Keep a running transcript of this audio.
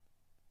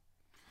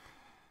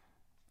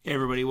Hey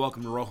everybody,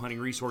 welcome to Rural Hunting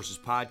Resources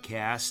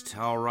Podcast.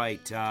 All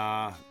right,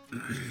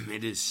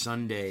 it is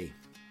Sunday,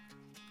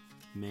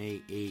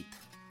 May 8th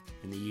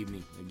in the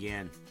evening.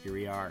 Again, here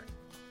we are.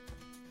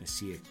 I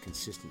see a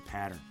consistent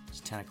pattern.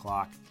 It's 10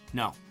 o'clock.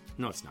 No,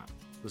 it's not.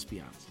 Let's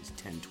be honest. It's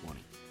 10:20.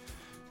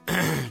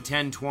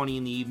 10:20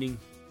 in the evening.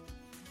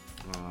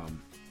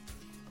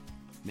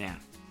 Man,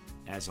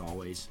 as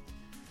always,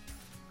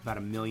 about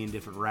a million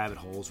different rabbit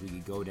holes we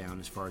could go down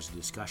as far as the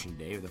discussion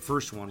today. The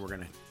first one we're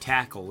going to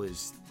tackle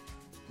is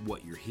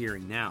what you're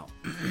hearing now.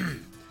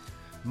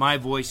 My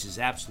voice is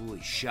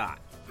absolutely shot.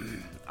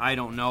 I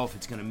don't know if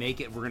it's going to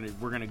make it. We're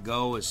gonna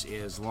go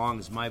as long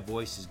as my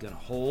voice is going to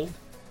hold.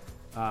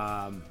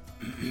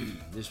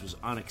 This was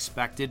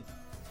unexpected,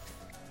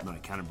 but I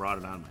kind of brought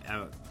it on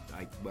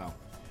well,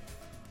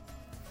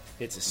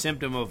 it's a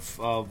symptom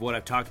of what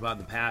I've talked about in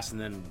the past, and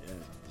then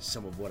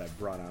some of what I've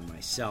brought on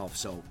myself.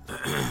 So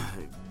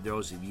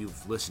those of you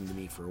who've listened to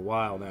me for a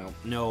while now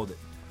know that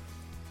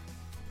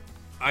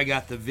I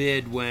got the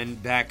vid when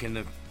back in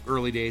the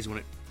early days when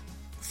it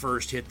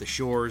first hit the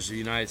shores of the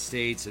United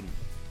States, and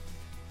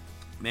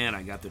man,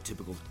 I got the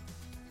typical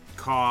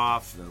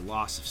cough, the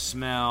loss of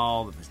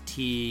smell, the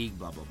fatigue,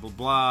 blah blah blah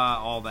blah.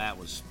 All that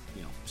was,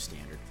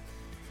 standard.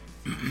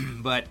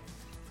 But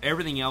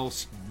everything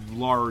else,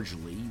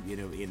 largely,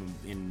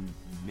 in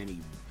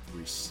many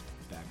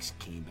respects,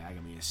 came back.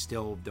 I mean, I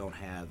still don't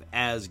have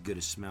as good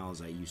a smell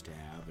as I used to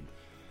have, and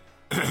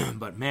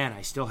but man,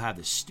 I still have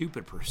this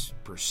stupid,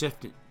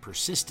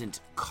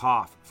 persistent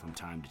cough from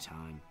time to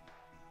time.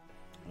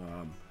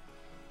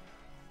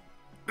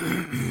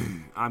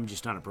 I'm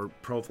just on a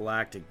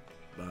prophylactic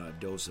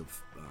dose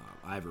of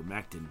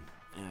ivermectin,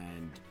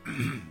 and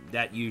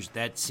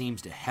that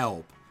seems to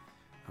help.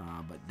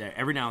 But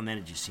every now and then,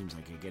 it just seems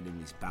like I get in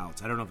these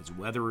bouts. I don't know if it's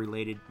weather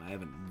related. I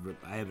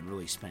haven't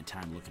really spent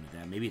time looking at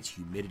that. Maybe it's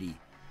humidity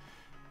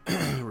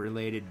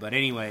related. But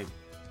anyway.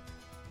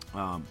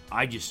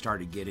 I just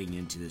started getting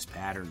into this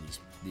pattern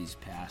this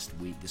past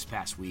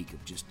week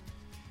of just,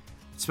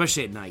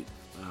 especially at night,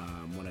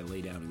 when I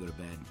lay down to go to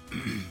bed,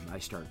 I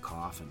start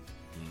coughing,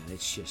 and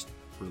it's just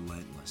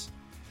relentless.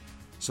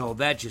 So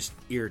that just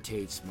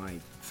irritates my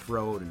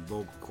throat and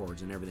vocal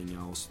cords and everything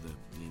else, the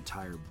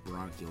entire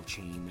bronchial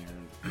chain there.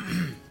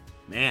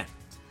 Man,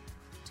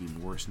 it's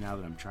even worse now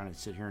that I'm trying to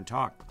sit here and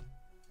talk.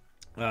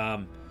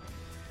 But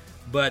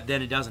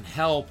then it doesn't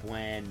help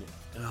when...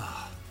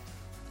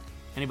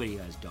 Anybody who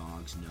has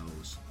dogs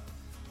knows.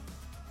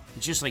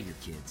 It's just like your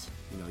kids.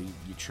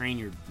 You train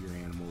your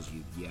animals.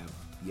 You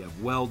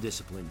have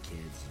well-disciplined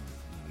kids.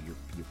 And,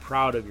 you're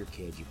proud of your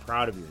kids. You're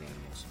proud of your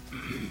animals.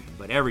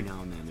 But every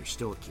now and then, there's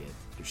still a kid.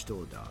 There's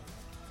still a dog.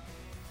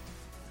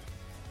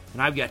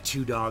 And I've got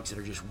two dogs that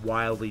are just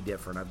wildly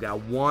different. I've got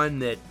one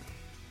that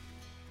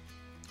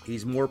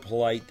he's more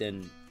polite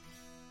than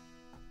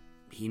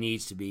he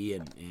needs to be,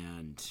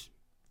 and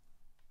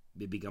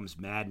it becomes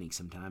maddening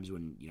sometimes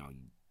when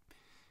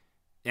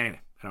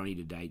Anyway, I don't need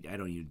to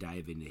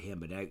dive into him,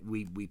 but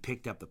we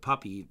picked up the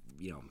puppy,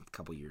 a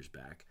couple years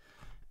back,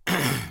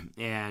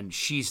 and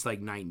she's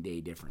like night and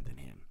day different than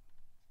him.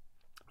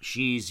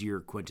 She's your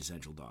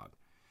quintessential dog,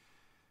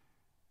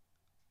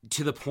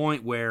 to the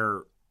point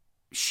where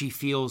she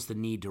feels the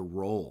need to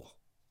roll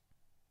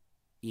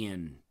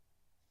in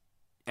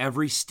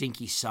every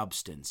stinky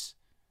substance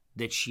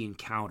that she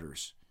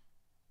encounters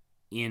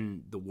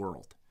in the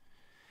world,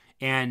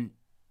 and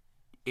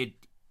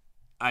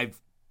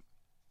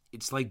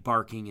it's like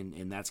barking,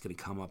 and that's going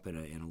to come up in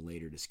a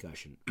later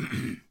discussion.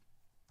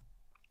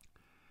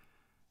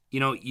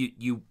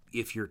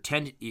 If you're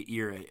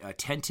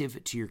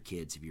attentive to your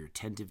kids, if you're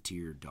attentive to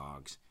your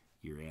dogs,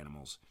 your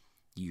animals,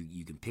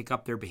 you can pick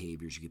up their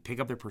behaviors, you can pick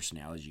up their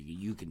personalities,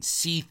 you can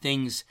see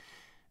things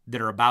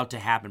that are about to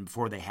happen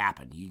before they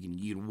happen.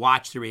 You can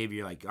watch their behavior.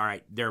 You're like, all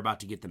right, they're about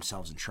to get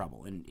themselves in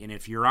trouble, and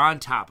if you're on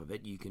top of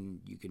it, you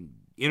can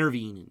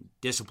intervene and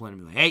discipline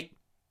them. Like, hey,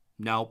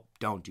 no,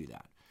 don't do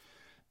that.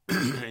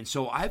 And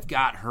so I've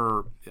got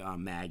her,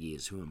 Maggie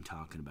is who I'm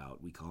talking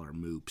about. We call her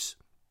Moops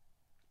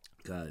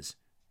because,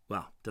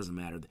 well, it doesn't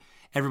matter.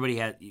 Everybody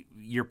has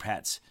your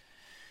pets.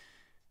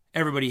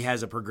 Everybody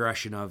has a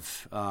progression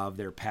of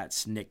their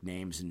pets'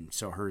 nicknames, and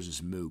so hers is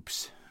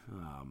Moops.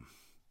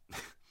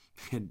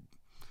 And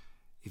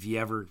if you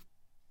ever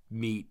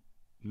meet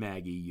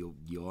Maggie,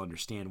 you'll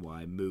understand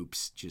why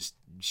Moops.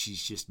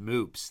 She's just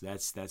Moops.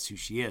 That's who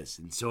she is.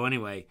 And so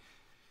anyway,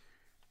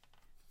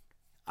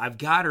 I've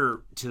got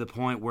her to the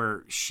point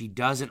where she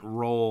doesn't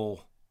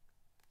roll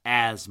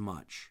as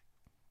much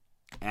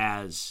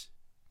as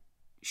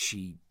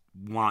she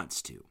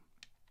wants to,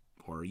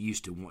 or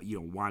used to,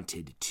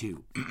 wanted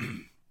to.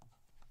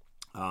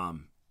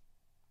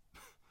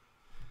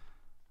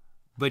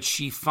 But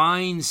she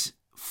finds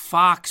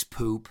fox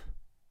poop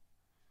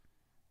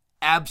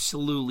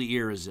absolutely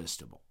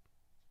irresistible.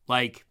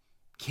 Like,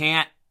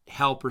 can't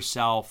help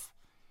herself.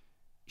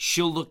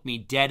 She'll look me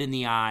dead in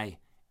the eye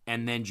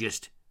and then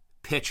just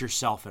pitch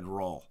herself and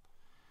roll.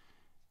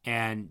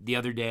 And the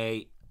other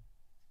day,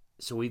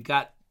 so I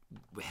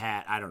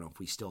don't know if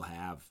we still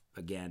have,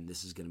 again,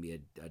 this is going to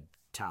be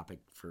topic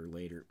for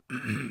later.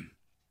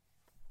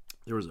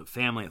 There was a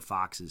family of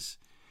foxes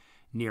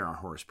near our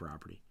horse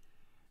property.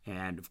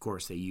 And, of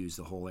course, they use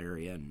the whole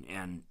area.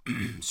 And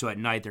so at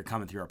night they're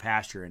coming through our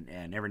pasture,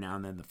 and every now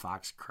and then the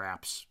fox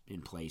craps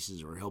in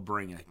places, or he'll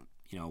bring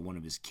one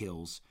of his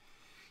kills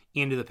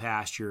into the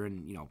pasture,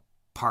 and,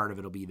 part of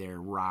it will be there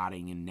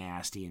rotting and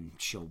nasty, and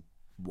she'll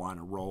want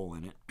to roll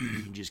in it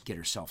and just get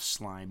herself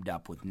slimed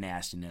up with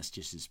nastiness,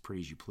 just as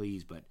pretty as you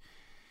please. But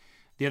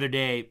the other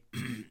day,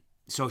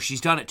 so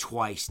she's done it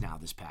twice now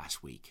this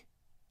past week.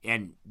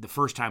 And the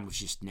first time was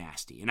just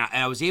nasty. And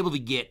I was able to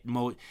get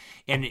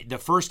and the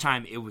first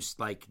time it was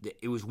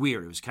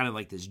weird. It was kind of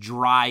like this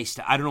dry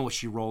stuff. I don't know what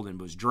she rolled in,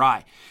 but it was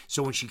dry.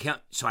 So when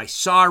so I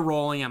saw her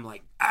rolling, I'm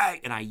like, ah,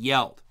 and I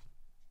yelled.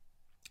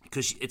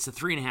 Because it's a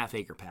 3.5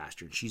 acre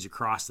pasture, and she's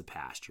across the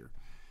pasture.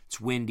 It's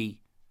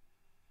windy.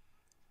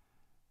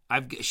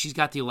 I've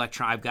got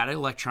an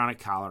electronic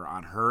collar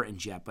on her and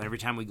Jet, but every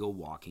time we go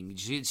walking,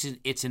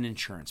 it's an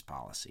insurance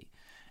policy.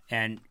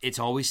 And it's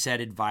always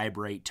set at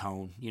vibrate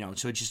tone,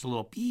 so it's just a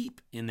little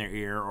beep in their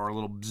ear, or a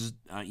little bzz,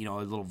 a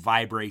little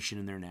vibration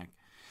in their neck.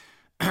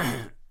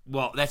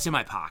 Well, that's in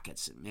my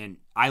pockets. And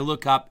I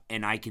look up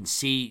and I can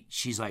see,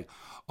 she's like,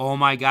 oh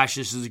my gosh,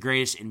 this is the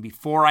greatest. And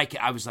before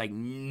I was like,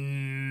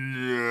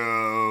 no,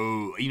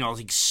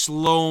 like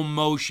slow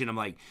motion. I'm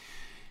like,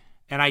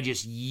 and I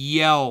just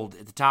yelled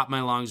at the top of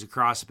my lungs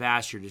across the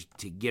pasture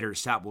to get her to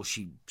stop. Well,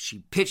 she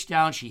pitched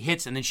down, she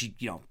hits, and then she,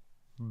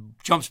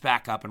 jumps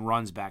back up and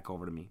runs back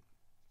over to me.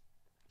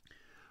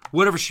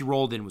 Whatever she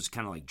rolled in was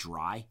kind of like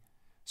dry,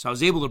 so I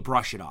was able to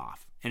brush it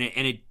off, and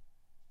it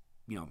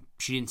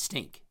she didn't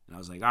stink, and I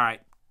was like, all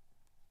right,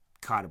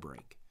 caught a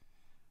break.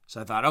 So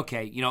I thought,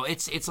 okay,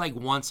 it's like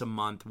once a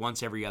month,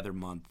 once every other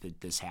month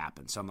that this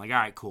happens. So I'm like, all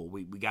right, cool,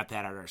 we got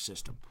that out of our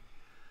system.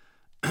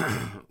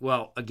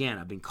 Well, again,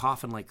 I've been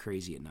coughing like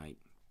crazy at night.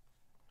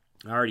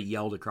 I already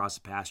yelled across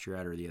the pasture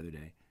at her the other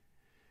day.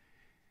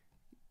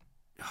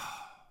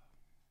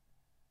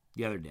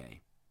 The other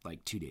day,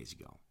 like 2 days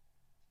ago.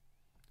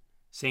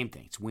 Same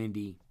thing. It's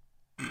windy.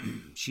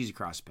 She's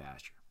across the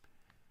pasture.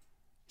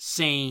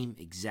 Same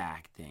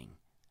exact thing.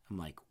 I'm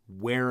like,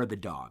 where are the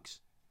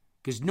dogs?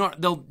 Because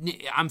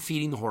I'm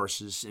feeding the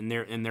horses, and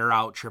they're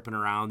out tripping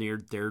around.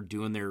 They're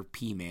doing their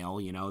pee mail.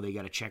 They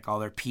got to check all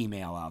their pee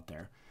mail out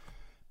there.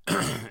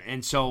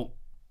 And so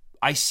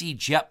I see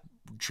Jet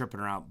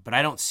tripping around, but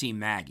I don't see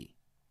Maggie.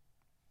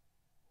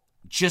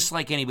 Just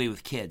like anybody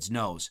with kids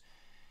knows,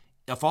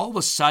 if all of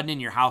a sudden in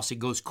your house it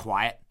goes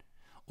quiet,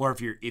 or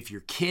if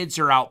your kids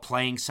are out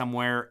playing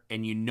somewhere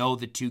and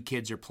the 2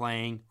 kids are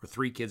playing or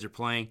 3 kids are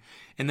playing,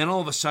 and then all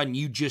of a sudden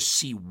you just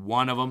see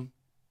one of them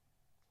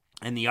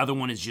and the other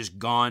one is just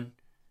gone,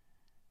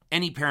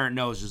 any parent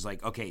knows is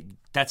like, okay,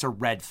 that's a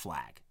red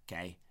flag,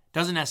 okay?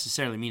 Doesn't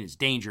necessarily mean it's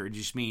danger. It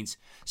just means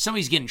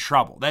somebody's getting in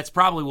trouble. That's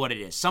probably what it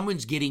is.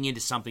 Someone's getting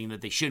into something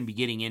that they shouldn't be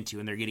getting into,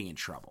 and they're getting in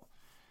trouble.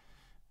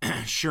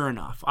 Sure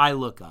enough, I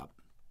look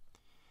up,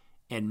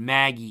 and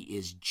Maggie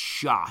is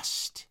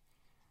just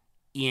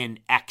in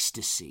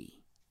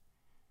ecstasy.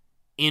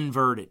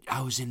 Inverted.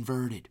 I was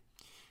inverted.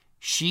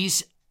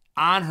 She's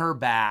on her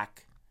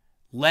back,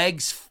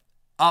 legs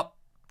up,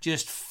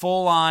 just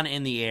full on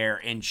in the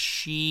air, and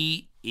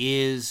she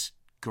is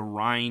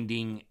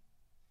grinding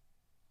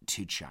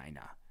to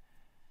China.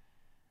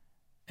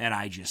 And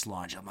I just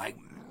launch. I'm like,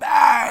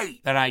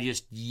 Maggie! And I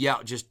just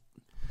yell,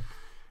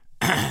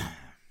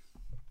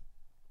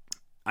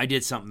 I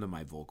did something to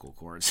my vocal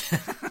cords.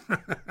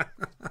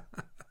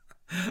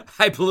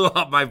 I blew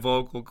up my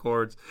vocal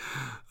cords.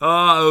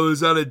 Oh, it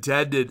was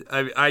unintended.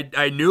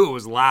 I knew it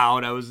was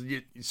loud.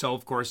 So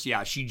of course,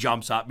 yeah, she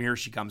jumps up. Here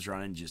she comes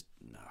running. Just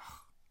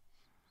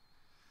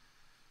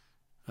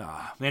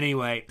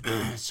anyway,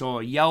 so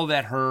I yelled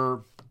at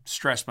her,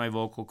 stressed my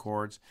vocal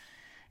cords,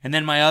 and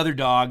then my other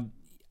dog.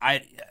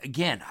 I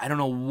don't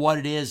know what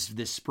it is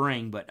this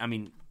spring, but I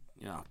mean,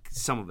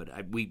 some of it.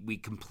 We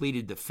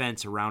completed the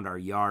fence around our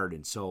yard,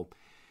 and so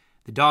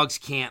the dogs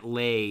can't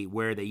lay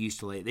where they used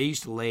to lay. They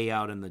used to lay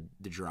out in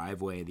the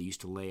driveway. They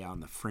used to lay out on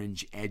the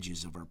fringe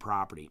edges of our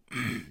property.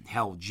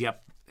 Hell,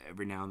 Jep,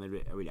 every now and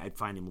then I'd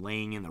find him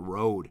laying in the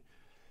road,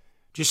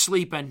 just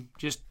sleeping,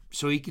 just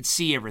so he could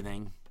see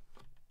everything.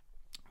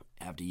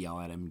 I have to yell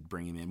at him,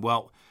 bring him in.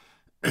 Well,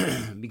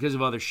 because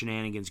of other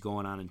shenanigans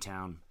going on in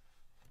town,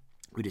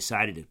 we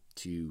decided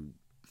to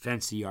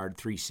fence the yard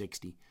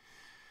 360.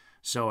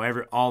 So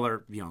all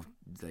our,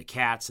 the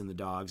cats and the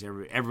dogs,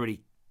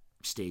 everybody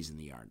stays in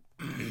the yard.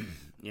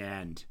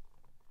 And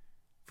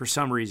for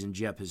some reason,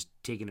 Jep has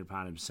taken it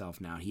upon himself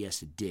now. He has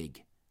to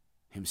dig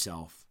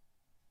himself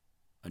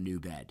a new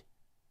bed,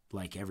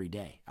 like every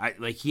day.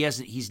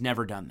 He's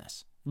never done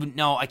this.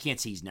 No, I can't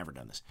say he's never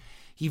done this.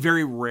 He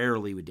very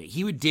rarely would dig.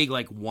 He would dig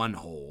like one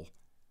hole,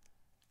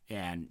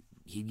 and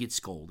he'd get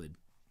scolded.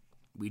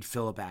 We'd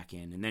fill it back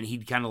in, and then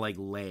he'd kind of like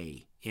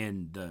lay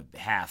in the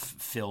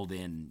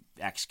half-filled-in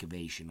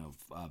excavation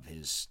of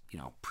his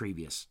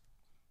previous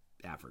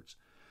efforts.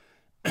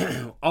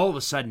 All of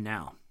a sudden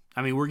now,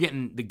 I mean, we're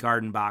getting the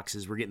garden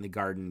boxes. We're getting the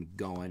garden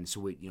going.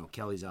 So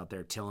Kelly's out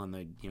there tilling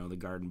the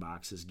garden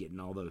boxes, getting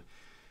all the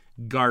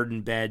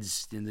garden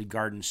beds and the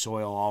garden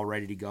soil all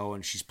ready to go,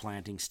 and she's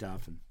planting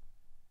stuff. And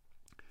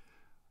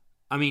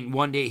I mean,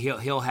 one day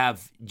he'll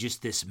have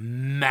just this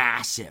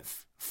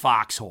massive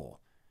foxhole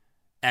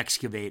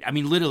excavate. I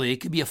mean, literally, it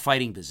could be a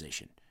fighting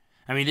position.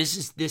 I mean,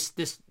 this.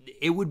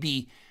 It would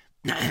be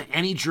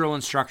any drill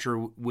instructor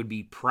would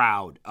be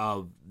proud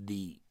of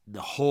the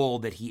hole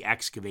that he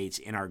excavates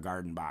in our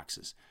garden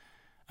boxes.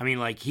 I mean,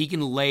 like, he can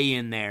lay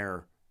in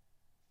there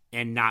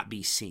and not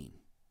be seen.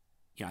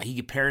 He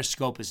could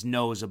periscope his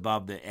nose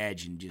above the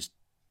edge and just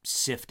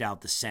sift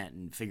out the scent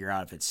and figure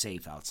out if it's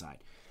safe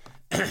outside.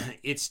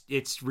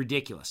 It's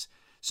ridiculous.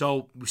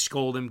 So we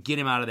scold him, get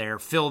him out of there,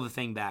 fill the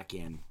thing back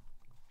in.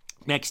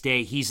 Next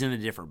day, he's in a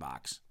different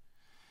box.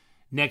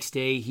 Next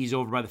day, he's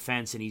over by the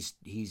fence and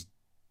he's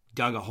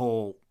dug a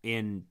hole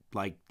in,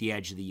 like, the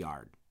edge of the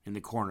yard, in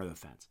the corner of the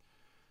fence.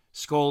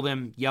 Scold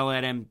him, yell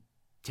at him,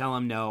 tell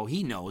him no.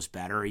 He knows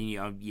better.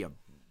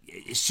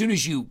 As soon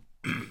as you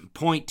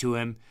point to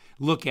him,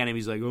 look at him,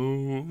 he's like,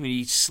 oh, and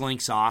he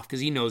slinks off because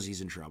he knows he's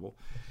in trouble.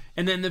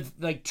 And then,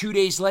 2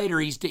 days later,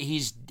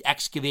 he's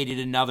excavated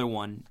another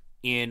one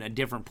in a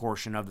different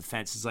portion of the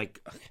fence. It's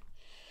like,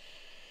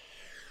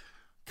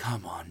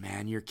 come on,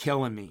 man, you're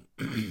killing me.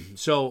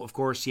 So, of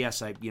course,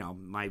 yes,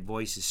 my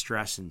voice is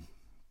stressed, and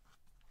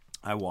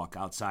I walk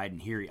outside and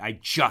here I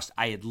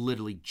had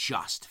literally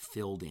just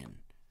filled in.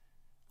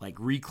 Like,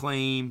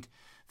 reclaimed,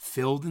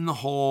 filled in the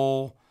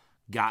hole,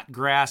 got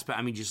grass, but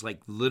I mean, just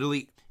like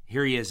literally,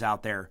 here he is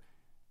out there,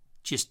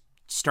 just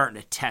starting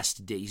to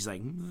test it. He's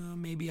like,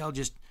 maybe I'll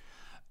just,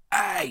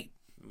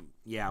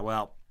 yeah,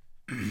 well,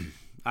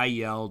 I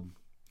yelled,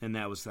 and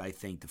that was, I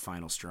think, the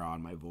final straw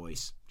in my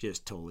voice.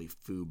 Just totally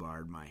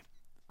foobarred my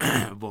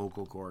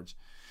vocal cords.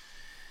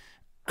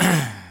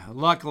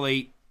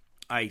 Luckily,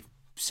 I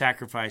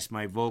sacrificed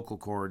my vocal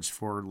cords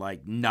for,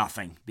 like,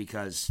 nothing,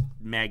 because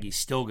Maggie's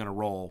still going to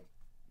roll.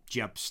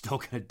 Jep's still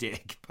going to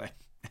dig, but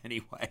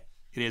anyway,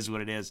 it is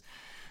what it is.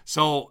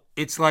 So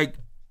it's like,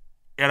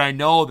 and I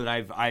know that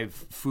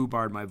I've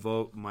foobarred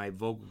my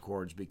vocal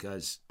cords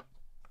because,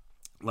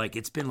 like,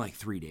 it's been like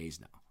 3 days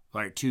now,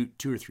 like two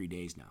or 3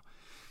 days now.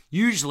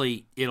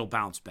 Usually it'll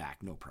bounce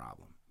back, no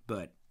problem,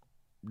 but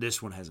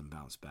this one hasn't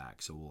bounced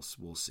back, so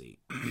we'll see.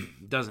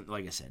 Doesn't,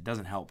 like I said,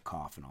 doesn't help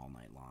coughing all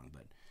night long,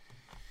 but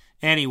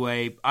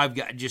anyway,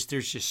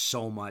 there's just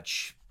so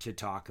much to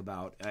talk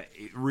about.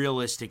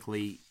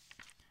 Realistically,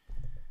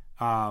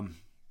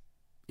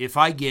 if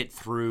I get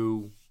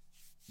through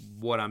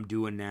what I'm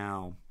doing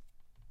now,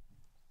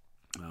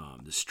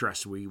 the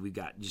stress we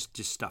got, just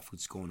stuff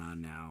that's going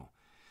on now,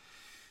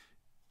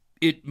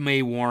 it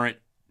may warrant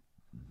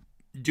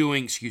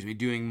doing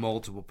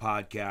multiple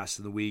podcasts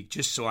in the week,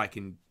 just so I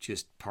can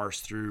just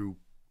parse through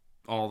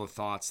all the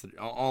thoughts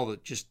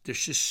there's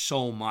just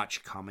so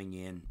much coming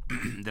in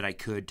that I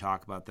could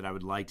talk about, that I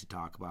would like to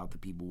talk about,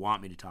 that people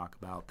want me to talk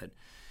about, that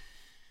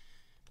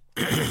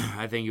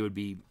I think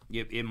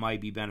it might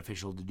be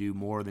beneficial to do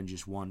more than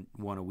just one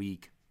a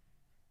week.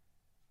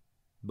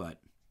 But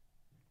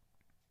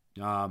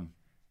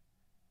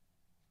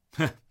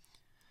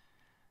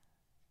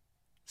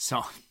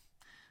so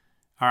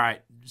all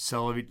right,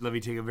 so let me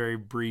take a very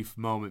brief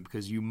moment,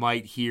 because you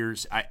might hear,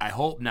 I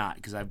hope not,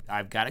 because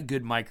I've got a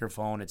good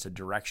microphone. It's a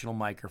directional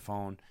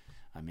microphone.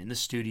 I'm in the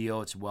studio.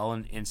 It's well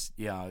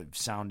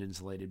sound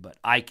insulated, but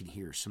I can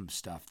hear some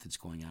stuff that's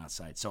going on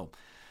outside. So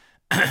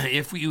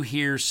if you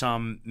hear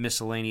some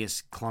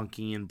miscellaneous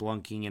clunking and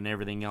blunking and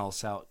everything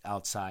else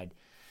outside,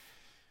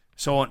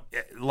 so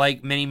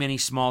like many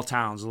small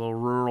towns, little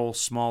rural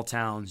small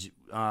towns,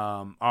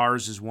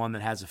 ours is one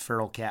that has a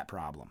feral cat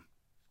problem.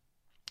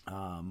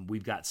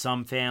 We've got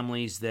some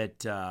families that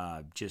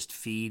just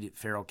feed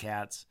feral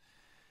cats.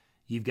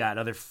 You've got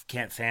other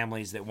cat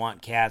families that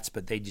want cats,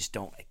 but they just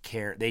don't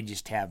care. They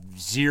just have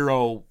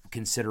zero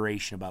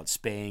consideration about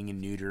spaying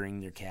and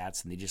neutering their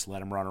cats, and they just let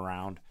them run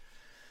around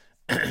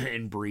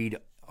and breed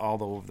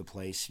all over the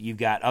place. You've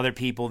got other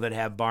people that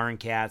have barn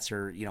cats,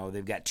 or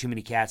they've got too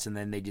many cats, and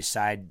then they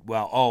decide,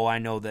 well, I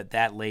know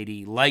that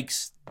lady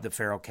likes the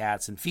feral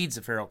cats and feeds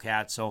the feral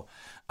cats, so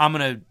I'm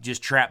going to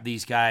just trap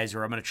these guys,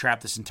 or I'm going to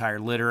trap this entire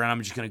litter, and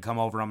I'm just going to come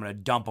over, I'm going to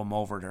dump them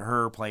over to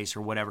her place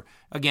or whatever.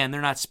 Again,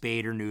 they're not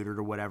spayed or neutered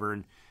or whatever,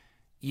 and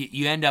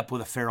you end up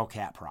with a feral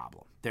cat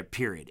problem.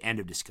 Period. End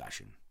of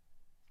discussion.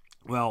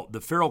 Well,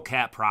 the feral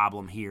cat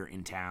problem here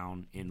in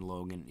town, in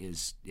Logan,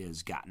 is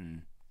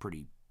gotten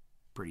pretty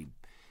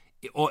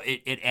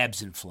it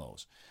ebbs and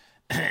flows.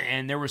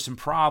 And there were some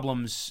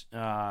problems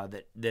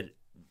that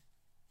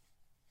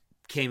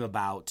came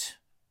about.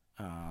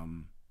 I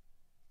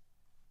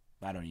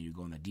don't need to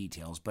go into the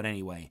details, but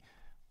anyway,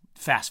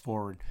 fast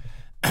forward.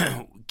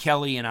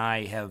 Kelly and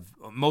I have,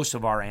 most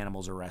of our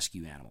animals are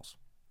rescue animals.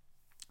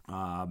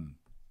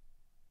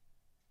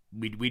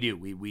 We do.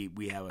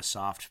 We have a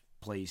soft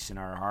place in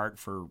our heart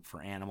for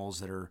animals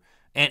that are,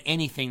 and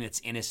anything that's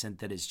innocent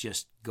that is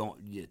just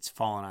it's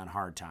fallen on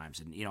hard times.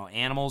 And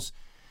animals,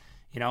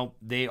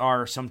 they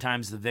are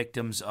sometimes the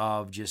victims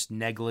of just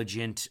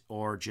negligent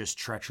or just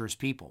treacherous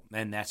people,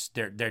 and that's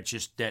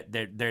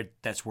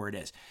that's where it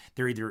is.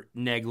 They're either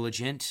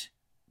negligent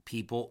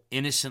people,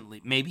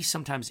 maybe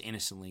sometimes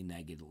innocently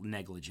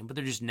negligent, but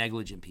they're just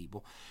negligent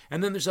people.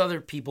 And then there's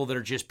other people that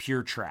are just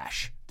pure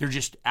trash. They're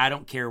just, I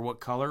don't care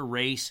what color,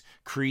 race,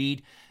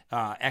 creed,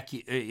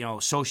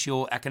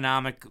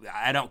 socioeconomic,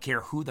 I don't care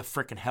who the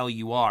frickin' hell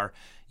you are.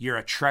 You're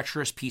a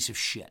treacherous piece of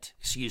shit.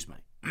 Excuse me.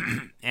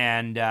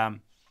 And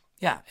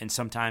and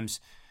sometimes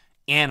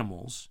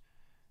animals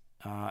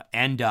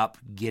end up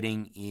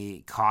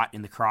getting caught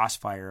in the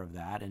crossfire of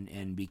that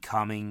and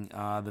becoming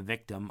the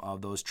victim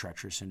of those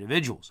treacherous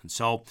individuals. And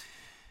so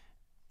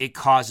it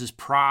causes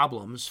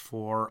problems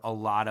for a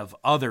lot of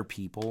other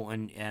people.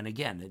 And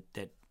again,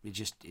 it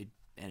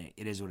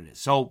is what it is.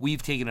 So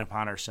we've taken it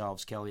upon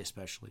ourselves, Kelly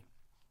especially,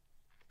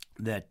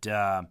 that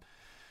to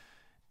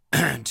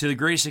the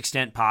greatest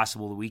extent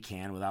possible that we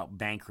can without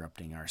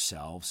bankrupting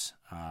ourselves,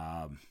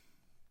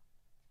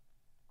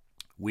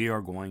 we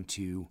are going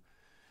to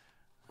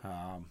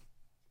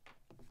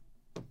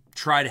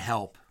try to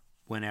help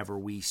whenever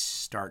we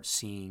start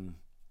seeing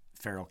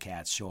feral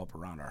cats show up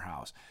around our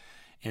house.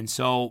 And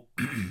so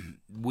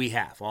we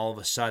have, all of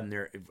a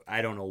sudden,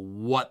 I don't know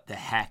what the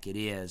heck it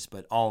is,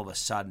 but all of a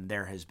sudden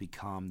there has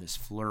become this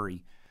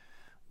flurry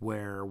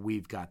where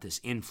we've got this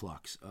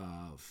influx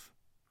of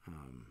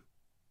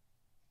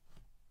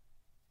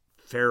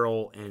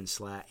feral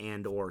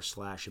and or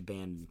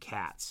abandoned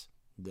cats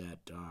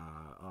that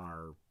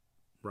are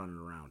running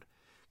around,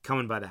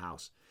 coming by the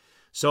house.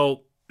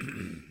 So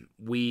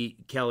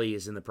Kelly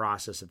is in the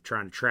process of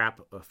trying to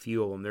trap a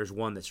few of them. There's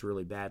one that's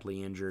really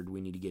badly injured.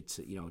 We need to get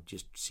to,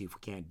 just see if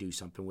we can't do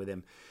something with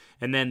him.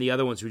 And then the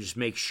other ones, we just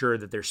make sure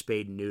that they're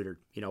spayed and neutered.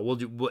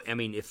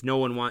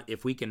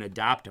 If we can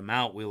adopt them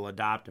out, we'll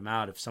adopt them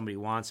out. If somebody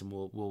wants them,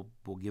 we'll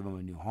give them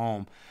a new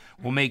home.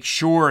 We'll make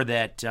sure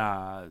that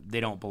they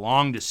don't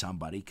belong to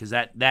somebody, because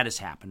that has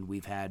happened.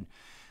 We've had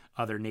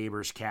other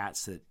neighbors'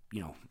 cats that,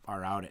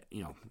 are out at,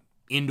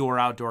 indoor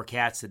outdoor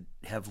cats that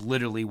have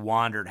literally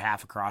wandered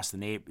half across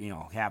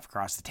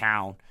the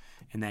town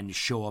and then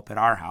just show up at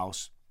our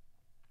house.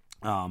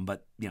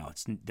 But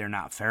they're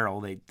not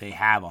feral. They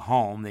have a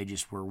home. They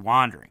just were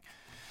wandering.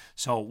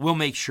 So we'll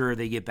make sure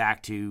they get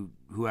back to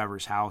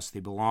whoever's house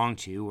they belong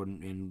to,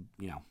 and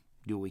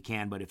do what we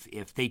can. But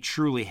if they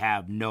truly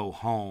have no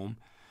home,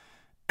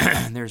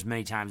 there's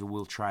many times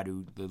we'll try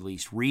to at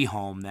least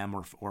rehome them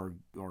or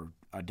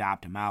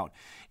adopt them out.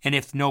 And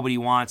if nobody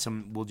wants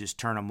them, we'll just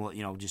turn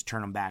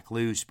them back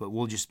loose. But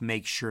we'll just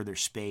make sure they're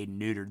spayed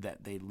and neutered,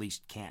 that they at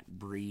least can't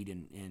breed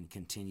and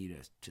continue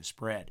to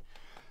spread.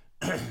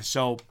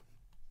 So,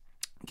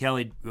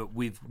 Kelly,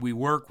 we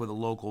work with a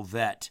local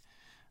vet,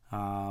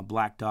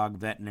 Black Dog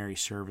Veterinary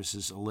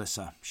Services,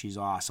 Alyssa. She's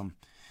awesome.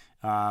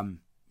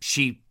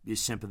 She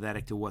is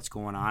sympathetic to what's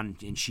going on,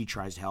 and she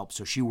tries to help,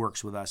 so she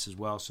works with us as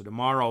well. So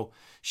tomorrow,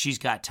 she's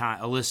got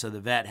time. Alyssa,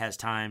 the vet, has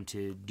time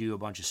to do a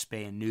bunch of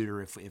spay and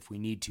neuter if we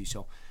need to.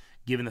 So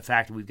given the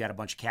fact that we've got a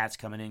bunch of cats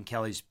coming in,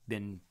 Kelly's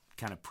been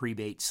kind of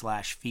pre-bait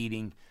 /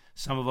 feeding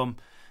some of them.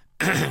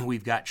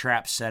 We've got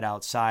traps set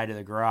outside of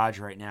the garage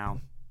right now.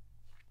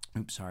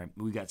 Oops, sorry.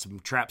 We've got some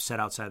traps set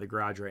outside the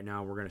garage right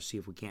now. We're going to see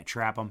if we can't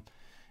trap them,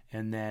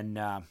 and then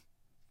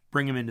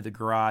bring them into the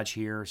garage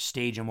here,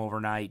 stage them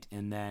overnight,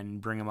 and then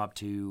bring them up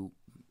to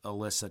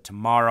Alyssa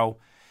tomorrow.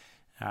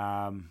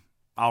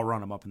 I'll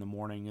run them up in the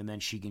morning, and then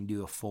she can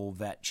do a full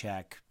vet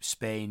check,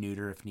 spay,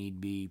 neuter if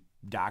need be,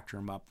 doctor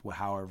them up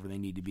however they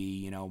need to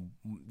be,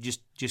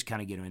 just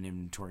kind of get them an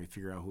inventory,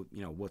 figure out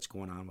what's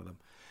going on with them.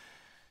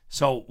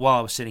 So while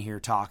I was sitting here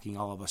talking,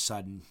 all of a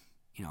sudden,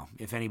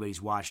 if anybody's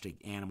watched an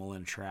animal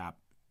in a trap,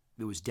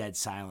 it was dead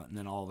silent, and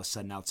then all of a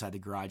sudden outside the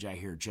garage I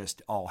hear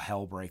just all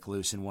hell break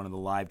loose in one of the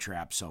live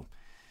traps. So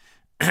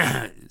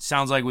it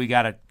sounds like we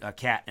got a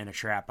cat in a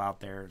trap out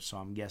there, so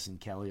I'm guessing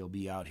Kelly will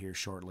be out here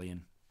shortly.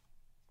 And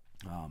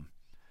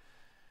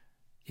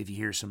if you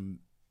hear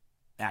some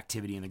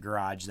activity in the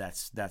garage,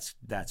 that's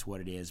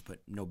what it is, but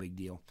no big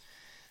deal.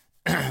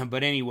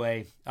 But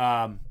anyway,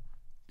 so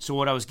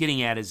what I was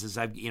getting at is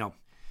I've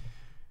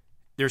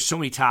there's so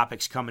many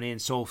topics coming in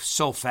so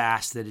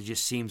fast that it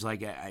just seems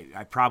like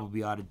I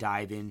probably ought to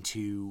dive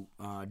into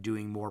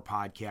doing more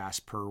podcasts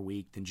per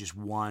week than just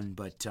one.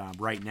 But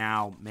right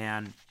now,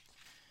 man,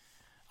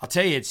 I'll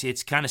tell you,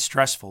 it's kind of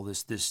stressful.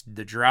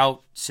 The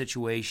drought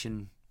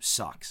situation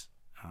sucks.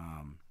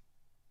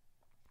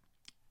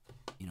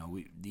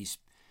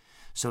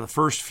 So the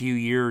first few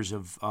years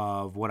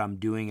of what I'm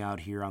doing out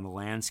here on the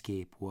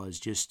landscape was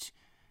just,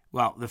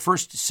 the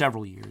first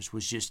several years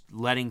was just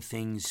letting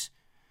things.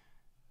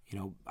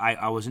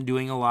 I wasn't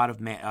doing a lot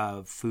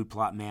of food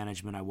plot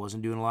management. I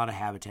wasn't doing a lot of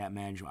habitat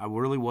management. I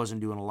really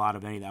wasn't doing a lot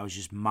of any of that. I was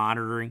just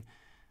monitoring,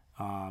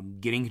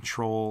 getting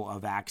control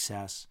of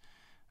access,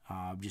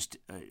 just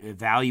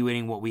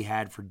evaluating what we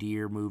had for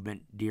deer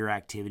movement, deer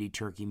activity,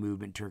 turkey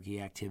movement, turkey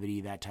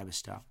activity, that type of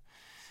stuff.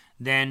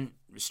 Then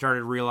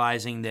started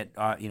realizing that,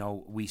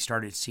 we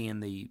started seeing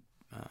the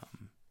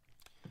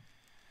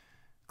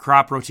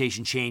crop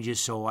rotation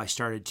changes, so I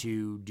started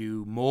to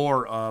do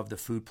more of the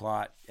food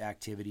plot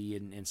activity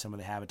and some of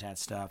the habitat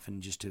stuff,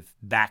 and just to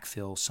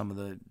backfill some of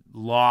the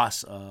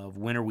loss of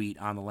winter wheat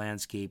on the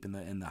landscape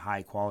and the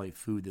high quality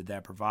food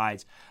that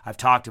provides. I've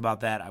talked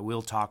about that. I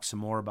will talk some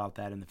more about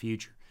that in the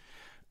future.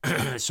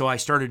 So I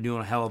started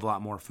doing a hell of a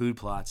lot more food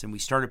plots, and we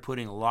started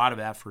putting a lot of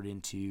effort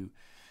into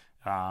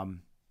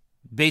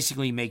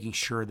basically making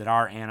sure that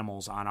our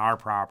animals on our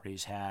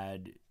properties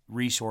had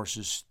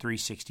resources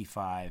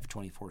 365,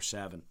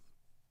 24/7.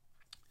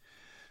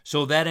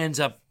 So that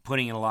ends up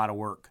putting in a lot of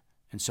work.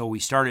 And so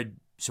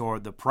so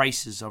the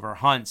prices of our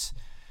hunts,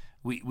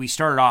 we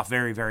started off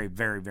very, very,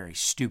 very, very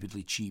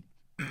stupidly cheap.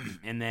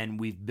 And then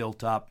we've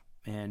built up,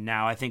 and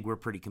now I think we're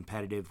pretty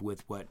competitive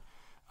with what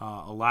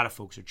a lot of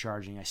folks are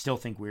charging. I still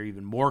think we're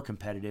even more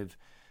competitive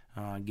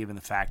given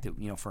the fact that,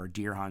 for our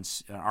deer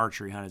hunts, an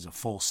archery hunt is a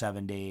full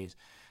 7 days,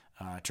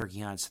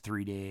 turkey hunt's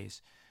 3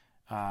 days.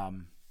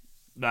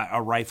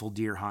 A rifle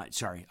deer hunt,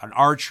 an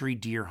archery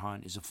deer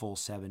hunt is a full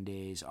 7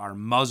 days. Our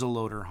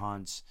muzzleloader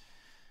hunts,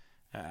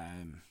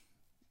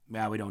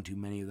 we don't do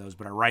many of those,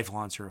 but our rifle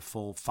hunts are a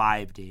full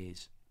 5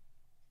 days,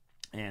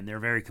 and they're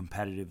very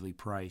competitively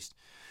priced.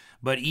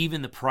 But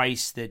even the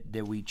price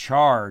that we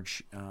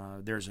charge,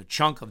 there's a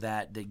chunk of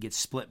that gets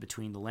split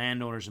between the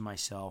landowners and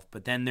myself.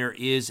 But then there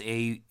is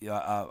a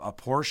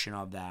portion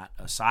of that,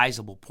 a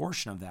sizable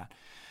portion of that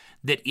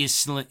is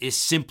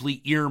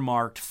simply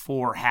earmarked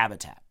for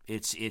habitat.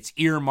 It's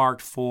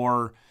earmarked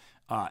for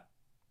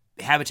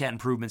habitat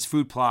improvements,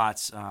 food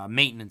plots,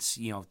 maintenance,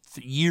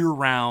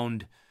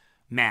 year-round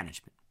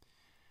management.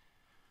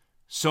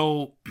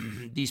 So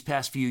these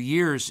past few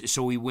years,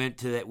 we went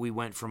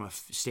from a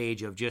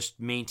stage of just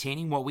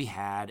maintaining what we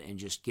had and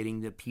just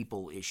getting the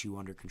people issue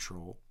under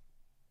control,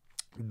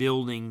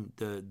 building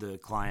the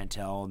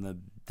clientele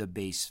and the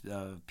base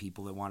of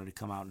people that wanted to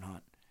come out and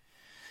hunt.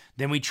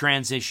 Then we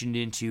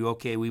transitioned into,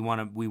 okay, we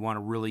want to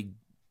really,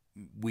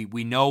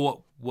 we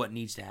know what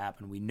needs to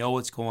happen. We know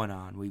what's going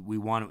on. We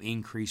want to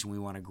increase and we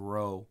want to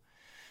grow.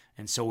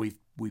 And so we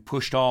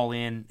pushed all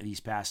in these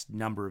past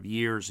number of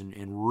years,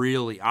 and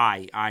really,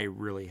 I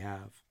really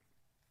have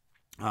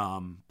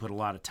put a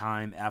lot of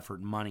time, effort,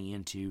 and money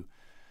into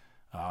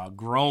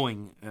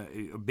growing,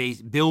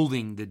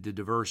 building the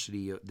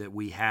diversity that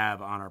we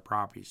have on our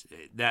properties.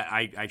 That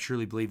I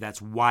truly believe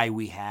that's why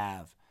we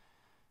have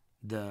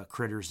the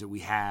critters that we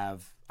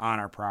have on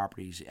our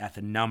properties at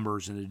the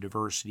numbers and the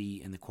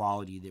diversity and the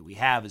quality that we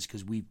have, is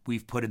because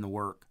we've put in the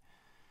work.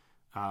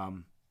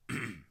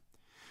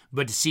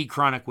 But to see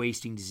chronic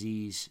wasting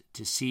disease,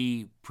 to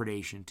see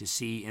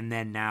predation, and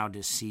then now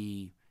to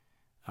see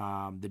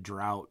the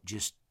drought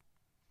just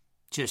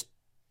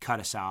cut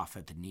us off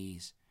at the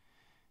knees,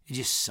 it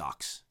just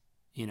sucks,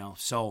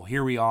 So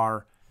here we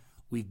are.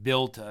 We've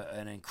built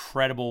an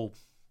incredible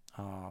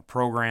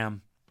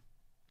program,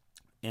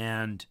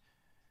 and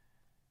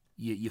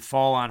you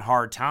fall on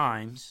hard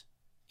times,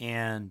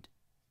 and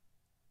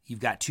you've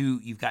got two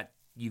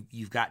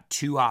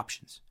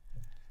options.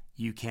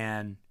 You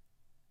can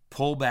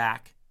pull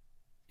back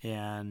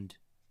and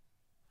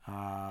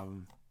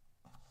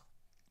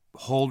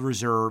hold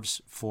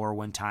reserves for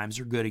when times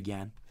are good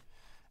again,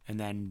 and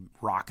then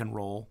rock and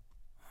roll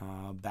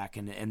back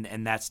in.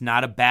 And that's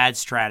not a bad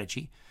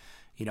strategy,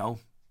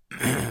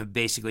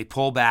 basically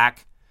pull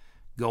back,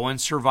 go in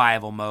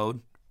survival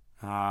mode,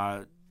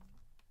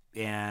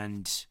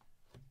 and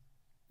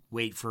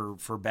wait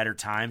for better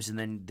times,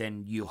 and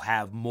then you'll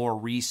have more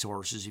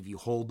resources if you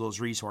hold those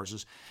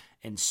resources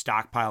and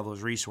stockpile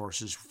those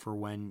resources for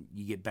when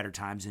you get better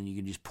times, and you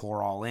can just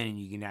pour all in, and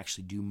you can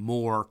actually do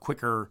more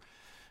quicker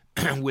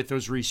with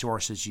those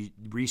resources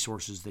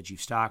that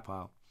you've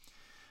stockpiled.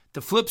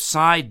 The flip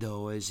side,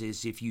 though, is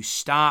if you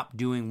stop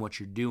doing what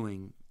you're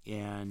doing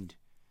and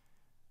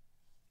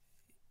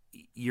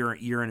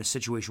you're in a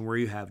situation where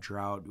you have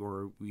drought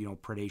or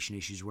predation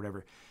issues,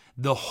 whatever,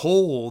 the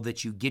hole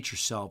that you get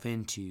yourself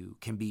into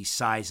can be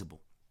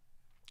sizable.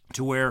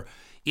 To where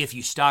if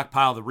you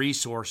stockpile the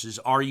resources,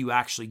 are you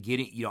actually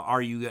getting?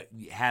 Are you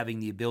having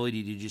the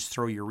ability to just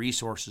throw your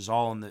resources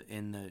all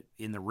in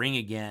the ring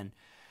again,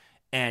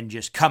 and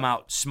just come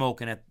out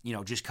smoking at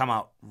just come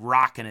out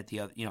rocking at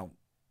the other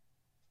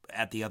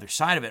at the other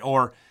side of it,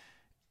 or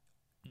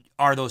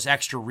are those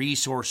extra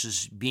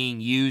resources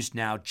being used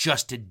now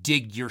just to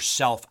dig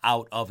yourself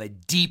out of a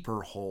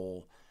deeper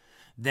hole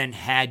than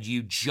had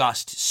you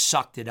just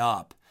sucked it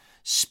up,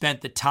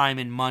 spent the time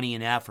and money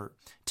and effort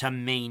to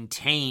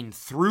maintain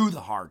through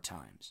the hard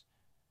times,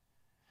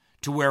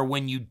 to where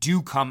when you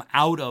do come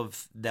out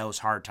of those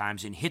hard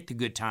times and hit the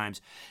good times,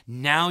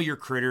 now your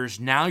critters,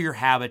 now your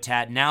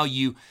habitat, now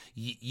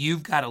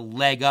you've got a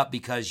leg up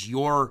because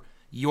your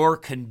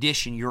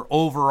condition, your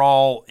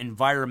overall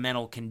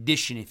environmental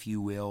condition, if you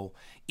will,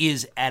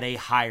 is at a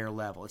higher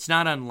level. It's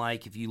not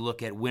unlike if you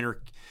look at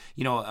winter,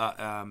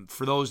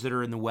 for those that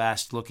are in the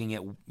West, looking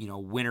at,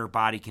 winter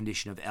body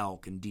condition of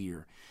elk and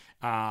deer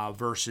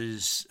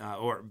versus,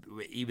 or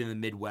even the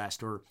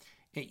Midwest, or,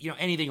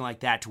 anything like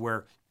that, to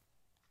where,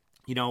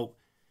 do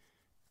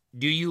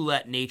you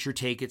let nature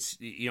take its,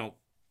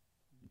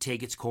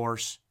 take its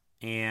course?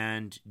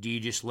 And do you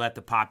just let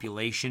the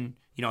population,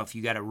 if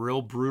you got a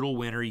real brutal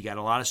winter, you got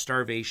a lot of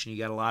starvation, you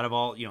got a lot of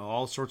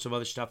all sorts of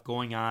other stuff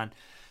going on,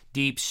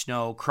 deep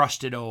snow,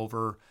 crusted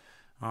over,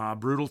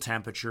 brutal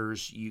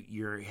temperatures,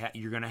 you're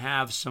going to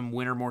have some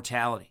winter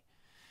mortality.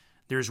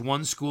 There's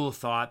one school of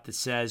thought that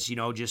says,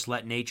 just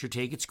let nature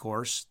take its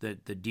course.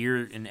 That the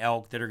deer and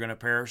elk that are going to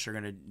perish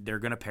they're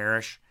going to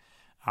perish.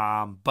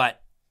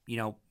 But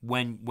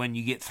when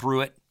you get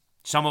through it,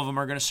 some of them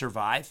are going to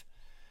survive.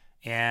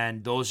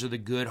 And those are the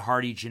good,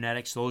 hardy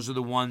genetics. Those are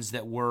the ones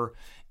that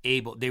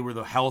they were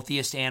the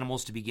healthiest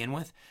animals to begin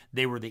with.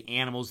 They were the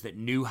animals that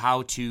knew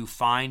how to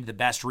find the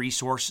best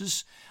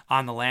resources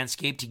on the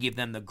landscape to give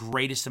them the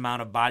greatest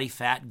amount of body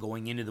fat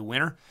going into the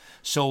winter.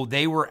 So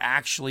they were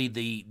actually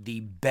the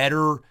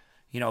better,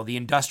 the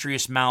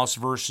industrious mouse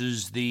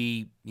versus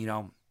the,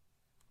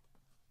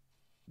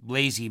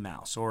 lazy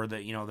mouse, or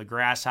the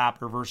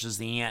grasshopper versus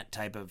the ant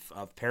type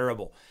of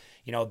parable.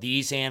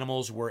 These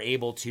animals were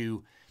able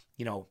to,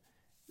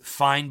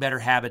 find better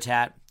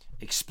habitat,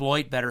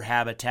 exploit better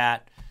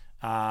habitat,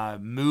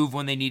 move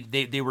when they need.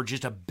 They were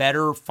just a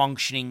better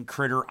functioning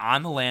critter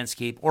on the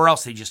landscape, or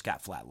else they just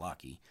got flat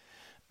lucky.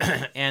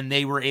 And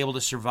they were able to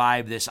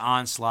survive this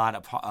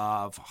onslaught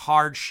of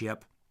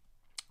hardship,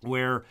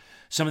 where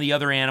some of the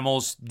other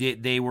animals,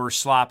 they were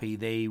sloppy,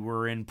 they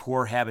were in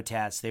poor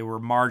habitats, they were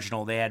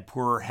marginal, they had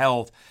poorer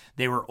health,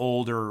 they were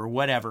older or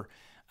whatever.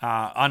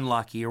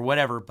 Unlucky or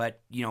whatever, but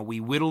we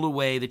whittled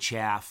away the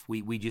chaff.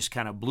 We just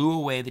kind of blew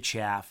away the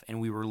chaff, and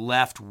we were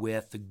left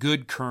with the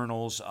good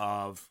kernels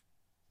of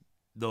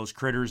those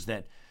critters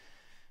that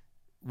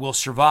will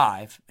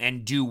survive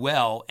and do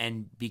well.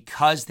 And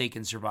because they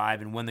can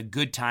survive, and when the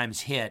good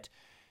times hit,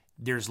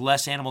 there's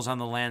less animals on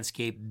the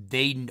landscape.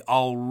 They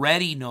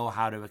already know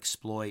how to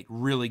exploit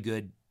really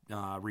good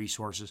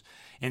resources,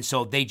 and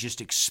so they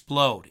just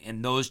explode.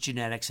 And those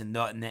genetics and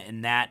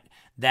that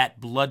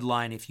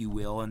bloodline, if you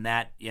will, and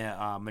that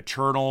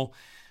maternal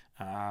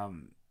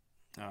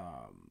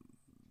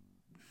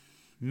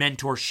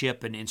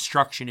mentorship and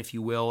instruction, if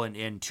you will,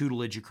 and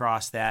tutelage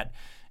across that,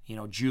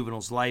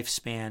 juvenile's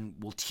lifespan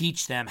will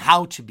teach them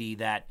how to be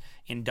that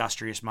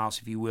industrious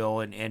mouse, if you will,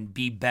 and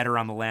be better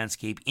on the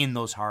landscape in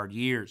those hard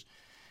years.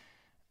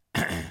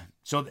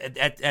 So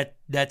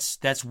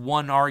that's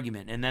one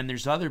argument. And then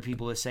there's other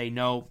people that say,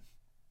 no,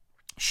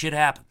 shit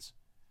happens.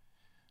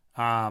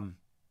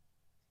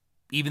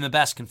 Even the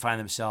best can find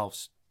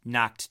themselves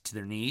knocked to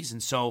their knees.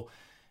 And so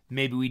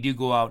maybe we do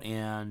go out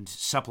and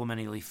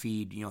supplementally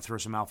feed, throw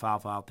some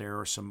alfalfa out there,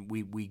 or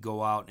we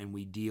go out and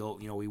we deal,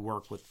 we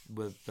work with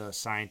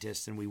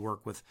scientists, and we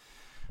work with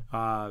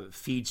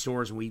feed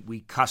stores, and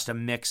we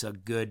custom mix a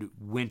good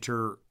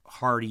winter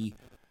hardy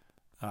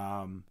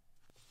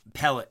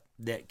pellet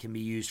that can be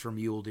used for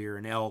mule deer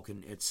and elk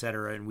and et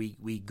cetera. And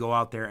we go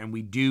out there and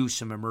we do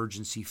some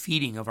emergency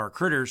feeding of our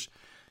critters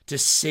to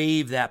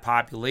save that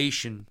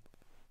population,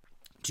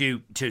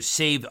 to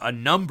save a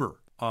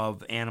number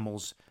of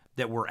animals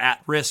that were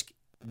at risk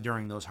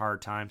during those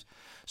hard times.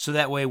 So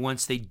that way,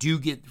 once they do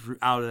get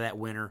out of that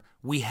winter,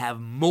 we have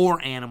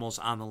more animals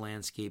on the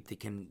landscape that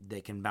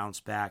can bounce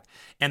back.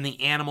 And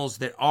the animals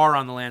that are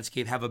on the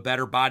landscape have a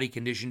better body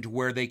condition to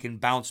where they can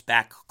bounce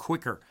back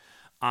quicker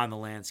on the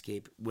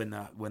landscape when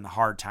the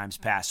hard times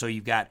pass. So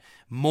you've got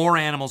more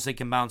animals that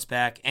can bounce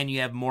back, and you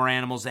have more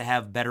animals that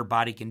have better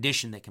body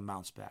condition that can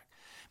bounce back.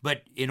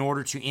 But in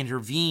order to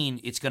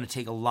intervene, it's going to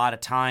take a lot of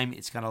time.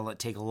 It's going to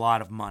take a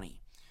lot of money,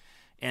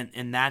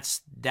 and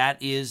that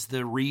is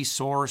the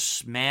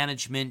resource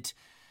management.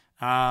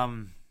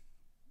 That's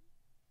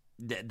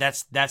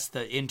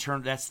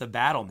the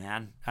battle,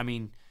 man. I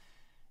mean,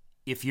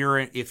 if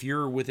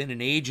you're within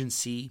an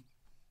agency,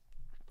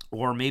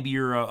 or maybe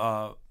you're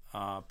a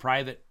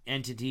private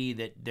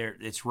entity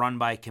it's run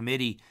by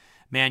committee,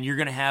 man, you're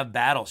going to have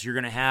battles. You're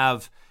going to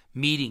have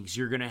meetings.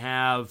 You're going to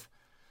have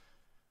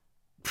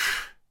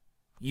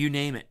you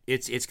name it.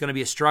 It's going to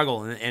be a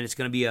struggle, and it's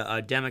going to be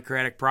a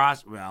democratic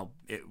process. Well,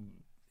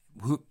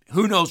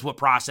 who knows what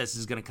process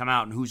is going to come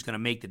out and who's going to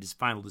make the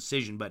final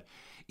decision, but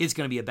it's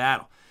going to be a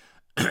battle.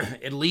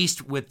 At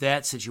least with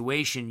that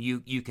situation,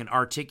 you can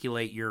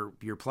articulate your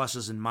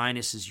pluses and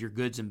minuses, your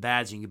goods and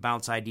bads, and you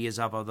bounce ideas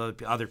off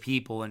of other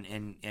people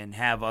and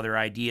have other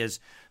ideas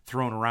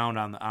thrown around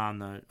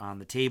on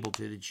the table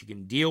that you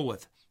can deal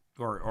with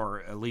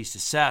or at least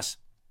assess.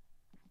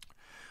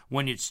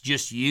 When it's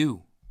just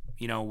you.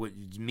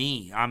 It's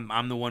me.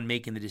 I'm the one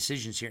making the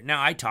decisions here.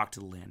 Now, I talk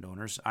to the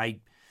landowners. I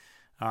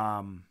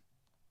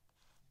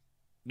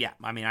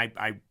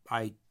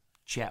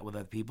chat with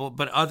other people,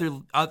 but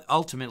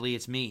ultimately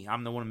it's me.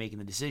 I'm the one making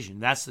the decision.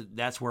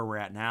 That's where we're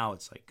at now.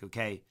 It's like,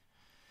 okay,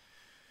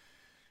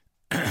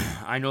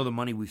 I know the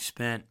money we've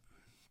spent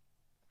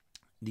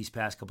these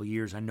past couple of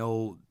years. I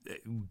know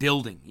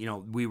building.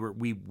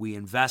 We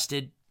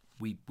invested.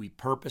 We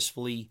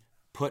purposefully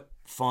put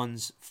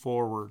funds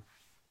forward.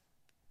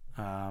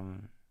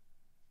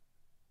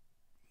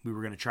 We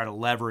were going to try to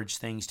leverage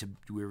things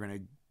we were going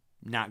to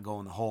not go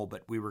in the hole,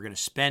 but we were going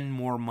to spend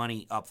more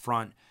money up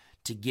front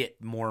to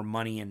get more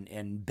money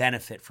and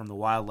benefit from the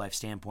wildlife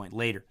standpoint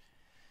later.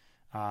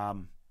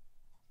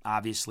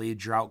 Obviously, a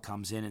drought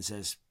comes in and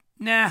says,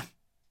 nah,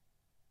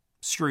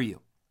 screw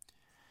you.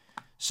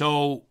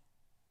 So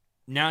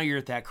now you're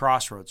at that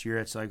crossroads.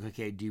 It's like,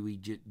 okay,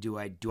 do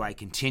I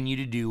continue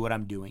to do what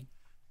I'm doing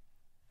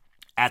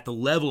at the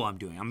level I'm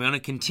doing? I'm going to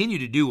continue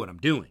to do what I'm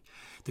doing.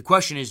 The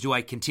question is, do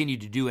I continue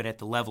to do it at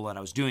the level that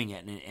I was doing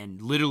it?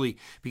 And literally,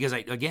 because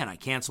I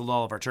canceled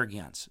all of our turkey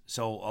hunts.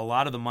 So a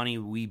lot of the money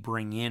we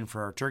bring in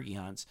for our turkey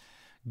hunts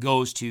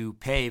goes to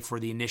pay for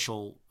the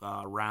initial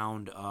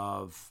round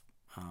of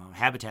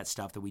habitat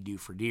stuff that we do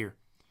for deer.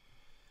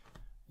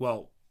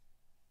 Well,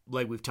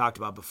 like we've talked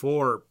about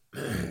before,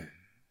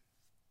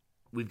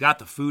 we've got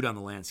the food on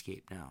the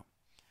landscape now.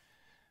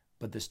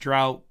 But this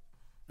drought,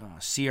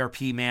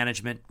 CRP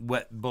management,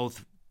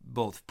 both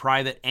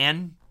private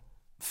and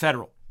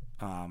federal,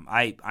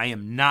 I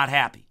am not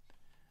happy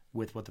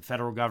with what the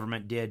federal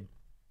government did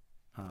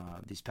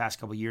these past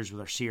couple of years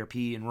with our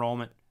CRP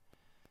enrollment.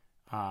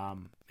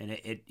 And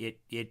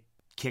it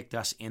kicked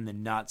us in the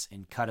nuts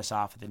and cut us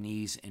off at the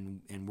knees,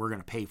 and we're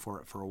going to pay for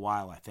it for a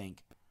while, I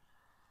think.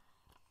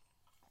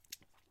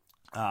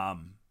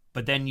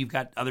 But then you've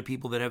got other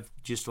people that have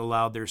just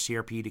allowed their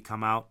CRP to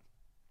come out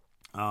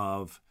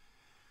of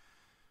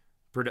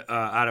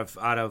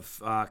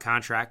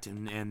contract,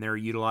 and they're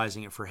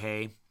utilizing it for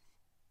hay.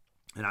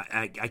 And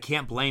I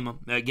can't blame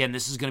them. Again,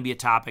 this is going to be a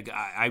topic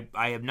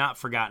I have not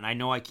forgotten. I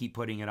know I keep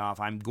putting it off.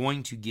 I'm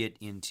going to get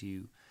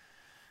into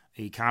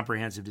a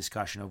comprehensive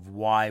discussion of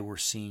why we're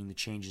seeing the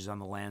changes on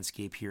the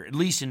landscape here, at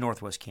least in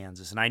Northwest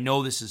Kansas. And I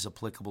know this is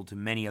applicable to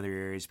many other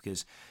areas,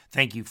 because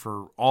thank you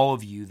for all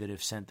of you that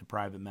have sent the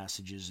private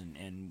messages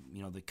and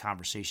the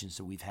conversations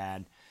that we've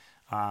had,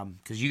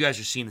 because you guys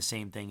are seeing the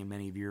same thing in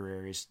many of your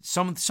areas.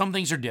 Some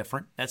things are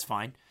different. That's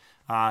fine.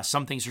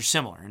 Some things are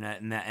similar,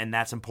 and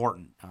that's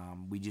important.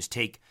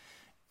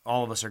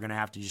 All of us are going to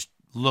have to just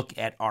look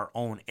at our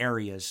own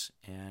areas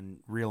and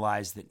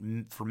realize that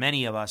for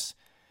many of us,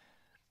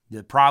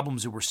 the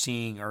problems that we're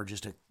seeing are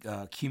just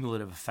a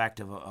cumulative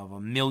effect of a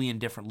million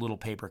different little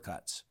paper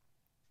cuts.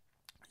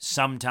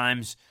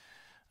 Sometimes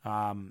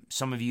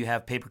some of you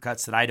have paper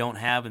cuts that I don't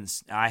have, and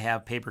I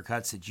have paper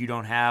cuts that you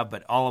don't have,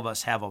 but all of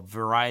us have a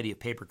variety of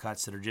paper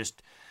cuts that are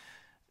just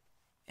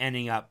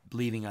ending up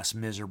leaving us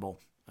miserable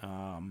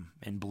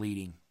and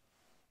bleeding.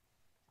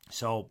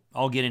 So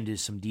I'll get into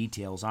some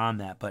details on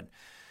that. But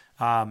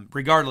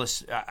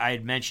regardless, I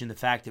had mentioned the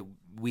fact that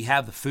we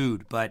have the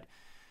food, but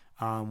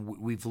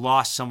we've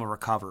lost some of our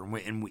cover,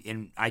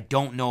 and I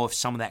don't know if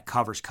some of that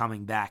cover's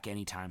coming back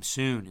anytime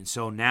soon. And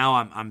so now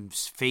I'm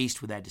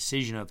faced with that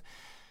decision of,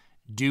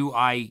 do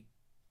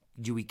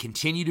we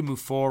continue to move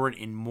forward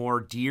in more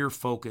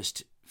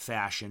deer-focused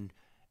fashion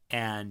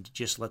and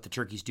just let the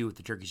turkeys do what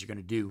the turkeys are going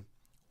to do,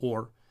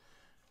 or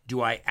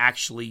do I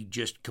actually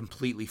just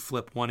completely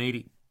flip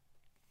 180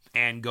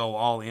 and go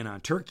all in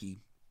on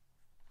turkey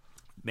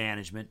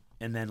management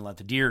and then let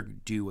the deer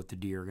do what the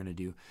deer are going to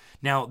do?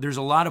 Now, there's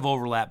a lot of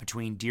overlap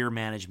between deer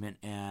management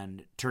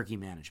and turkey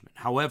management.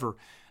 However,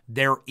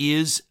 there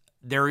is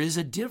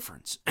a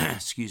difference.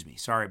 Excuse me.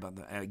 Sorry about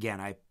that.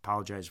 Again, I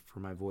apologize for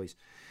my voice.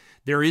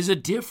 There is a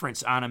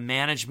difference on a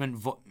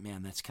management.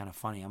 Man, that's kind of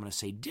funny. I'm going to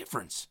say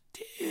difference.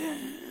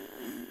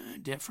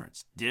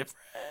 Difference.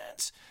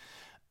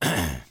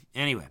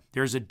 Anyway,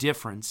 there's a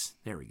difference.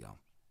 There we go.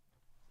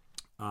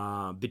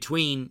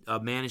 Between a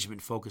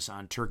management focus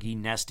on turkey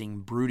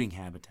nesting, brooding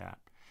habitat,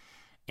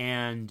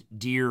 and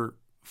deer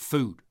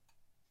food,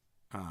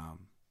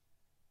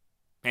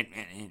 and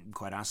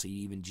quite honestly,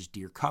 even just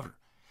deer cover.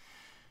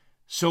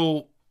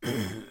 So,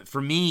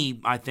 for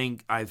me, I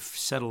think I've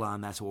settled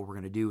on that's what we're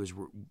going to do is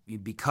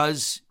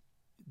because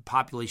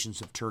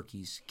populations of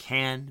turkeys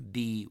can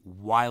be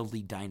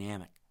wildly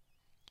dynamic,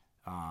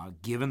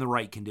 given the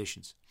right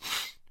conditions.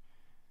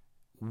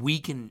 We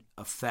can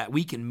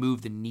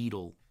move the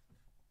needle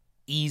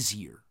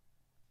easier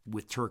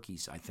with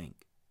turkeys, I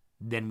think,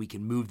 than we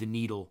can move the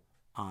needle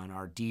on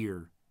our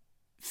deer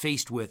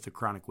faced with the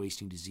chronic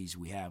wasting disease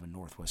we have in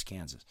Northwest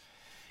Kansas.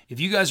 If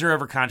you guys are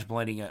ever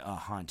contemplating a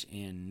hunt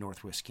in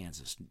Northwest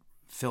Kansas,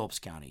 Phillips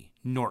County,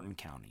 Norton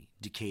County,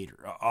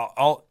 Decatur,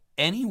 all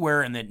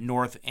anywhere in the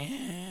north,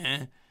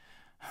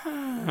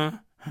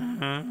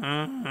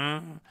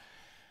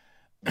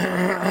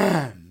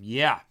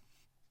 yeah,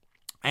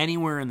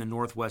 anywhere in the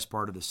northwest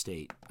part of the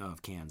state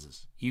of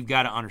Kansas, you've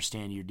got to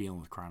understand you're dealing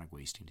with chronic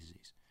wasting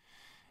disease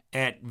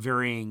at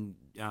varying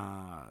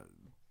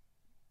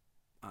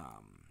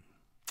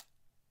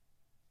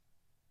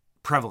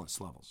prevalence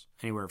levels,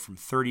 anywhere from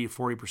 30 to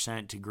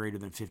 40% to greater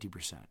than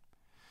 50%.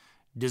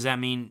 Does that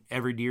mean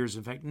every deer is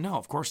infected? No,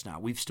 of course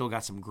not. We've still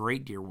got some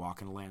great deer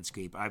walking the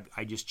landscape.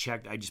 I just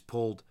checked. I just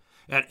pulled,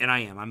 and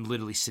I'm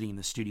literally sitting in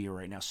the studio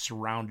right now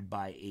surrounded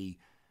by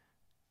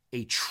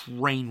a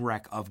train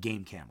wreck of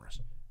game cameras,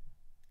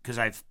 because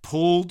I've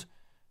pulled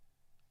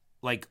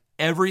like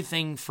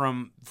everything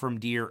from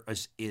deer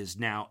is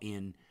now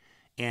in,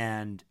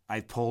 and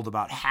I've pulled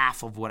about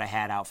half of what I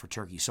had out for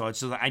turkey. So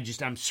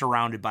I'm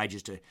surrounded by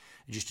just a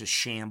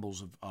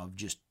shambles of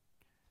just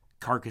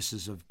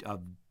carcasses of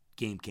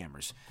game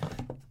cameras.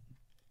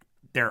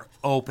 They're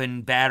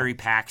open. Battery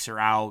packs are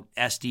out.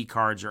 SD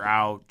cards are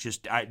out.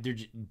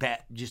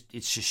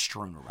 It's just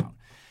strewn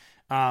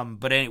around.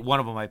 But one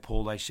of them I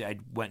pulled. I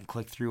went and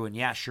clicked through, and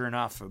yeah, sure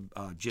enough,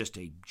 just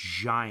a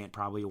giant,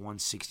 probably a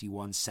 160,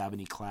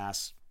 170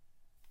 class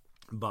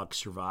buck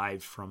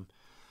survived from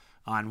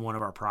on one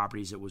of our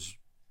properties that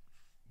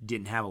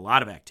didn't have a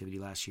lot of activity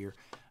last year.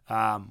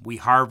 We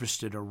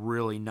harvested a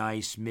really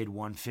nice mid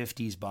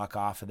 150s buck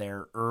off of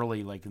there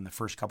early, like in the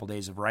first couple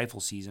days of rifle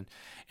season,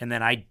 and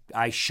then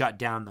I shut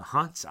down the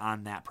hunts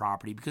on that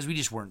property because I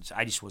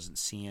just wasn't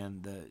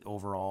seeing the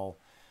overall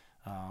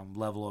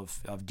level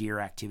of deer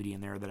activity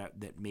in there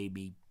that made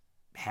me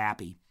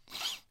happy,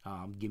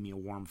 give me a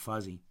warm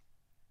fuzzy.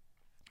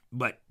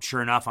 But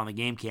sure enough, on the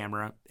game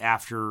camera,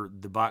 after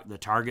the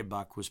target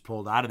buck was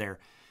pulled out of there,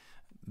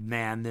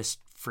 man, this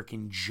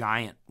freaking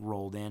giant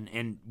rolled in,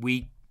 and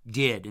we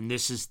did, and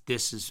this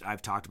is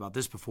I've talked about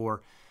this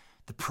before.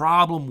 The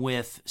problem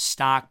with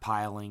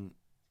stockpiling,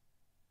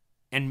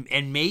 and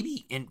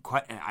maybe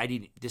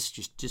this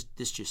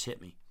just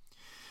hit me.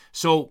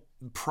 So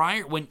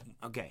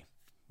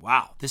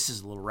wow, this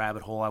is a little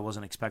rabbit hole I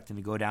wasn't expecting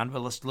to go down,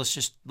 but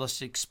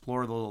let's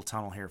explore the little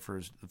tunnel here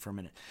for a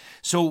minute.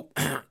 So,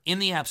 in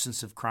the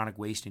absence of chronic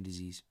wasting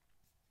disease,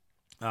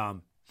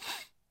 and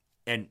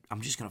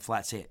I'm just gonna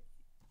flat say it,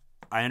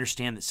 I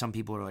understand that some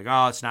people are like,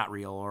 oh, it's not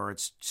real, or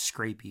it's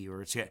scrapey,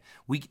 or it's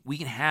we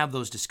can have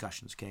those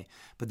discussions, okay?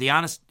 But the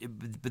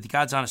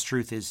God's honest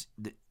truth is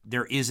that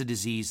there is a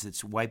disease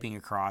that's wiping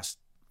across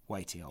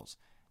whitetails,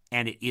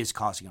 and it is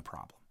causing a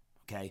problem,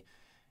 okay?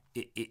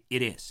 It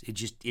is.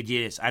 It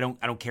is. I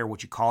don't care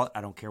what you call it.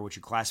 I don't care what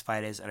you classify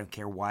it as. I don't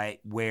care why,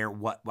 where,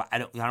 what. I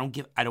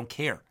don't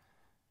care.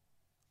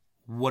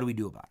 What do we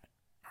do about it?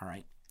 All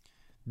right.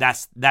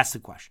 That's the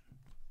question.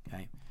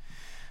 Okay.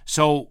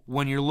 So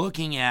when you're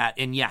looking at,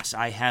 and yes,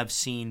 I have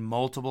seen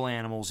multiple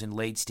animals in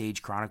late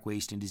stage chronic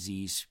wasting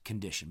disease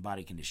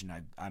body condition.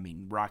 I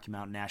mean, Rocky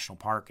Mountain National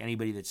Park.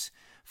 Anybody that's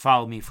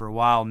followed me for a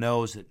while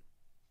knows that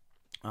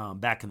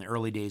back in the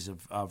early days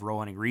of Row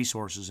Hunting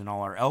Resources and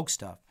all our elk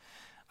stuff,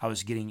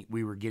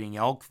 we were getting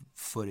elk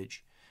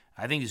footage.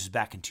 I think this was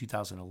back in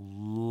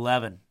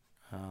 2011,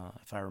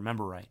 if I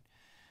remember right.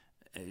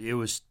 It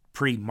was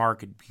pretty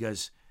marked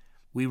because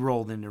we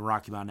rolled into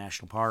Rocky Mountain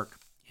National Park,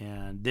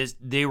 and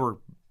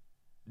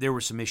there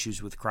were some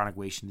issues with chronic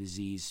wasting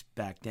disease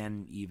back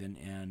then even,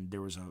 and there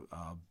was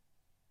a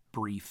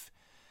brief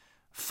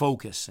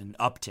focus and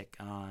uptick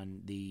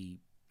on the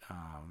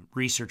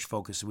research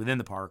focus within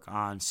the park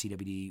on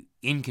CWD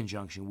in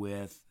conjunction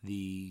with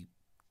the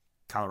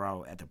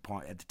Colorado at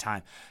the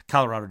time,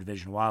 Colorado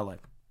Division of Wildlife.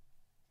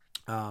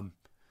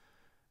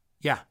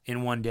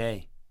 In one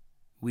day,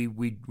 we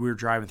were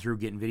driving through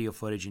getting video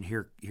footage, and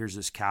here's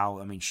this cow.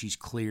 I mean, she's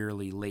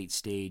clearly late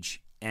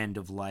stage, end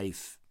of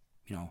life,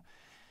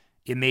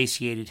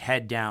 emaciated,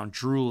 head down,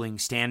 drooling,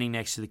 standing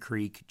next to the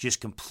creek,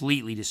 just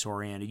completely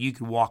disoriented. You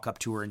could walk up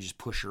to her and just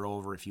push her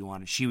over if you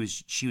wanted. She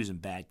was in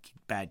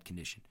bad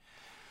condition.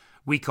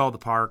 We called the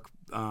park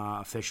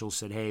officials,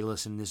 said, hey,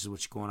 listen, this is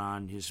what's going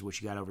on. This is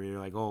what you got over here.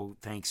 They're like, oh,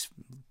 thanks.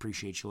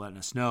 Appreciate you letting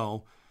us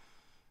know.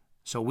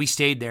 So we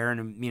stayed there,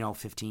 and,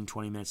 15,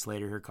 20 minutes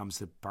later, here comes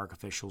the park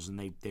officials,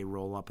 and they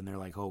roll up, and they're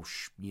like, oh,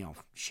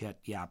 shit,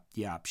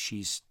 yeah,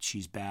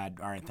 she's bad.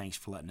 All right, thanks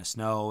for letting us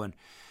know. And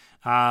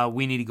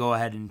we need to go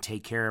ahead and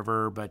take care of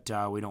her, but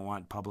we don't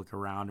want public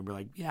around. And we're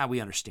like, yeah,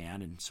 we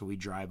understand. And so we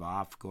drive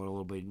off, go a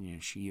little bit,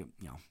 and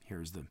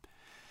here's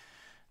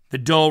the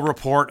dull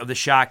report of the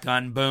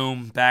shotgun,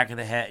 boom, back of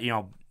the head.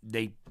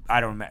 I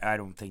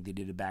don't think they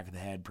did the back of the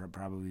head,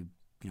 probably,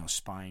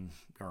 spine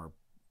or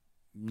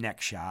neck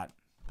shot.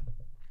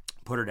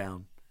 Put her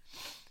down,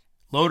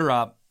 load her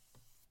up,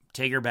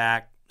 take her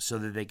back so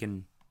that they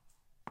can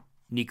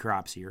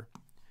necropsy her.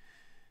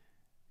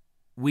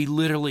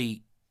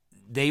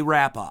 They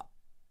wrap up.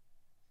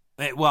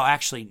 Well,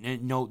 actually,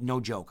 no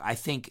joke. I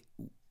think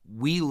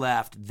we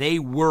left. They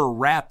were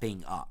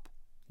wrapping up,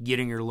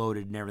 getting her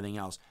loaded and everything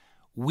else.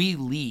 We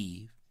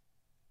leave.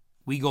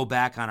 We go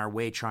back on our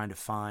way trying to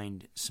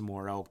find some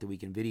more elk that we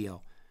can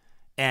video.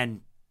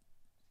 And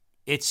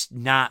it's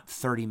not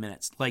 30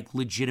 minutes. Like,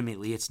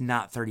 legitimately, it's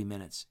not 30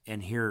 minutes.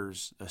 And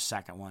here's a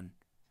second one.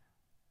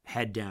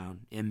 Head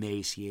down,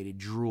 emaciated,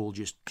 drool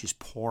just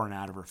pouring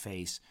out of her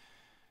face.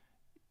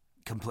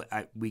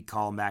 We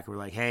call them back and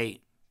we're like,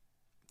 hey,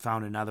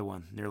 found another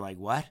one. They're like,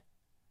 what?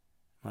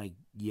 I'm like,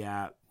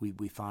 yeah,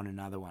 we found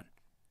another one.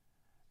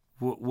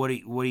 What do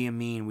you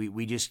mean?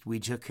 We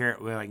took care of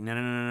it. We're like,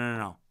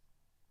 no.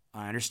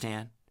 I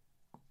understand.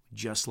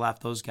 Just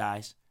left those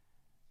guys.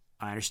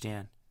 I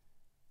understand.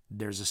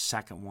 There's a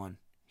second one.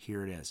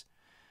 Here it is.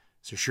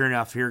 So sure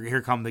enough,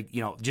 here come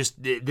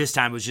just this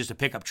time it was just a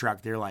pickup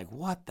truck. They're like,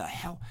 what the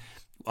hell?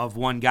 Of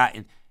one guy,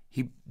 and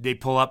they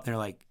pull up. And they're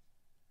like,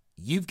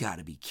 you've got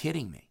to be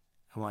kidding me.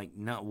 I'm like,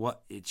 no,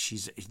 what?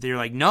 They're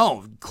like,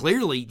 no,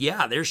 clearly,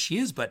 yeah, there she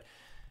is, but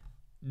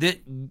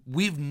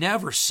we've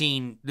never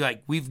found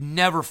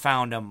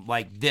them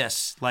like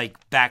this,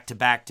 like back to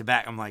back to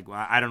back. I'm like,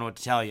 well, I don't know what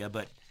to tell you,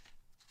 but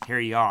here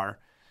you are.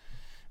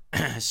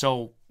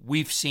 So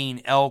we've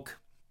seen elk,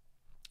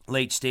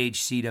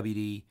 late-stage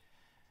CWD,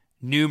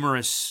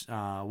 numerous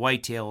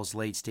whitetails,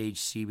 late-stage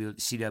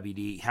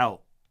CWD.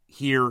 Hell,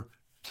 here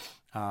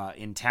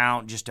in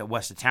town, just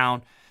west of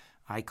town,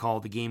 I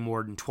called the game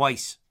warden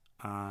twice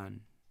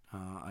on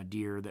a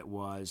deer that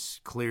was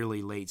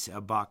clearly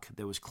a buck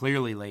that was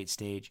clearly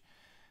late-stage.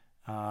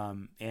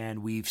 And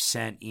we've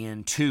sent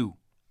in two.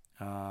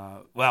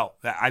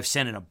 I've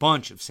sent in a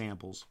bunch of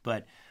samples,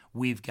 but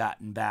we've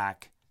gotten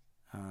back.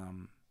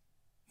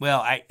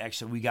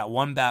 We got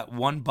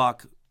one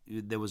buck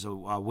that was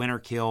a winter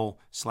kill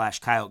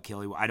 / coyote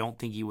kill. I don't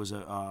think he was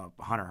a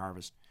hunter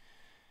harvest.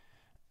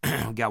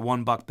 We got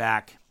one buck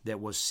back that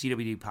was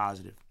CWD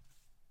positive,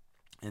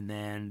 and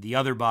then the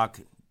other buck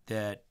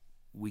that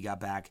we got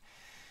back,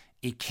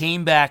 it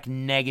came back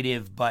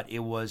negative, but it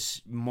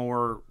was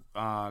more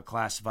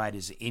classified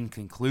as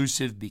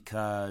inconclusive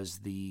because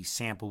the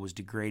sample was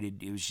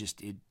degraded. It was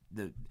just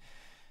the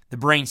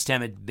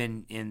brainstem had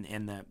been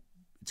in the,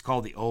 it's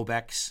called the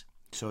obex.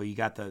 So you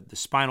got the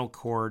spinal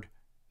cord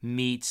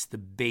meets the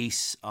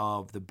base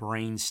of the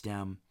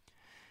brainstem,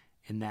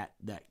 and that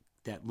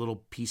little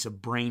piece of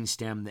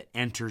brainstem that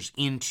enters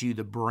into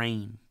the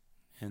brain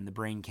and the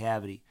brain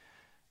cavity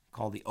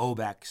called the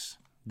obex.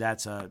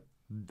 That's a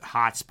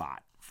hot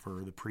spot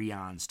for the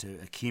prions to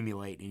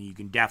accumulate, and you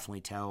can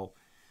definitely tell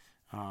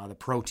the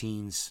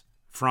proteins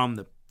from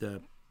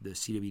the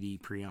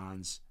CWD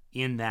prions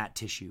in that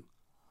tissue.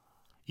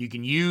 You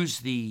can use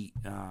the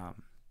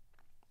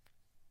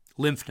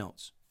lymph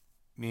nodes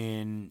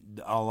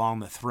along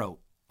the throat.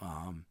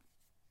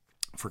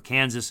 For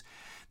Kansas,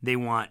 they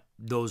want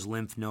those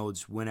lymph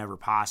nodes whenever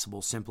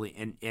possible,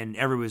 simply. And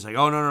everybody's like,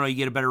 oh, no, you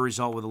get a better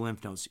result with the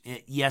lymph nodes.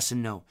 Yes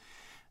and no.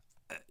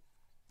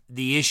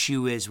 The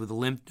issue is with the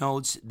lymph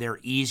nodes, they're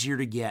easier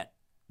to get,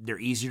 they're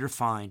easier to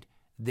find,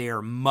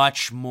 they're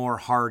much more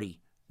hardy,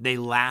 they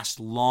last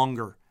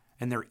longer,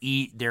 and they're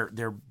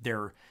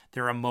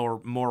a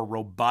more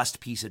robust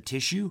piece of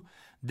tissue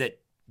that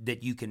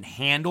you can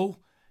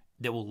handle,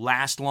 that will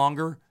last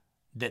longer,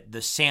 that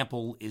the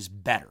sample is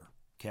better.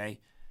 Okay,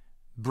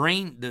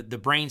 the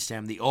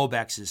brainstem, the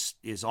obex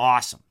is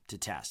awesome to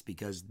test,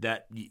 because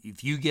that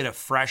if you get a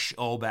fresh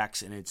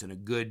obex and it's in a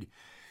good,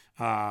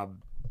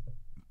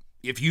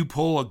 if you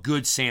pull a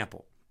good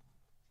sample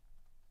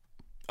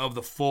of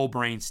the full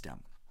brainstem,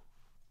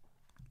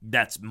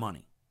 that's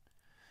money.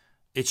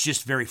 It's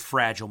just very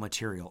fragile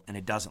material, and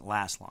it doesn't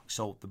last long.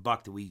 So the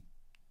buck that we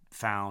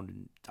found,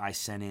 and I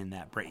sent in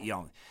that,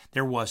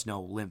 there was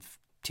no lymph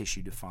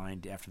tissue to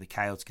find after the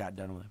coyotes got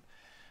done with him.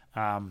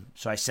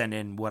 So I sent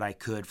in what I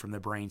could from the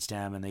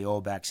brainstem and the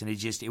obex, and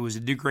it was a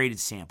degraded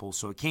sample,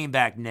 so it came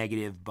back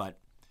negative, but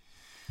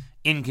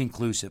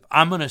inconclusive.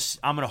 I'm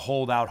gonna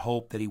hold out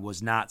hope that he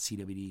was not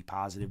CWD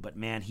positive, but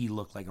man, he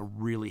looked like a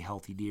really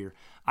healthy deer.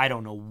 I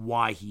don't know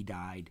why he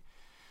died.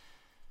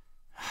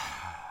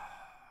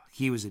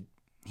 He was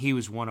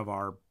one of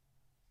our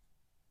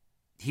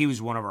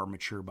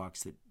mature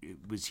bucks that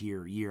was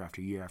here year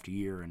after year after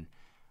year, and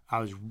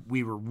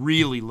we were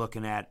really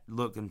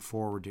looking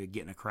forward to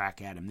getting a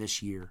crack at him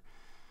this year.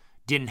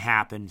 Didn't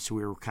happen, so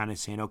we were kind of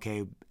saying,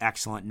 okay,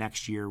 excellent,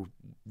 next year,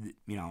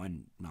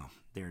 and no,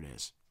 there it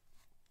is.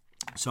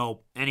 So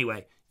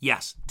anyway,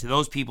 yes, to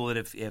those people that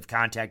have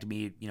contacted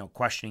me,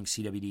 questioning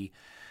CWD,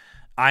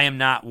 I am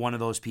not one of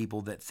those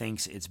people that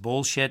thinks it's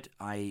bullshit.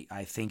 I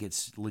think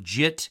it's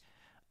legit.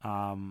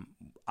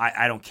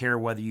 I don't care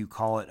whether you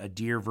call it a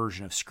deer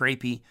version of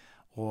scrapie,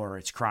 or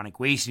it's chronic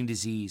wasting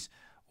disease,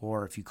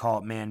 or if you call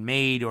it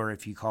man-made, or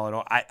if you call it,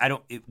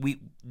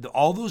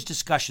 all those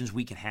discussions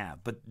we can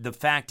have. But the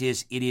fact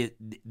is, it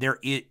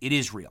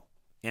is real,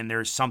 and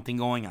there's something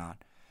going on,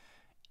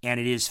 and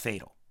it is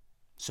fatal.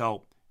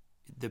 So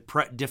the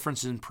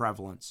difference in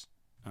prevalence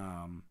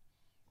on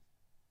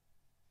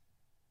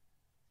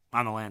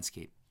the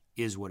landscape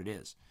is what it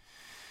is.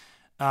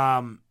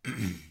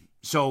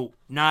 So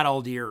not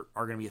all deer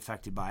are going to be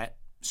affected by it.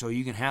 So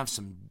you can have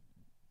some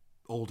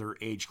older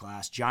age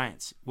class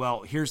giants.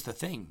 Well, here's the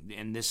thing,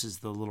 and this is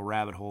the little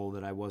rabbit hole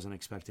that I wasn't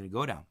expecting to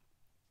go down.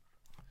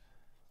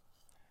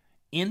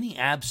 In the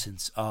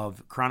absence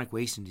of chronic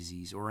wasting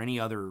disease or any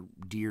other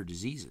deer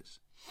diseases,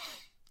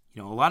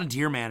 a lot of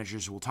deer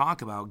managers will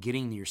talk about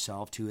getting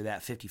yourself to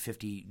that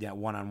 50-50, that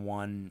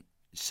one-on-one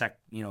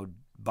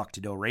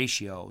buck-to-doe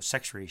ratio,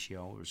 sex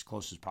ratio, as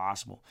close as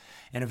possible,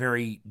 and a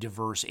very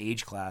diverse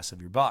age class of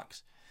your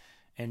bucks.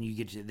 And you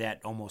get to that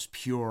almost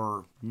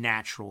pure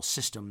natural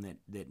system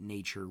that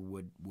nature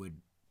would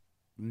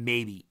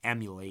maybe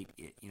emulate,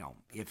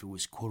 if it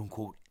was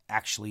quote-unquote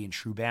actually in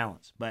true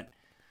balance. But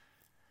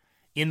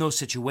in those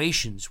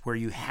situations where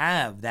you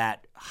have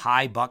that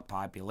high buck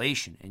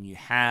population and you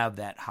have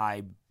that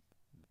high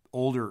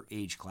older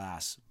age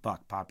class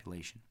buck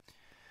population,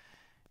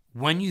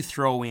 when you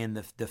throw in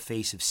the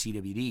face of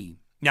CWD,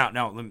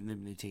 Now, let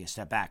me take a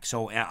step back.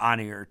 So, on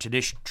your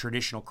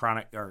traditional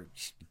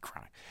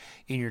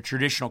in your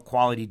traditional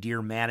quality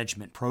deer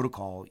management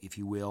protocol, if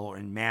you will, or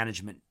in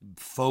management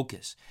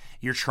focus,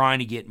 you're trying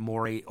to get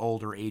more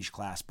older age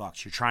class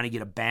bucks. You're trying to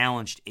get a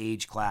balanced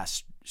age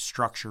class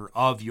structure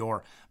of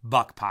your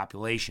buck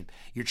population.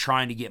 You're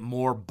trying to get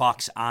more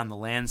bucks on the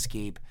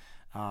landscape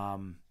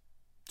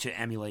to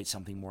emulate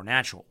something more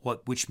natural.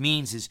 Which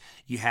means is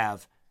you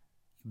have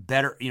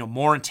better,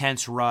 more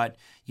intense rut.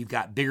 You've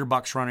got bigger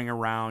bucks running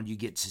around. You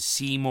get to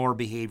see more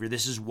behavior.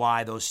 This is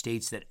why those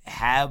states that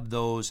have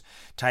those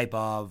type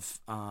of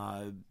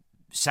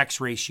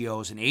sex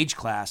ratios and age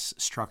class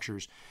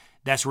structures,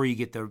 that's where you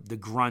get the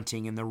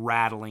grunting and the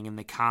rattling and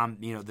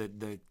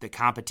the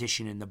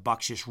competition and the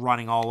bucks just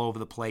running all over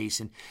the place,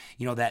 and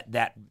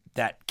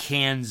that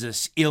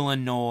Kansas,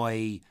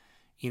 Illinois,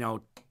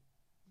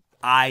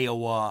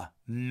 Iowa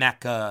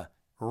Mecca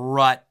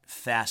rut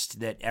fest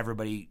that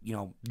everybody,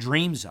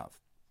 dreams of.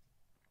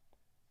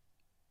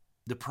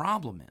 The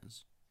problem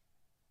is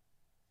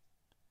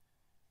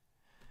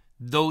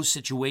those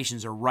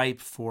situations are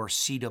ripe for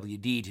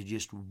CWD to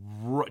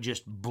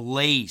just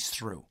blaze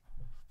through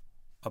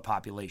a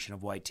population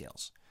of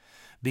whitetails,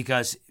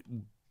 because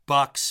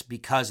bucks,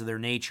 because of their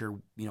nature,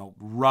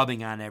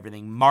 rubbing on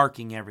everything,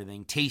 marking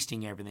everything,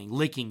 tasting everything,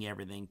 licking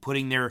everything,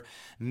 putting their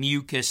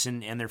mucus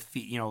and their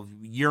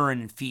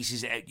urine and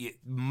feces,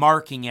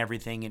 marking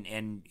everything,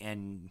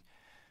 and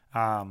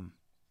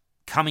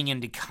coming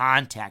into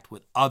contact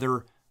with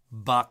other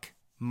buck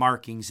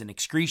markings and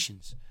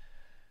excretions.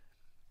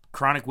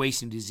 Chronic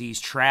wasting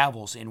disease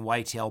travels in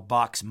whitetail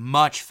bucks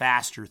much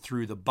faster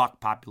through the buck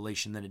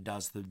population than it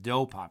does the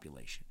doe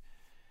population.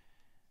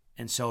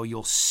 And so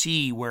you'll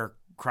see where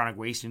chronic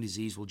wasting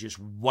disease will just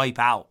wipe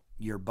out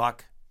your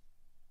buck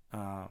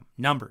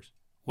numbers.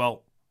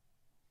 Well,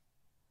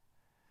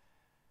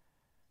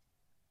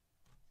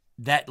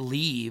 that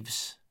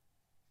leaves,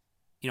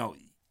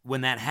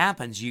 when that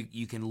happens,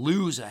 you can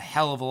lose a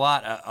hell of a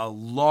lot, a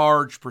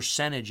large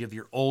percentage of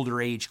your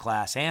older age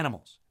class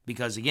animals.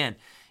 Because again,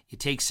 it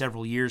takes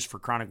several years for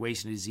chronic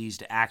wasting disease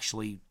to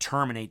actually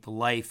terminate the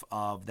life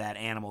of that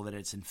animal that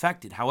it's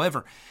infected.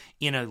 However,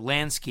 in a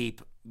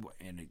landscape,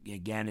 and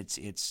again,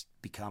 it's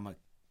become a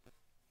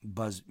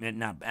buzz.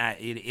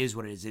 It is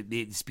what it is.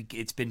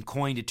 It's been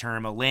coined a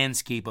term, a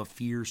landscape of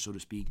fear, so to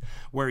speak,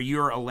 where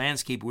you're a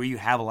landscape where you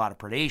have a lot of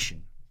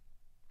predation.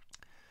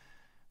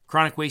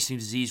 Chronic wasting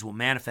disease will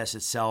manifest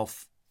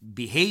itself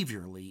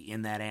behaviorally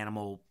in that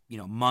animal,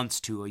 months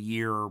to a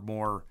year or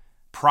more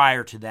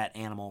prior to that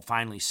animal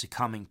finally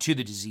succumbing to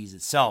the disease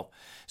itself.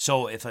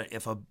 So if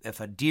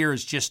a deer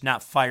is just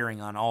not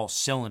firing on all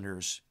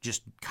cylinders,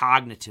 just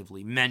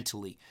cognitively,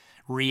 mentally,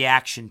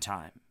 reaction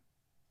time,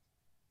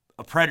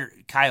 a predator,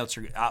 coyotes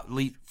are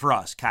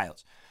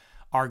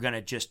going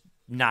to just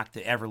knock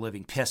the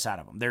ever-living piss out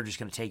of them. They're just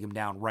going to take them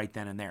down right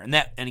then and there. And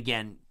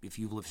again, if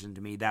you've listened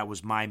to me, that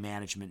was my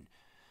management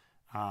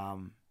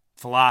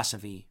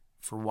philosophy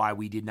for why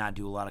we did not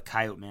do a lot of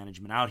coyote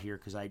management out here,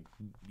 because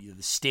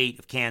the state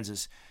of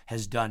Kansas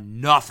has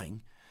done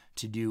nothing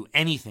to do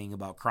anything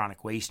about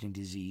chronic wasting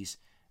disease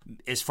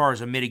as far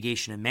as a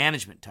mitigation and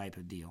management type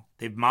of deal.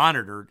 They've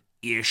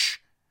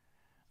monitored-ish,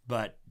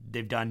 but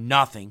they've done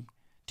nothing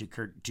to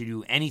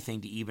do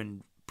anything to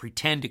even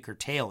pretend to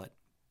curtail it.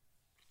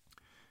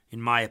 In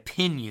my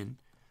opinion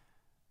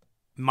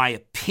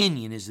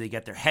is they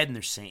got their head in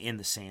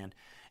the sand,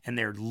 and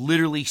they're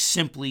literally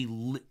simply...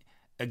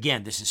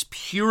 Again, this is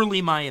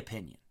purely my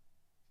opinion.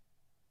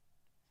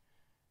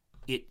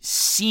 It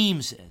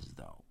seems as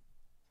though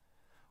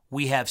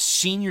we have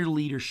senior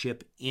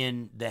leadership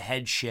in the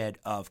headshed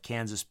of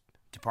Kansas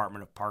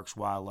Department of Parks,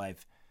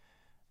 Wildlife,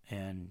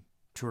 and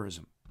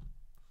Tourism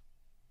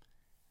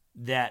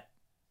that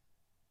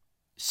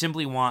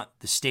simply want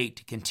the state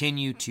to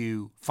continue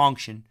to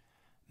function,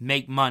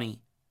 make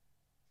money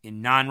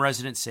in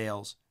non-resident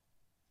sales,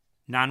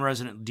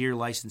 non-resident deer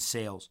license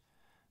sales,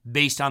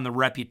 based on the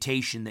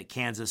reputation that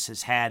Kansas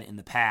has had in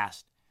the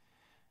past,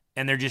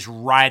 and they're just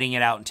riding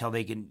it out until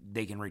they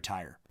can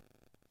retire,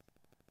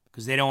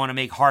 because they don't want to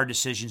make hard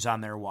decisions on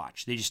their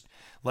watch. They just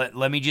let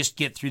me just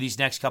get through these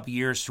next couple of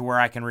years to where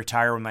I can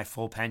retire with my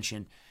full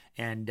pension,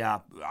 and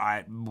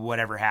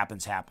whatever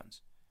happens,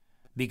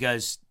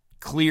 because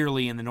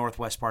clearly in the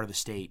northwest part of the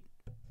state,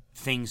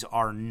 things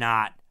are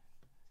not,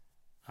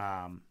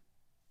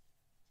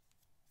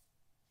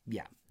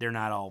 they're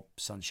not all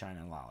sunshine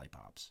and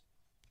lollipops.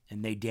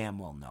 And they damn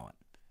well know it.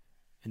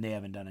 And they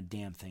haven't done a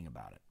damn thing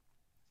about it.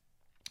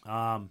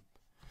 And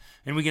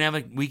we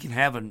can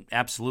have an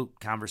absolute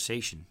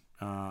conversation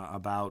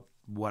about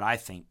what I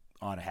think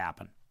ought to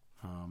happen.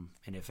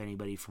 And if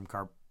anybody from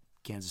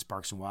Kansas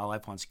Parks and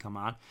Wildlife wants to come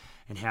on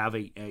and have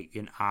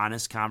an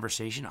honest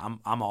conversation,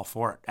 I'm all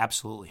for it.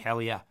 Absolutely.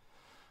 Hell yeah.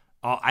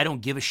 I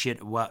don't give a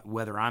shit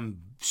whether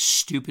I'm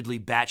stupidly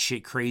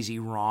batshit crazy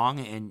wrong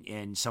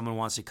and someone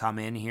wants to come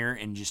in here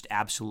and just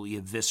absolutely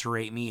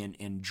eviscerate me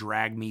and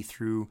drag me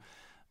through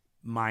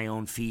my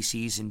own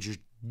feces and just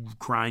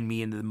grind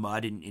me into the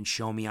mud and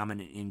show me I'm an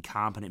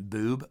incompetent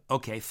boob.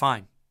 Okay,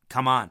 fine.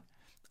 Come on.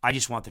 I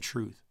just want the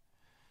truth.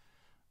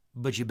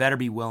 But you better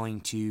be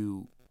willing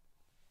to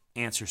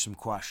answer some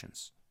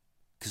questions,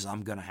 because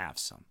I'm going to have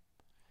some.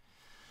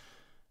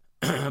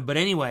 But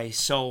anyway,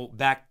 so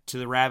back to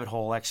the rabbit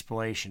hole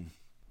exploration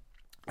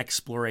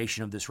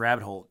of this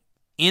rabbit hole.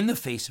 In the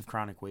face of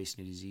chronic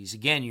wasting disease,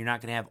 again, you're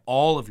not going to have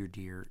all of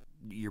your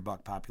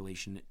buck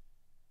population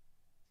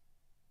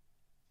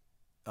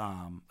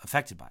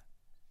affected by it.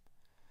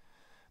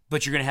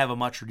 But you're going to have a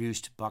much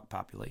reduced buck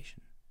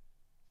population.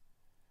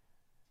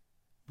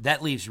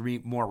 That leaves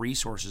more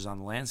resources on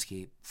the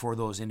landscape for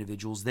those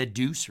individuals that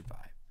do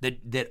survive,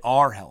 that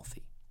are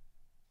healthy.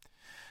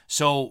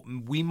 So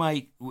we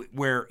might,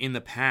 where in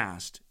the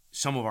past,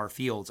 some of our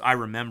fields, I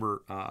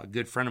remember a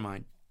good friend of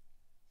mine,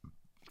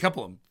 a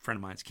couple of friends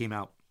of mine came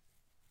out,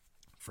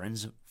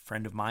 friends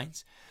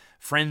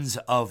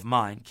of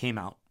mine came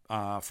out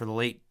for the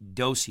late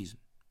doe season.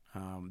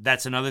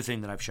 That's another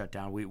thing that I've shut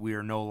down. We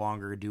are no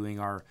longer doing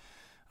our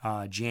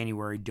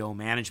January doe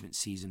management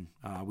season.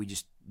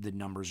 The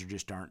numbers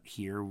just aren't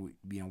here. We're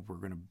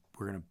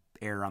gonna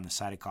err on the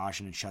side of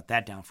caution and shut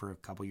that down for a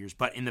couple years.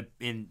 But in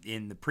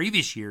the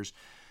previous years,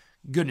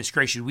 goodness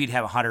gracious, we'd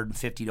have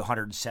 150 to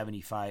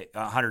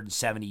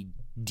 170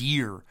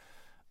 deer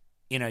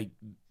in a.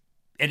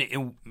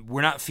 And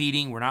we're not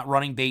feeding. We're not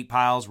running bait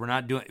piles. We're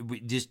not doing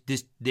this.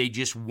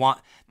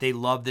 They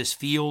love this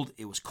field.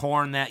 It was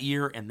corn that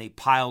year, and they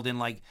piled in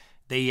like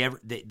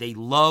they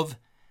love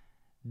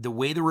the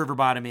way the river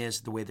bottom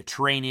is, the way the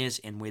terrain is,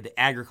 and the way the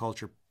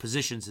agriculture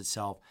positions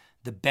itself.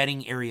 The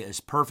bedding area is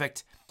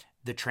perfect.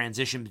 The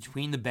transition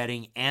between the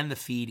bedding and the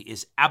feed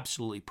is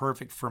absolutely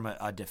perfect from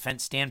a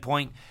defense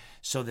standpoint,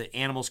 so that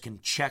animals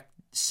can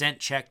scent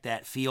check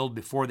that field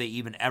before they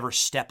even ever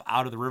step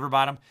out of the river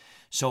bottom.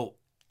 So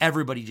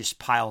everybody just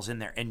piles in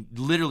there. And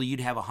literally you'd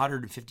have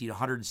 150 to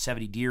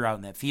 170 deer out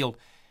in that field,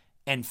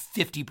 and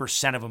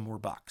 50% of them were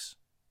bucks.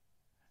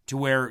 To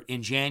where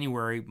in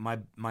January,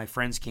 my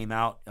friends came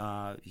out.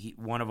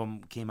 One of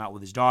them came out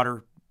with his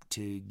daughter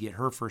to get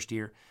her first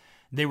deer.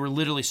 They were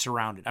literally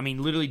surrounded. I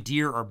mean, literally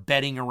deer are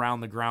bedding around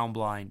the ground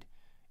blind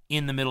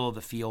in the middle of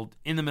the field,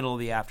 in the middle of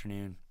the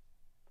afternoon.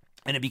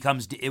 And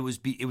it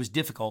was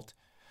difficult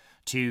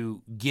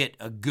to get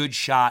a good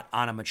shot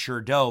on a mature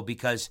doe,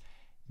 because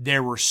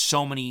there were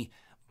so many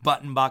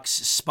button bucks,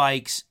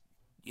 spikes,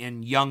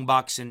 and young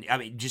bucks, and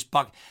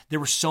there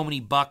were so many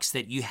bucks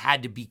that you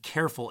had to be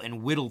careful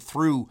and whittle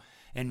through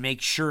and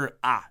make sure,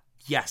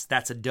 yes,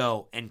 that's a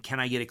doe, and can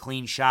I get a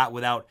clean shot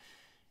without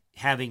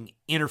having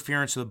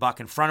interference with a buck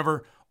in front of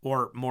her,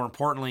 or more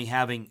importantly,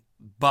 having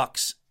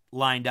bucks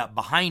lined up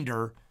behind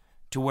her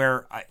to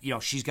where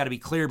she's got to be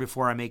clear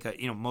before I make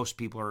most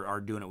people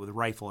are doing it with a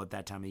rifle at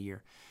that time of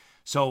year.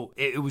 So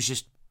it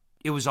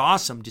was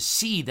awesome to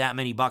see that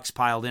many bucks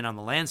piled in on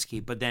the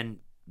landscape. But then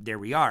there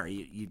we are.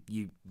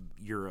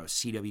 You're a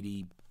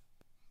CWD,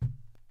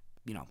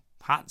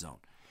 hot zone.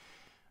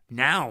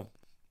 Now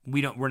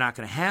we're not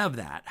going to have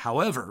that.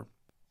 However,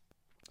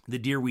 the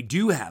deer we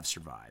do have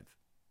survive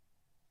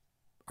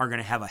are going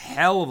to have a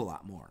hell of a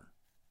lot more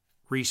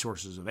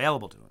resources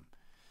available to them,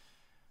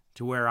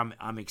 to where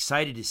I'm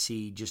excited to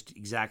see just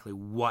exactly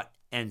what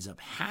ends up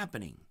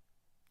happening.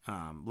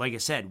 Like I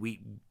said,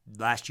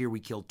 last year we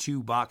killed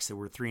 2 bucks that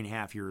were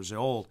 3.5 years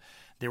old.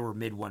 They were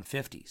mid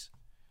 150s.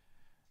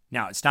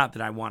 Now, it's not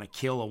that I want to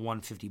kill a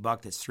 150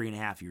 buck that's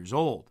 3.5 years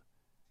old,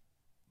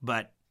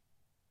 but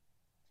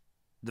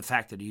the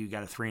fact that you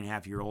got a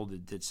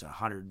 3.5-year-old that's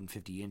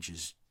 150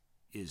 inches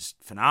is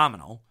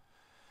phenomenal.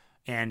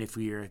 And if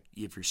you're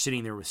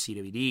sitting there with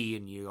CWD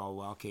and you go,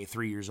 well, okay,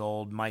 3 years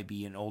old might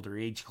be an older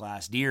age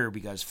class deer,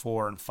 because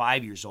 4 and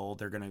 5 years old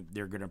they're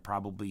gonna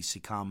probably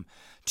succumb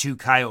to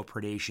coyote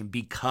predation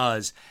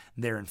because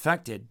they're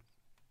infected.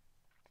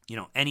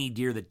 Any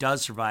deer that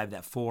does survive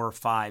that 4,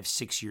 5,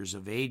 6 years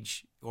of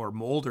age or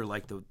older,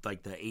 like the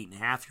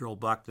 8.5-year-old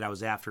buck that I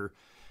was after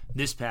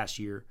this past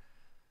year,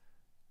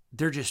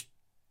 they're just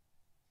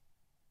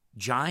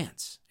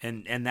giants.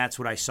 And that's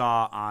what I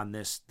saw on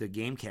the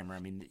game camera.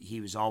 I mean,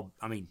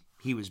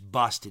 he was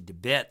busted to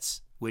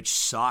bits, which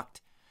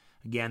sucked.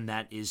 Again,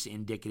 that is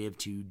indicative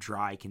to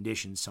dry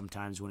conditions.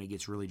 Sometimes when it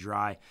gets really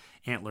dry,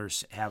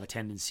 antlers have a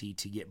tendency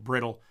to get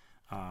brittle.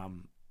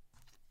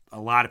 A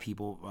lot of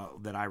people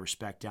that I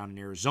respect down in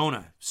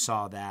Arizona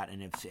saw that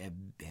and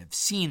have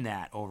seen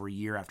that over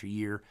year after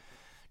year.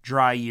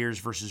 Dry years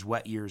versus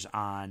wet years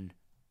on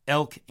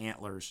elk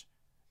antlers,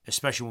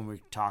 especially when we're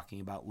talking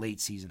about late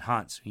season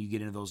hunts. When you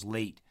get into those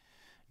late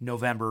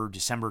November,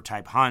 December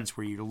type hunts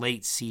where your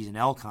late season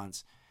elk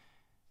hunts,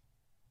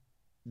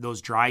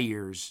 those dry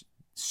years,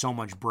 so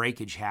much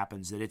breakage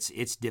happens that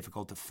it's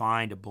difficult to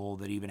find a bull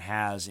that even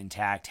has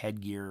intact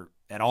headgear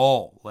at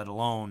all, let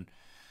alone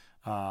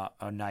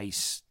a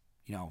nice,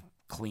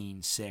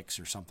 clean 6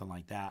 or something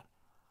like that.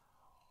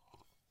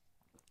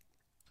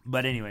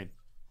 But anyway,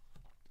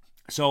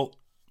 so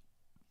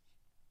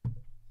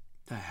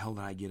the hell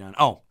did I get on?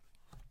 Oh,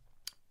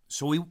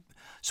 so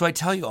I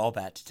tell you all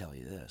that to tell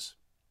you this.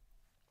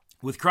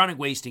 with chronic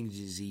wasting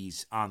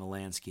disease on the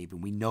landscape,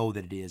 and we know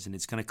that it is, and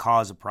it's going to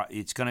cause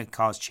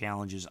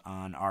challenges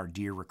on our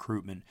deer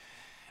recruitment.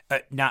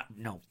 Not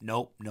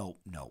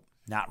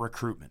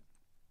recruitment.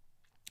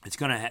 It's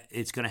going to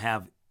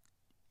have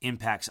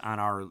impacts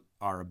on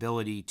our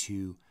ability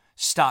to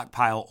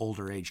stockpile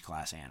older age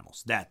class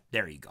animals.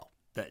 There you go.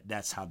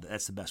 That's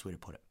the best way to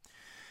put it.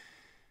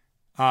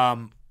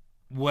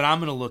 What I'm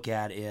going to look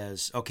at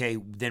is, okay,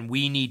 then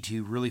we need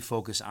to really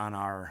focus on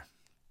how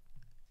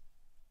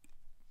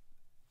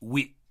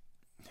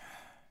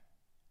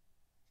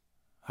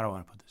do I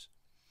want to put this?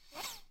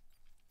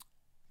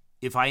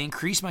 If I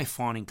increase my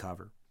fawning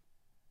cover,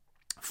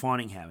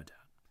 fawning habitat,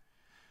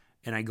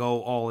 and I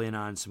go all in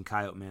on some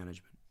coyote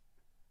management,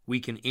 we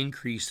can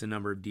increase the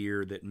number of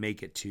deer that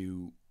make it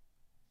to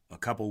a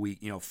couple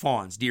weeks,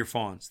 deer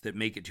fawns that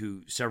make it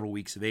to several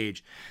weeks of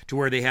age, to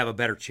where they have a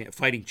better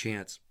fighting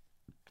chance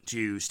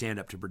to stand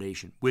up to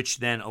predation, which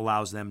then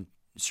allows them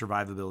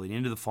survivability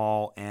into the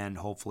fall and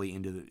hopefully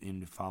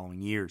into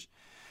following years.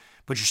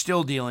 But you're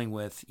still dealing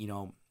with,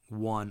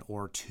 1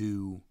 or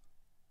 2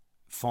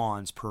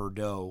 fawns per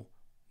doe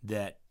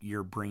that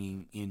you're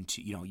bringing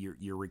into,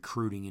 you're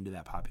recruiting into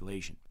that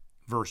population,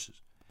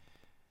 versus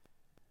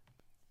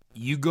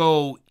you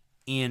go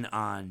in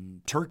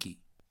on turkey,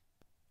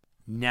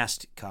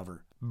 nest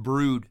cover,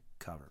 brood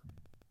cover.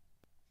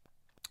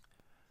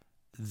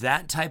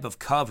 That type of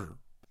cover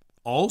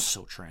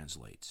also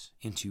translates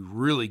into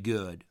really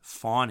good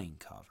fawning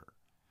cover.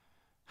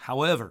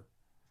 However,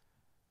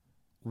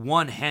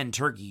 one hen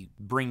turkey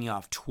bringing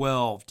off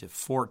 12 to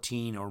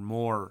 14 or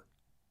more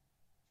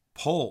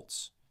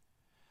poults,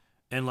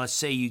 and let's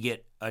say you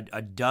get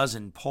a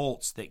dozen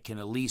poults that can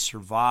at least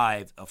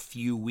survive a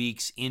few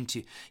weeks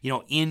into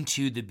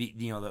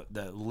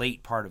the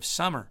late part of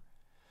summer,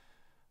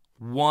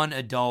 one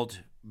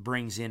adult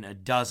brings in a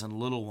dozen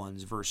little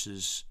ones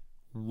versus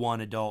one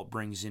adult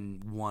brings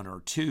in 1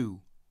 or 2.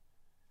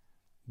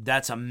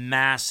 That's a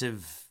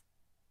massive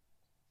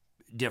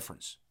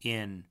difference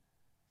in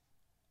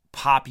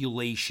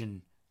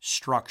population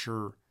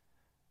structure,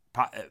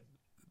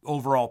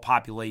 overall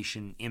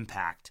population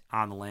impact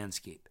on the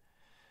landscape.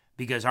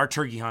 Because our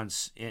turkey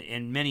hunts,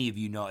 and many of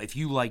you know, if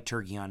you like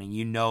turkey hunting,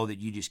 you know that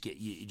you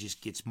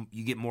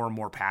get more and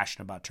more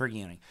passionate about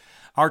turkey hunting.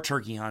 Our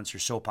turkey hunts are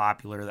so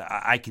popular that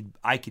I could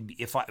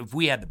if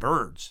we had the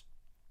birds,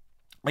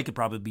 I could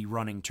probably be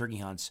running turkey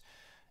hunts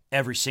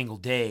every single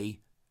day.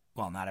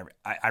 Well, not every.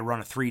 I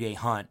run a 3-day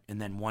hunt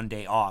and then 1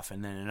 day off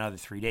and then another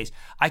 3 days.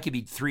 I could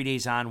be 3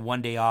 days on,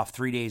 1 day off,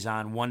 3 days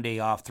on, 1 day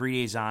off, 3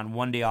 days on,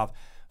 1 day off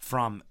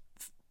from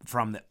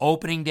the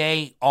opening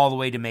day all the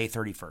way to May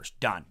 31st.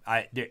 Done.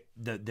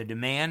 The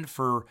demand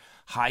for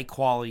high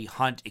quality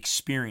hunt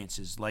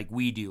experiences like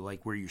we do,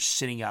 like where you're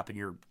sitting up and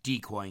you're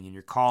decoying and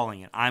you're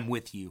calling and I'm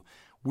with you.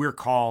 We're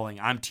calling,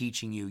 I'm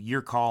teaching you,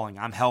 you're calling,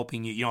 I'm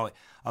helping you.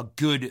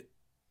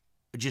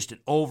 Just an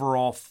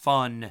overall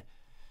fun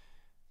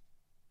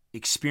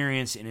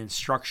experience and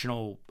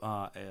instructional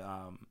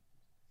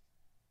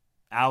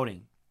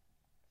outing.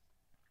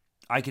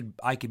 I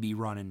could be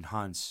running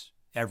hunts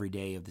every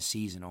day of the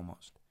season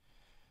almost.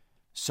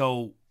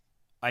 So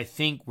I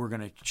think we're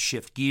going to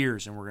shift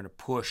gears and we're going to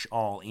push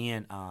all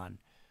in on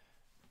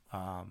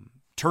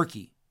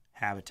turkey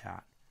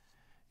habitat,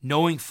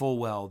 knowing full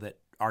well that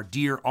our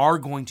deer are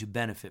going to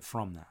benefit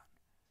from that.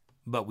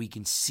 But we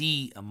can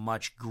see a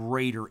much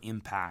greater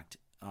impact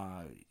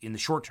in the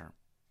short term,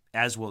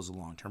 as well as the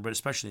long term, but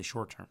especially the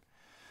short term,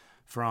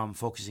 from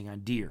focusing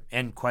on deer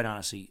and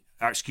as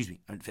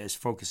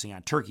focusing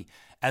on turkey,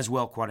 as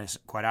well,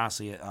 quite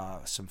honestly,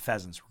 some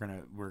pheasants. We're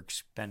gonna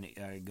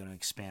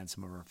expand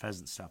some of our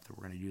pheasant stuff that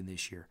we're gonna do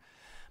this year.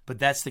 But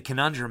that's the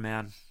conundrum,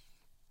 man.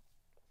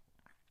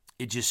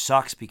 It just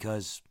sucks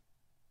because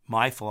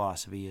my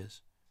philosophy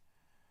is,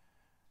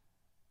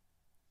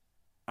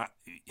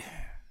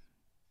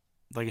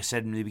 like I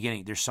said in the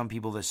beginning, there's some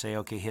people that say,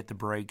 okay, hit the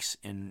brakes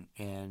and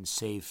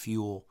save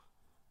fuel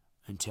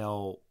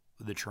until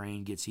the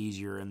terrain gets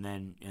easier, and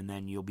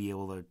then you'll be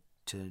able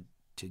to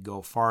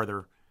go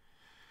farther.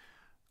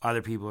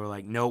 Other people are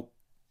like, nope,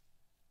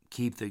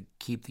 keep the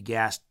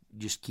gas,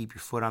 just keep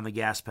your foot on the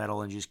gas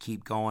pedal and just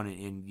keep going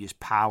and just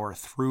power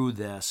through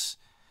this,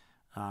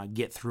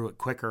 get through it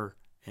quicker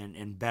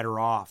and better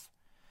off.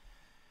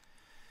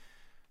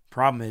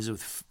 Problem is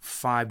with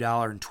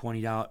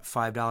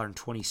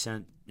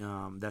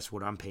 $5.20, that's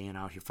what I'm paying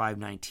out here,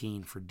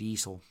 $5.19 for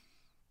diesel.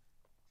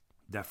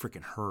 That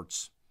freaking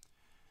hurts.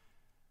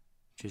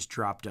 Just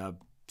dropped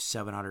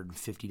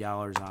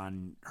 $750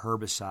 on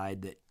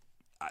herbicide that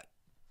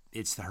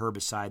it's the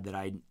herbicide that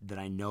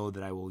I know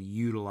that I will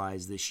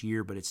utilize this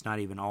year, but it's not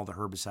even all the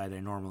herbicide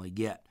I normally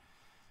get.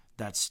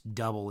 That's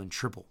double and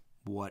triple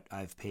what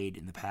I've paid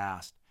in the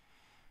past.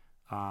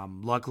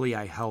 Luckily,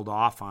 I held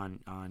off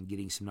on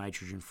getting some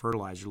nitrogen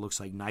fertilizer. Looks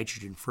like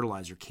nitrogen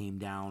fertilizer came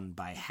down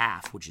by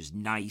half, which is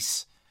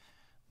nice.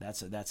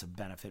 That's a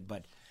benefit.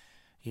 But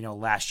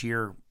last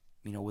year,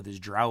 with this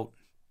drought,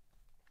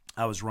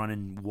 I was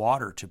running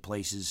water to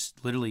places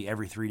literally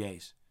every 3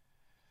 days.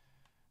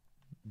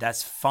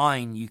 that's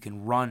fine. You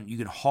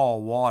can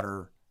haul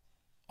water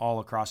all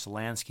across the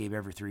landscape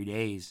every 3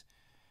 days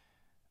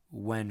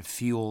when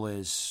fuel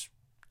is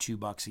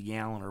 $2 a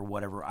gallon or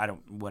whatever.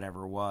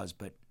 Whatever it was,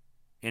 but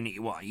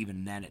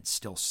even then it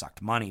still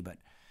sucked money, but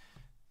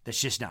that's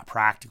just not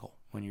practical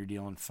when you're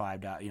dealing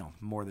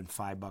more than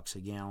 $5 a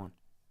gallon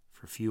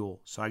for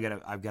fuel. So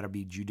I've got to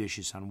be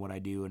judicious on what I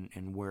do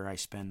and where I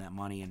spend that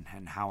money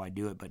and how I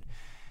do it. But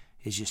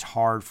it's just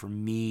hard for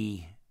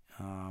me,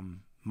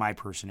 my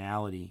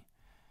personality,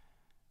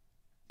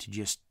 to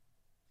just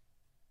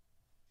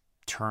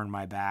turn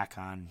my back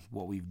on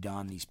what we've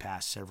done these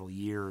past several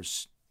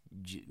years,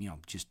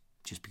 just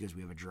because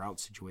we have a drought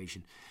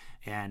situation.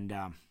 And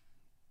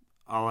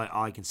all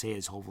I can say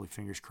is hopefully,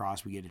 fingers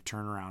crossed, we get a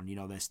turnaround.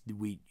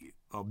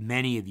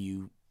 Many of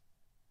you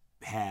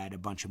had a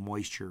bunch of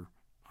moisture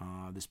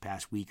this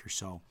past week or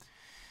so,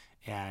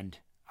 and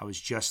I was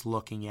just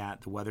looking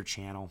at the Weather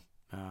Channel,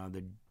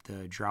 the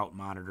drought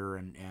monitor,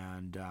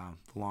 and the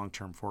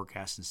long-term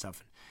forecast and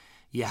stuff.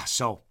 Yeah,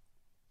 so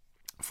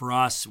for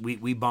us,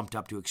 we bumped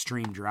up to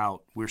extreme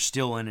drought. We're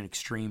still in an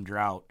extreme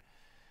drought.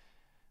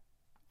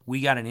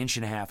 We got 1.5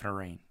 inches of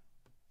rain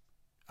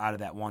out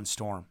of that one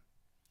storm,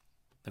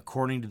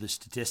 according to the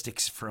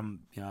statistics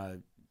from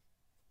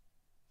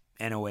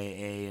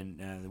NOAA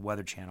and the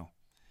Weather Channel.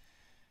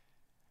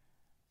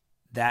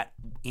 That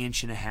 1.5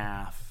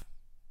 inches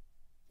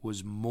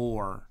was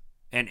more,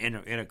 and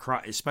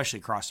especially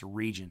across the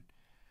region,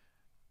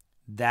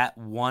 that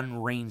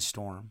one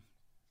rainstorm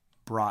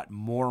brought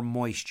more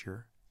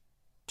moisture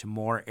to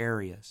more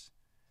areas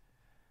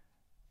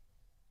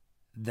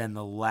than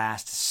the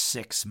last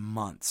 6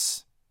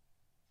 months.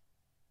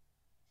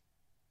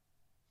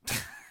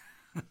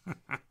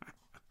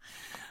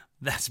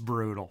 That's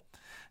brutal.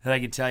 And I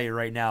can tell you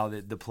right now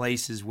that the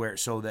places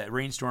so that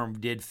rainstorm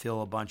did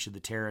fill a bunch of the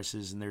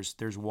terraces, and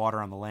there's water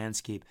on the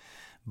landscape.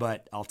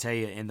 But I'll tell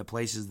you, in the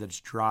places that's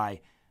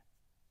dry,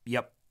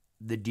 yep,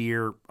 the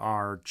deer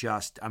are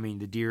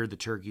the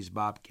turkeys,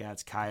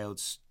 bobcats,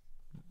 coyotes,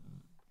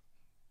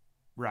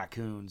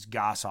 raccoons,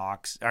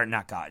 goshawks, or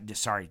not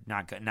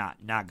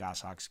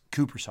goshawks,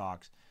 Cooper's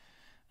hawks.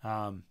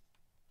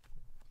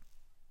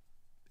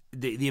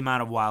 The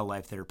amount of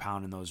wildlife that are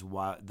pounding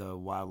the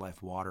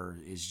wildlife water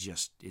is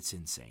just, it's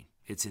insane.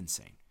 It's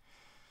insane.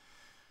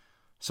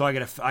 So I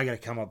gotta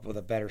come up with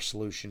a better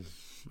solution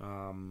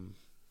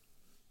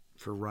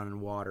for running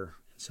water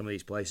in some of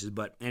these places.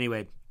 But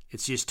anyway,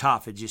 it's just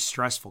tough. It's just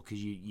stressful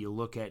because you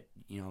look at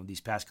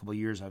these past couple of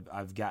years,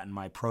 I've gotten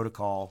my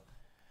protocol,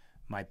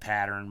 my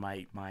pattern,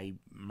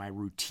 my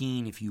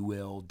routine, if you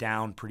will,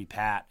 down pretty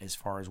pat as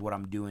far as what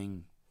I'm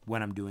doing,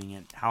 when I'm doing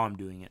it, how I'm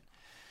doing it.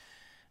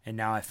 And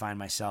now I find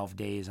myself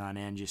days on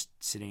end just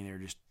sitting there,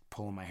 just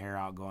pulling my hair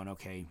out, going,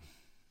 okay,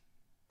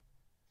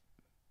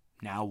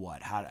 now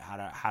what?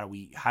 How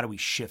do we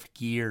shift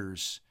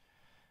gears,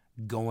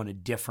 go in a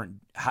different?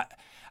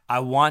 I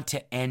want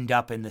to end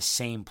up in the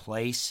same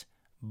place,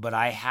 but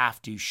I have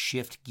to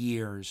shift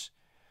gears,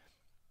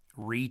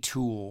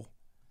 retool,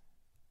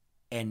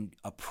 and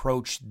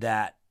approach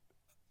that.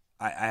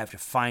 I have to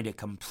find a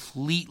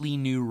completely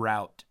new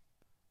route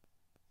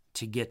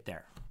to get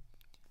there,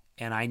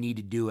 and I need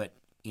to do it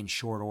in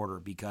short order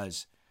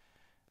because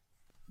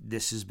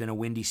this has been a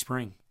windy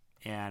spring.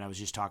 And I was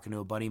just talking to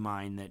a buddy of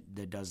mine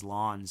that does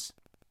lawns.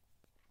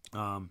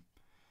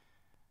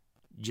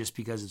 Just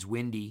because it's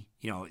windy,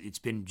 it's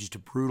been just a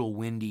brutal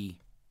windy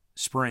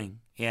spring,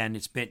 and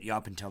it's been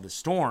up until the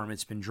storm,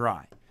 it's been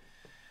dry.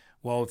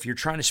 Well, if you're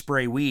trying to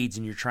spray weeds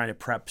and you're trying to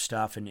prep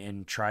stuff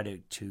and try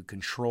to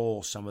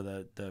control some of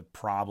the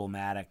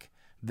problematic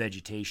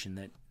vegetation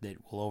that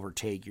will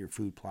overtake your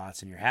food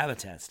plots and your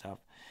habitat stuff,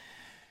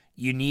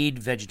 you need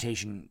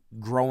vegetation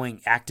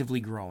actively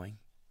growing.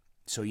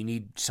 So you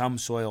need some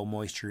soil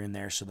moisture in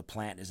there so the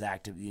plant is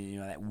active,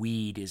 that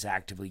weed is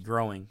actively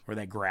growing or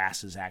that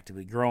grass is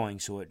actively growing.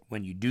 So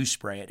when you do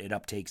spray it, it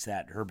uptakes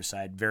that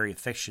herbicide very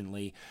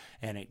efficiently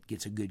and it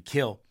gets a good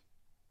kill.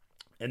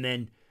 And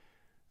then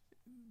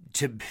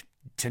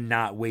to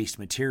not waste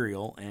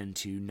material and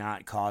to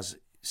not cause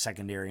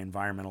secondary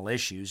environmental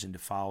issues and to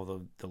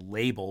follow the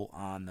label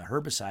on the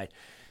herbicide,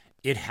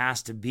 it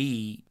has to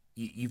be,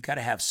 you've got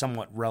to have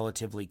somewhat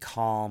relatively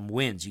calm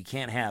winds. You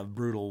can't have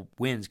brutal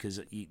winds because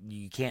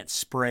you can't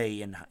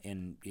spray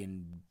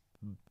in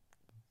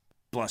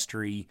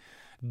blustery,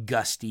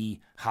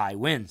 gusty, high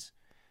winds.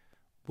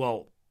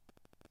 Well,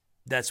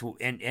 that's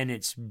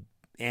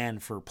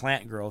and for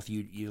plant growth,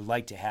 you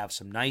like to have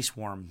some nice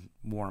warm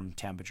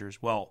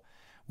temperatures. Well,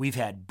 we've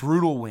had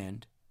brutal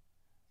wind,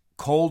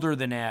 colder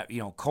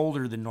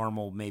than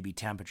normal maybe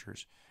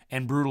temperatures,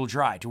 and brutal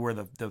dry to where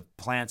the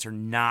plants are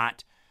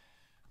not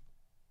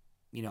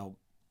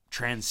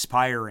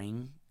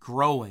transpiring,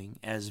 growing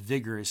as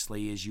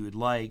vigorously as you would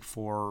like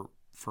for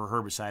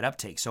herbicide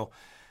uptake. So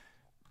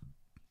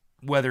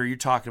whether you're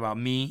talking about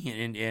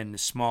me and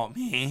small,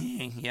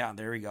 yeah,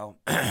 there we go.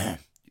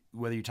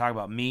 Whether you're talking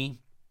about me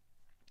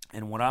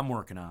and what I'm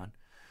working on,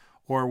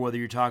 or whether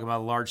you're talking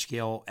about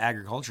large-scale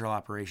agricultural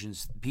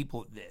operations,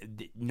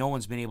 no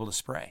one's been able to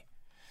spray.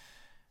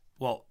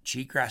 Well,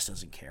 cheatgrass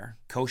doesn't care.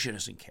 Kochia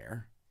doesn't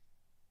care.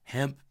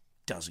 Hemp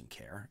doesn't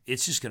care.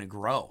 It's just going to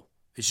grow.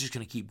 It's just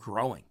going to keep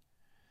growing.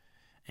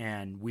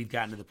 And we've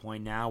gotten to the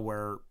point now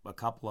where a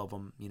couple of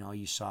them,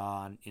 you saw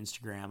on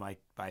Instagram, I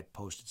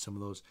posted some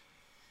of those.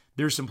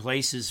 There's some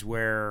places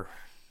where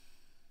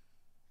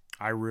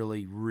I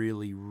really,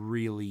 really,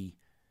 really,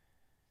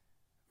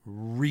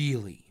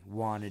 really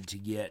wanted to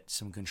get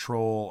some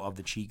control of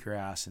the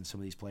cheatgrass in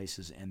some of these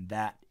places, and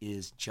that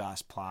is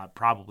just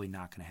probably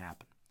not going to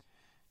happen.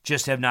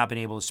 Just have not been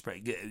able to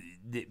spray.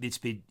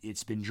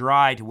 It's been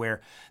dry to where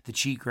the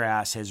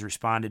cheatgrass has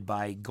responded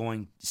by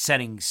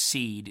setting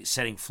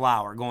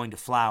flower, going to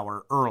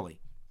flower early,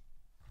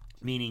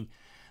 meaning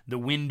the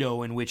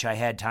window in which I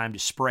had time to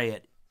spray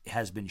it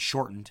has been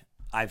shortened.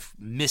 I've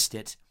missed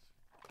it,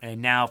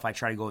 and now if I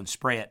try to go and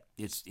spray it,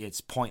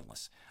 it's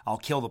pointless. I'll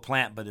kill the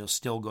plant, but it'll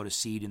still go to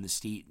seed, and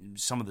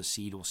some of the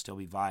seed will still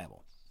be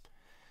viable.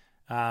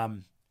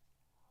 I've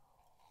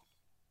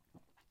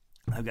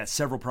got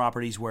several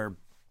properties where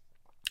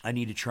I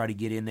need to try to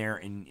get in there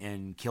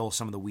and kill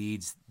some of the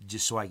weeds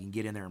just so I can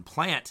get in there and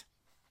plant.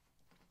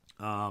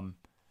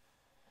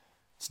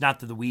 It's not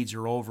that the weeds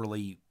are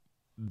overly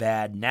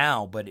bad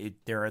now, but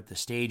they're at the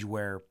stage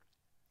where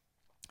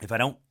if I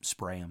don't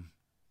spray them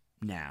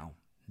now,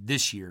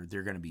 this year,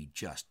 they're going to be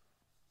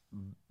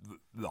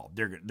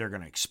they're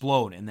going to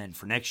explode. And then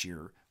for next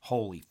year,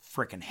 holy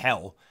frickin'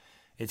 hell,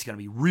 it's going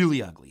to be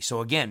really ugly.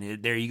 So again,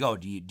 there you go.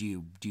 Do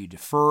you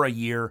defer a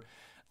year,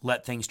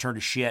 let things turn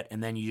to shit,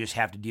 and then you just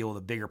have to deal with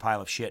a bigger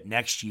pile of shit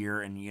next year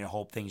and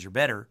hope things are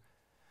better?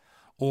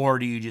 Or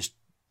do you just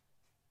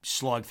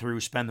slug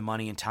through, spend the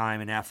money and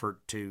time and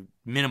effort to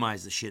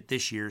minimize the shit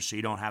this year so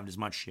you don't have as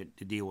much shit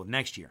to deal with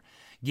next year?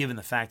 Given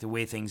the fact the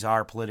way things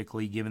are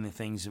politically, given the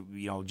things,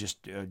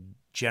 just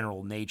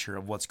general nature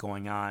of what's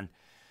going on,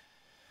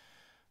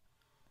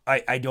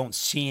 I don't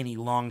see any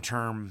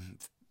long-term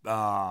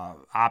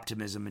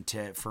optimism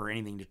for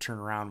anything to turn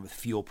around with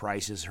fuel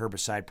prices,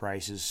 herbicide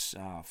prices,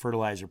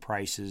 fertilizer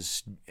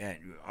prices.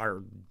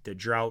 The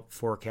drought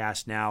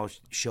forecast now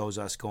shows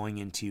us going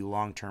into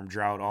long-term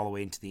drought all the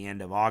way into the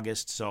end of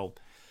August. So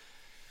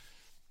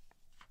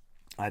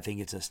I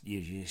think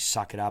you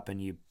suck it up and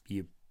you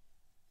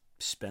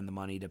spend the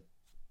money to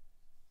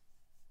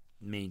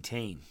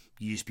maintain.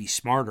 You just be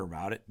smarter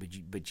about it,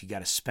 but you got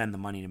to spend the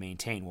money to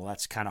maintain. Well,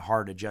 that's kind of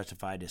hard to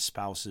justify to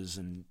spouses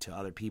and to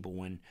other people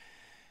when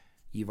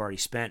you've already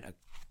spent a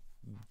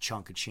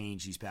chunk of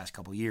change these past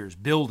couple of years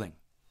building,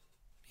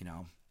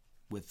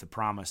 with the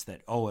promise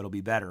that, it'll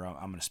be better. I'm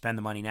going to spend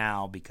the money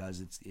now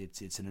because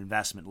it's an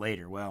investment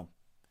later. Well,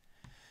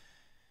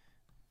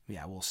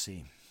 yeah, we'll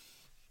see.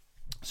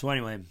 So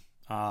anyway,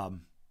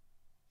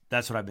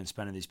 that's what I've been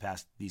spending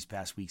these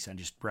past weeks on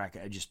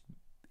just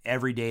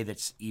every day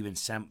that's even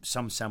some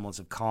semblance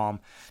of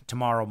calm.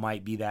 Tomorrow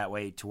might be that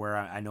way to where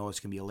I know it's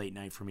going to be a late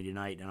night for me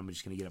tonight, and I'm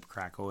just going to get up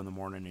Krakow in the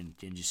morning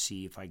and just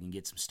see if I can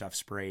get some stuff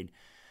sprayed.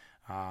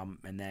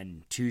 And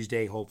then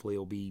Tuesday, hopefully,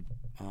 will be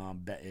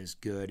as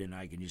good, and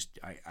I can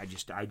I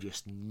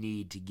just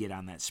need to get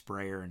on that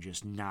sprayer and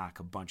just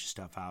knock a bunch of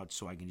stuff out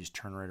so I can just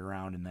turn right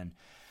around and then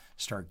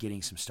start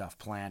getting some stuff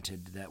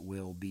planted that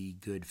will be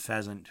good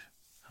pheasant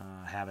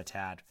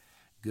habitat,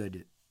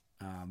 good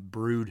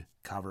brood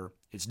cover.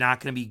 It's not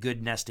going to be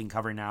good nesting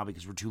cover now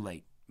because we're too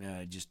late.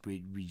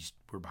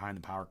 We're behind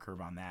the power curve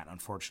on that,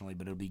 unfortunately,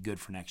 but it'll be good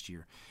for next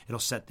year. It'll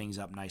set things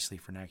up nicely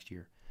for next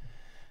year.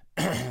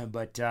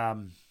 But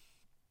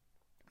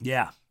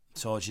yeah,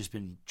 so it's just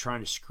been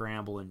trying to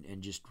scramble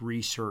and just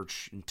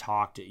research and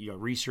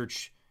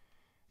research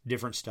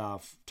different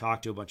stuff,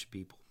 talk to a bunch of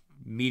people,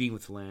 meeting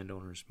with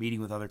landowners,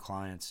 meeting with other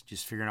clients,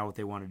 just figuring out what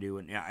they want to do.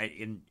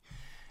 And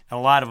a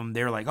lot of them,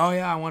 they're like, oh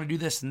yeah, I want to do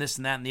this and this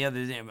and that and the other.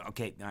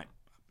 Okay,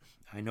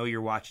 I know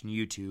you're watching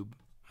YouTube.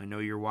 I know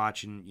you're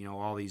watching,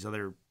 all these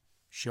other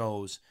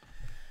shows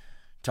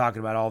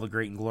talking about all the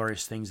great and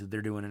glorious things that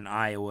they're doing in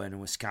Iowa and in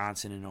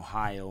Wisconsin and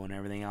Ohio and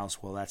everything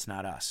else. Well, that's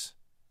not us.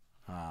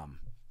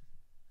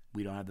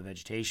 We don't have the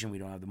vegetation. We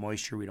don't have the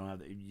moisture. We don't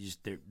have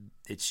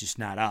it's just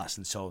not us.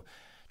 And so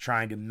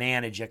trying to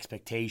manage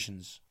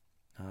expectations,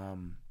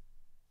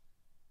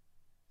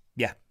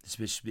 yeah,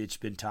 it's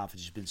been tough.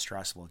 It's just been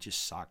stressful. It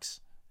just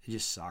sucks.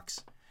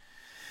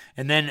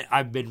 And then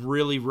I've been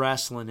really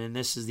wrestling, and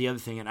this is the other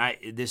thing, and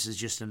this is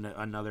just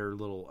another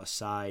little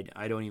aside.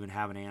 I don't even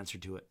have an answer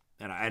to it,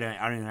 and I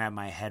don't even have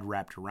my head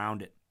wrapped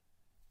around it.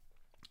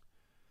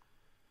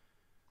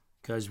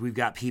 Because we've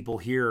got people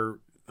here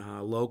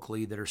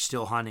locally that are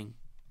still hunting,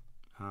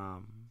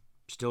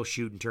 still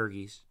shooting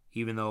turkeys,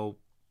 even though,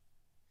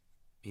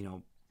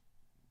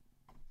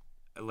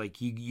 like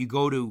you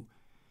go to,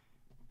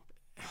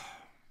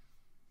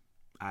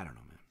 I don't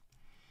know, man.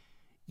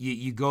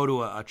 You go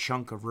to a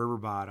chunk of river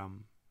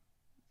bottom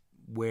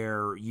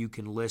where you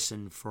can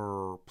listen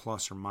for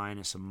plus or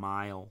minus a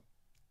mile,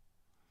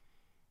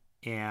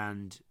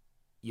 and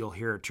you'll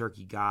hear a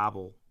turkey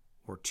gobble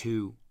or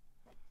two,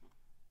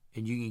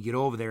 and you can get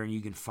over there and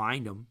you can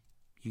find them,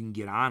 you can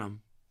get on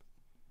them,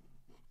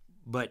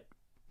 but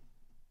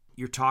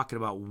you're talking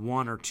about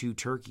one or two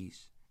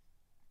turkeys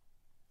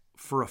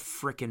for a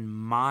frickin'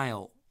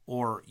 mile,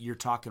 or you're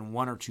talking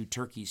 1 or 2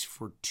 turkeys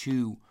for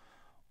 2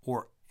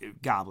 or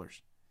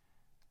gobblers,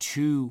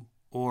 2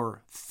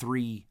 or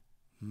 3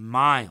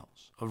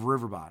 miles of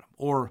river bottom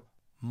or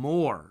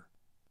more,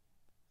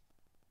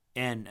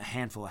 and a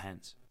handful of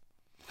hens.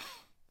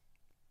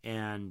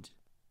 And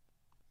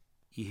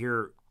you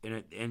hear,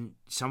 and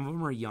some of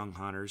them are young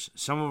hunters.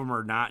 Some of them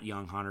are not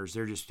young hunters.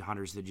 They're just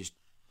hunters that just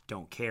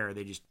don't care.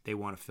 They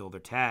want to fill their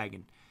tag.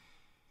 And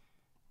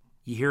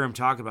you hear them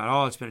talk about,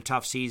 oh, it's been a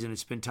tough season.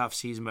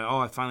 But oh,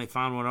 I finally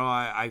found one. Oh,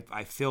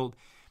 I filled.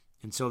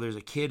 And so there's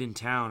a kid in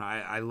town.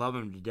 I love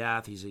him to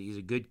death. He's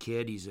a good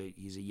kid. He's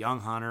a young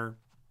hunter.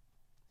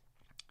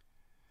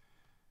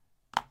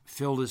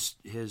 Filled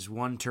his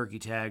one turkey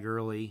tag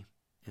early,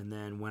 and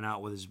then went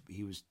out with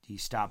he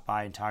stopped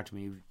by and talked to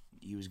me.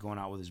 He was going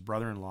out with his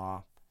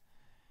brother-in-law,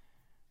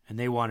 and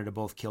they wanted to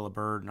both kill a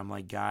bird. And I'm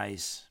like,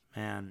 guys,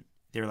 man,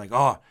 they're like,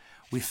 oh,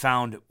 we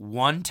found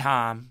one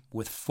tom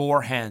with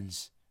 4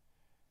 hens.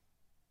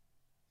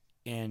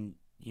 And,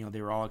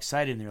 they were all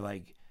excited, and they're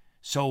like,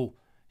 so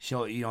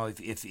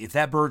if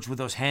that bird's with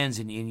those hens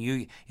and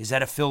you, is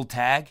that a filled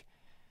tag?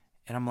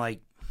 And I'm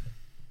like,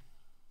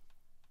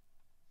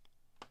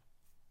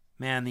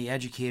 man, the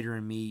educator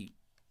in me,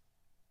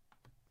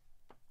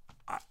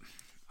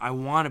 I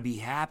want to be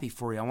happy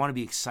for you. I want to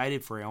be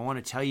excited for you. I want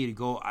to tell you to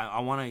go. I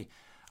want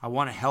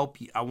to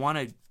help you. I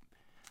want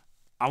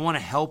to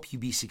help you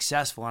be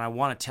successful, and I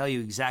want to tell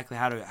you exactly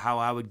how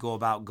I would go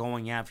about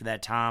going after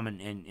that tom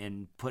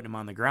and putting him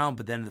on the ground.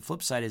 But then the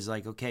flip side is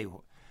like, okay,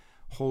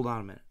 hold on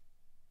a minute.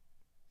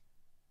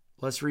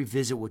 Let's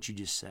revisit what you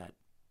just said.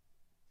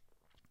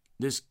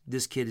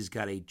 This kid has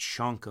got a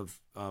chunk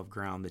of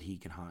ground that he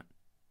can hunt.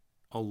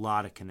 A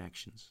lot of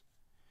connections.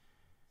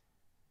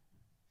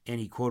 And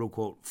he, quote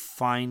unquote,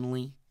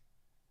 finally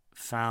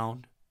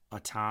found a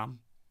tom.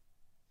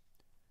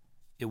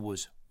 It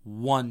was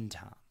 1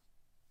 tom.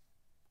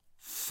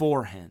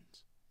 4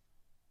 hens.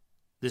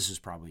 This was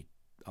probably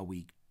a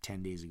week,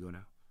 10 days ago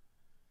now.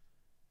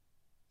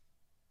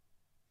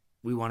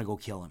 We want to go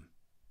kill him.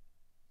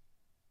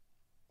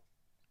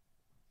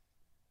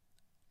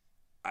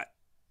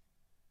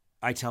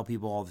 I tell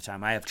people all the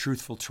time, I have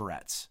truthful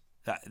Tourette's.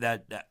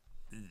 That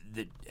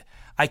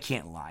I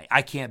can't lie.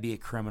 I can't be a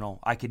criminal.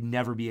 I could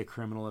never be a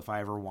criminal if I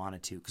ever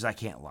wanted to, because I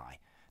can't lie.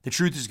 The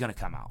truth is going to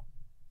come out.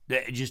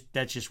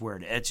 That's just where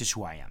it is. That's just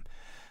who I am.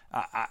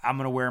 I'm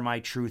going to wear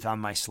my truth on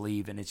my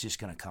sleeve, and it's just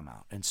going to come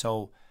out. And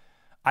so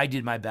I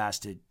did my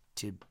best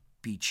to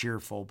be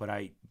cheerful, but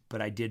I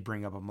did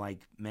bring up, I'm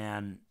like,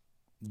 man,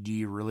 do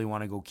you really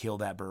want to go kill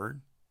that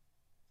bird?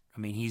 I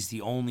mean, he's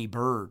the only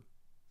bird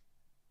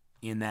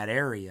in that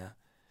area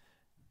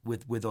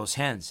with those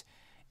hens.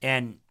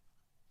 And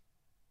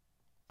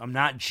I'm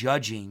not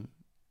judging,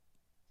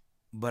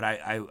 but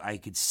I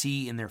could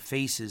see in their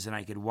faces, and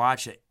I could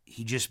watch it.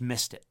 He just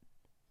missed it.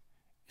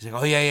 He's like,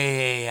 oh,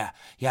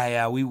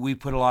 yeah. We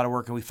put a lot of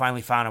work, and we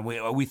finally found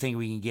him. We think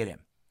we can get him.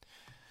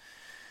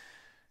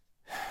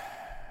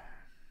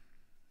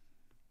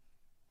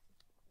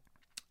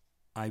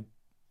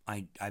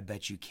 I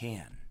bet you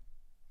can.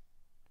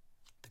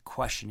 The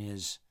question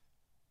is,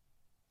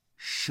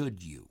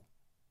 should you?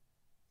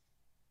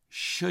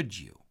 Should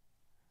you?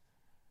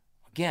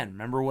 Again,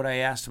 remember what I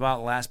asked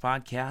about last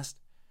podcast?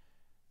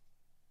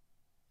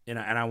 And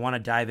I want to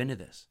dive into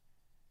this.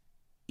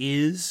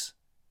 Is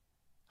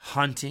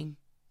hunting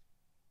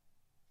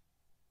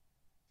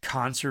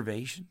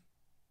conservation?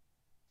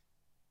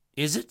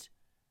 Is it?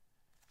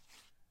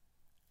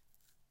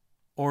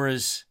 Or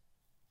is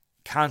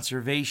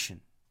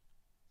conservation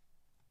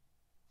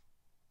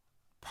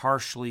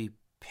partially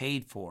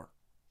paid for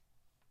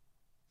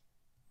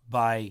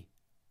by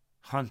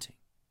hunting?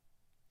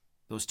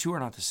 Those two are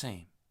not the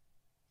same.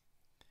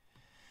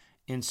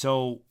 And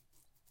so,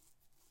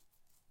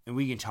 and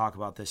we can talk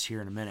about this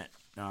here in a minute.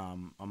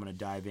 I'm going to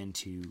dive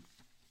into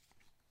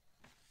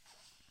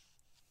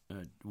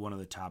one of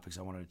the topics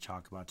I wanted to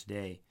talk about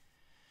today.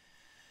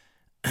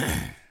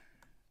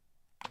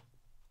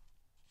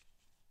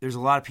 There's a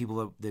lot of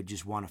people that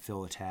just want to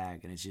fill a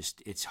tag, and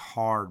it's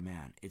hard,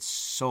 man. It's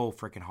so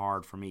freaking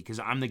hard for me, because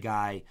I'm the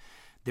guy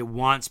that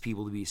wants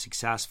people to be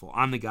successful.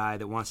 I'm the guy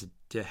that wants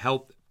to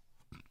help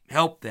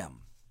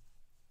them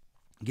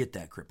get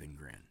that grip and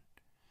grin.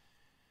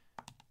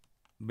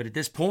 But at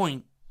this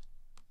point,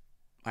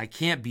 I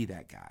can't be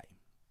that guy.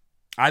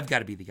 I've got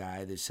to be the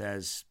guy that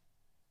says,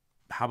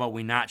 how about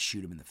we not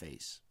shoot him in the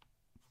face?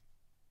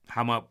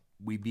 How about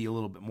we be a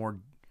little bit more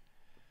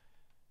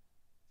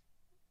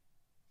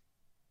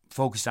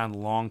focused on the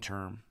long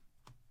term?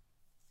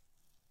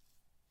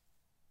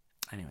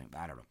 Anyway,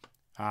 I don't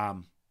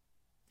know.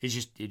 It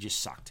just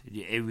sucked.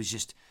 It was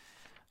just,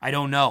 I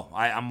don't know.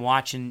 I'm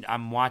watching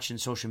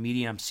social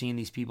media, and I'm seeing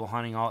these people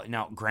hunting all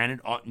now.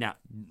 Granted, now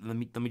let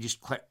me just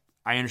clarify.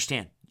 I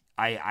understand.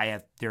 I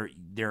have there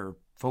are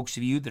folks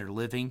of you that are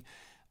living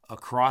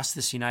across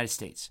this United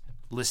States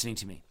listening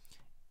to me.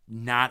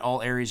 Not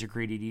all areas are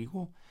created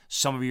equal.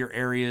 Some of your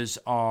areas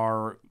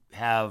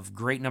have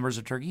great numbers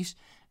of turkeys.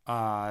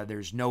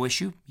 there's no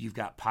issue. You've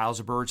got piles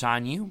of birds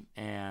on you,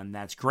 and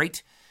that's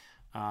great.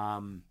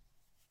 A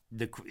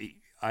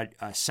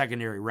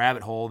secondary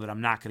rabbit hole that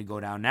I'm not going to go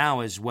down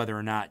now is whether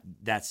or not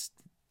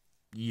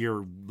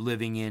you're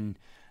living in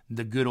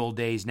the good old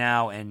days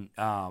now, and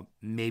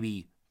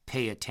maybe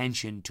pay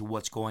attention to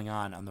what's going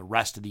on the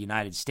rest of the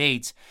United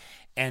States,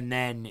 and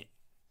then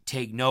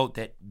take note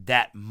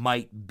that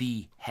might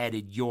be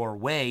headed your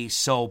way.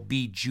 So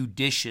be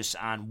judicious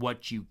on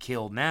what you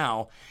kill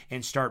now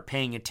and start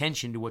paying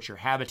attention to what your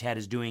habitat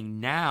is doing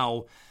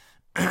now.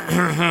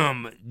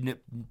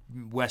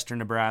 Western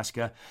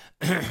Nebraska,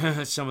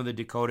 some of the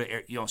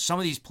Dakota, some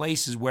of these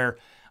places where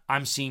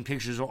I'm seeing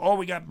pictures of,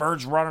 we got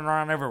birds running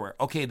around everywhere.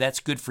 Okay,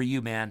 that's good for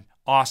you, man.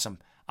 Awesome.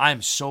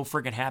 I'm so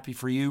freaking happy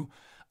for you.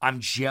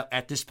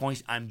 At this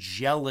point, I'm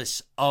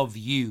jealous of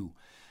you.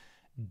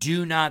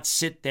 Do not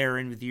sit there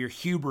and with your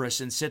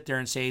hubris and sit there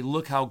and say,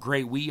 look how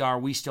great we are.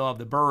 We still have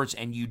the birds,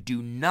 and you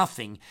do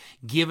nothing,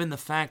 given the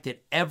fact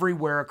that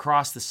everywhere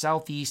across the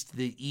southeast,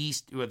 the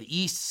east,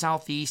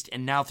 southeast,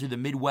 and now through the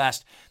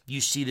Midwest, you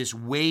see this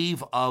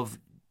wave of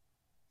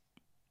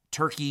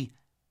turkey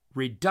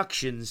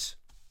reductions.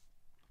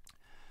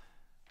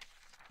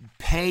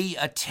 Pay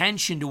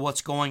attention to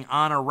what's going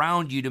on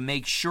around you to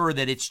make sure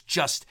that it's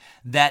just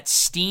that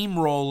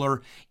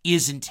steamroller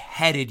isn't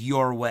headed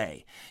your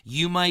way.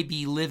 You might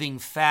be living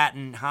fat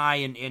and high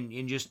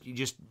and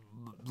just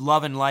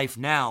loving life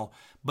now,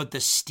 but the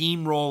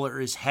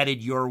steamroller is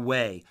headed your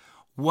way.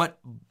 What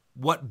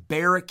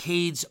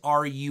barricades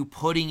are you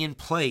putting in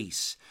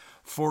place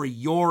for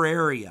your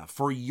area,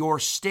 for your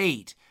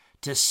state,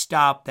 to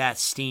stop that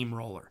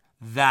steamroller?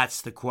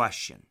 That's the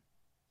question.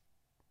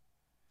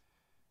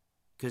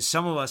 Because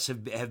some of us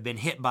have been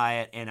hit by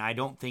it, and I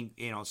don't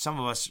think, some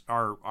of us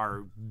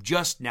are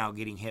just now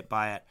getting hit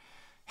by it,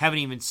 haven't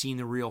even seen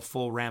the real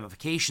full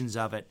ramifications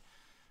of it.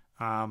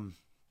 You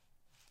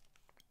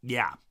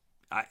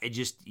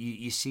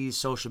see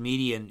social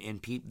media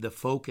and the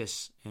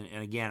focus,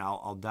 and again,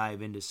 I'll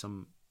dive into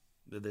some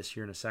of this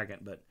here in a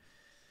second, but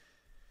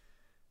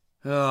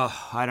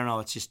I don't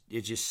know.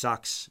 It just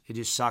sucks. It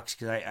just sucks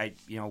because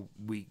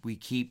we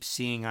keep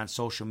seeing on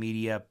social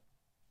media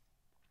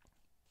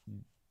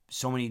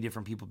so many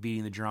different people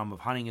beating the drum of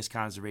hunting is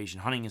conservation,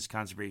 hunting is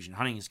conservation,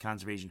 hunting is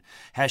conservation,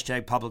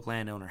 hashtag public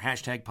landowner,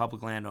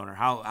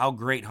 how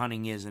great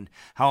hunting is and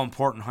how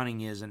important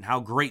hunting is and how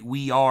great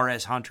we are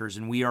as hunters,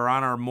 and we are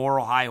on our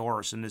moral high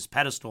horse in this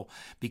pedestal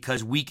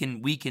because we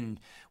can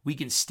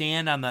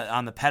stand on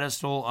the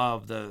pedestal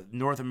of the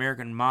North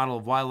American model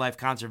of wildlife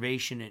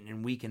conservation,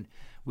 and we can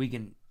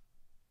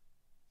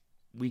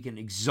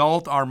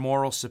exalt our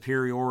moral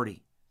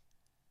superiority.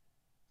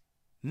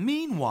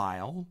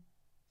 Meanwhile,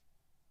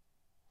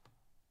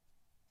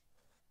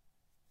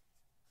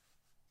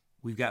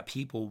 we've got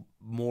people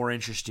more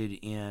interested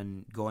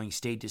in going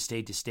state to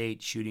state to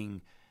state,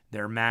 shooting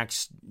their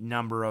max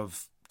number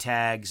of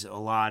tags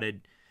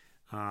allotted,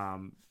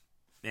 and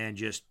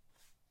just,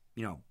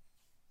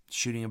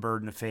 shooting a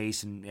bird in the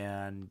face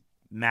and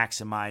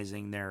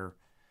maximizing their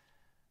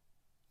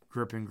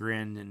grip and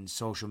grin and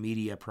social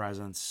media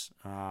presence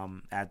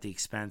at the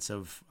expense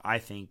of, I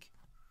think,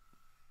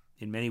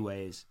 in many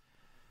ways,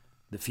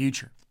 the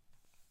future.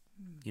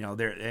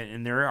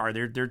 There are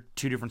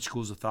two different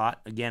schools of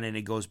thought again, and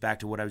it goes back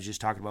to what I was just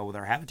talking about with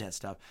our habitat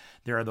stuff.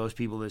 There are those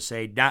people that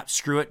say,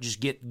 screw it, just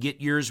get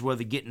yours where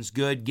the getting's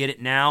good, get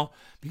it now,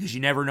 because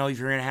you never know if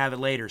you're going to have it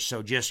later.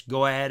 So just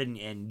go ahead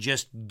and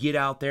just get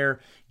out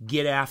there,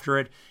 get after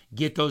it,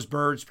 get those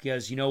birds,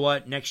 because you know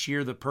what, next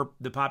year the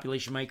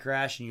population might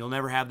crash and you'll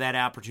never have that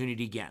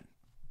opportunity again.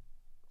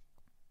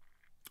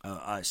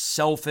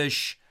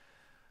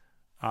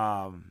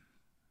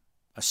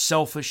 A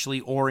selfishly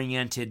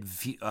oriented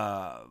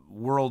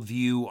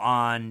worldview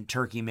on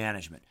turkey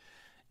management.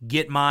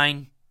 Get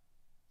mine,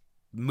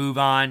 move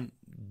on,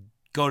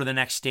 go to the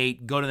next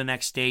state, go to the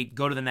next state,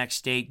 go to the next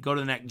state, go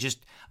to the next.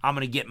 Just, I'm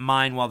going to get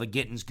mine while the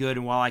getting's good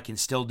and while I can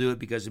still do it,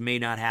 because it may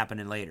not happen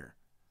in later.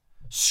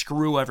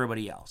 Screw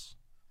everybody else.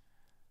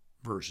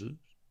 Versus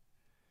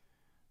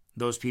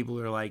those people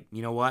who are like,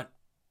 you know what?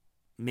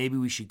 Maybe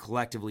we should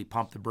collectively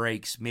pump the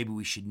brakes. Maybe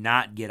we should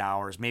not get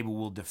ours. Maybe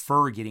we'll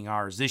defer getting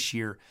ours this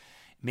year.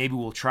 Maybe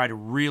we'll try to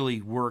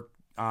really work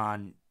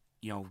on,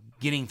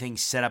 getting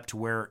things set up to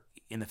where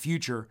in the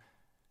future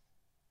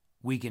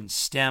we can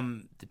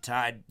stem the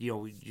tide,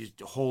 just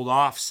hold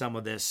off some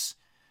of this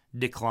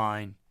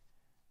decline,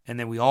 and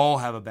then we all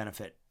have a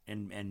benefit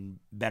and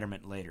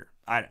betterment later.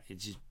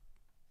 It's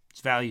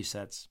value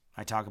sets.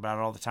 I talk about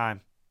it all the time.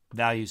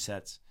 Value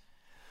sets.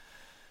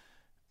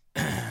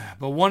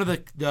 But one of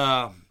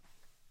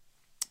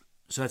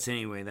so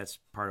that's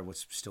part of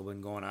what's still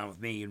been going on with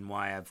me and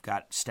why I've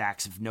got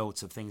stacks of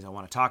notes of things I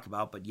want to talk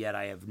about, but yet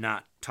I have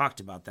not talked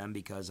about them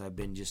because I've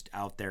been just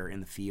out there in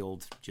the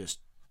field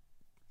just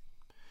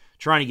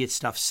trying to get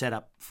stuff set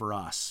up for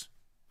us.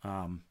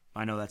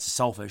 I know that's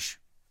selfish,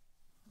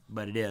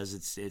 but it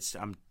is.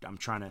 I'm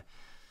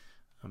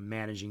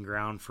managing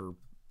ground for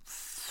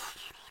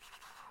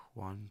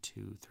 1,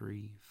 2,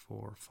 3,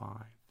 4, 5.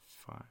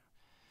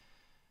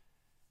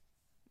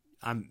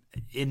 I'm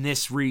in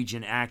this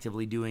region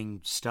actively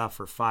doing stuff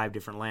for 5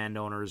 different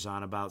landowners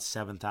on about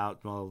 7,000.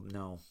 Well,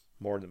 no,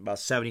 more than about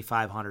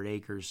 7,500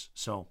 acres.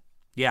 So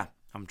yeah,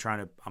 I'm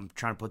trying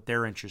to put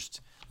their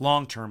interests,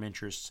 long-term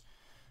interests,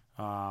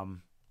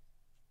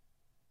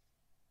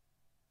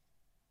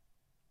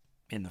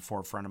 in the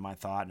forefront of my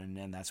thought,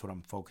 and that's what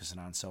I'm focusing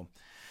on. So,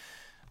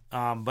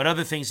 but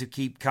other things that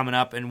keep coming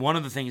up, and one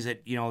of the things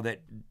that that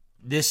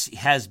this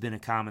has been a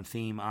common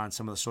theme on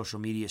some of the social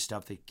media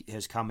stuff that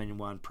has come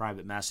in on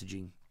private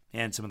messaging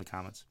and some of the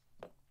comments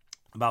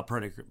about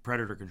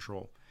predator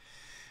control.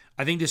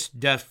 I think this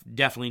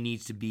definitely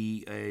needs to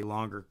be a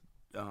longer,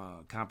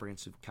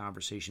 comprehensive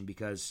conversation,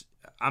 because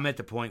I'm at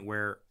the point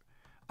where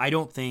I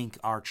don't think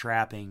our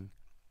trapping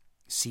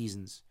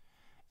seasons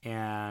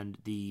and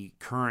the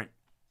current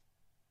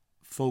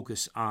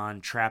focus on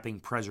trapping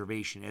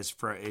preservation as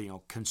for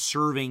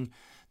conserving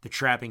the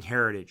trapping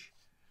heritage.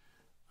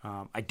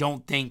 I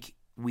don't think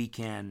we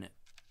can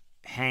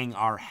hang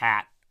our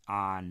hat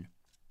on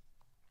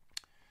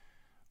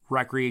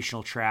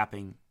recreational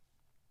trapping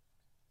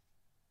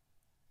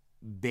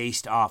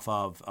based off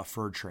of a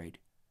fur trade.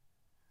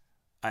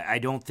 I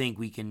don't think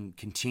we can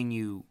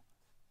continue.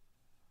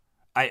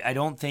 I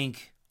don't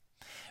think.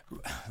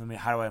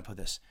 How do I put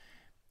this?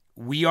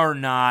 We are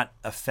not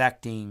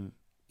affecting.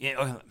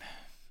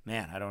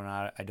 Man, I don't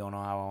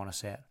know how I want to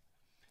say it.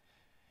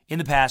 In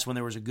the past, when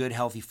there was a good,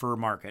 healthy fur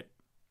market,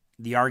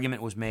 the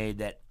argument was made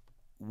that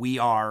we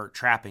are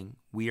trapping.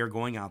 We are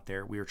going out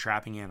there. We are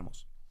trapping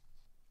animals.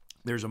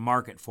 There's a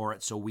market for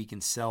it, so we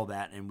can sell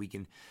that and we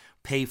can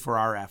pay for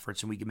our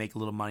efforts and we can make a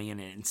little money,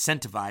 and it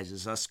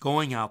incentivizes us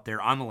going out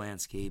there on the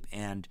landscape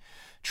and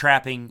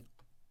trapping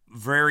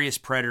various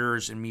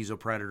predators and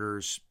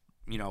mesopredators,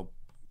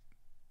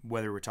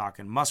 whether we're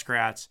talking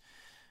muskrats,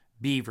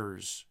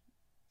 beavers,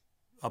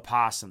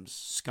 opossums,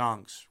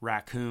 skunks,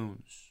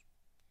 raccoons,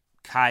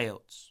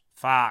 coyotes,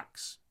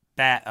 fox,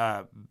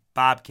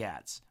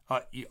 bobcats,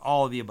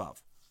 all of the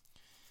above.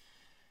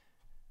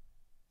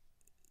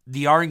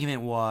 The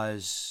argument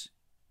was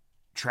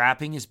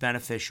trapping is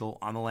beneficial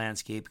on the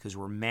landscape because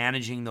we're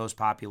managing those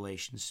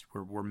populations.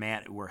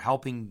 We're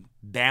helping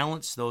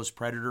balance those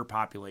predator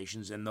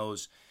populations and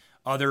those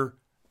other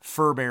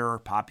fur bearer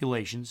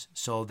populations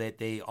so that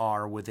they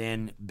are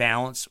within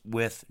balance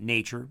with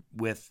nature,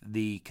 with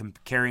the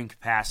carrying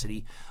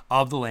capacity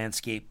of the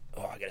landscape.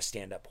 Oh, I gotta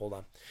stand up.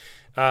 Hold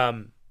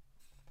on.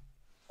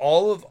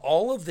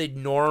 All of the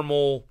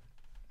normal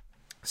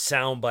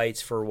sound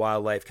bites for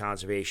wildlife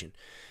conservation,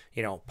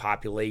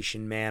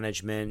 population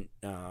management,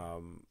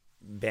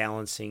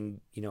 balancing,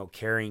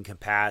 carrying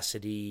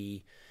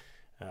capacity.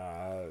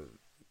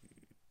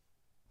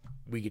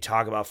 We could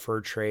talk about fur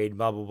trade,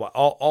 blah blah blah.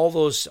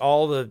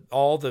 All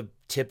the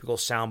typical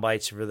sound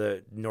bites for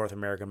the North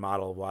American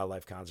model of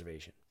wildlife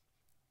conservation.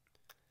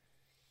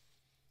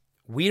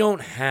 We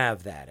don't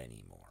have that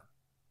anymore.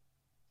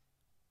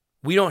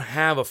 We don't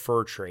have a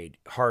fur trade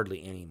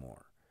hardly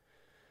anymore.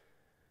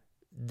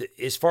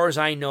 As far as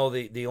I know,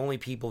 the only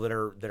people that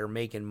are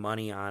making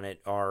money on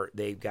it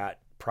they've got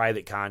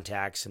private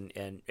contacts, and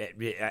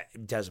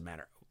it doesn't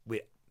matter.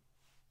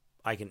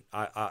 I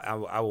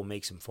will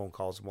make some phone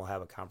calls and we'll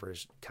have a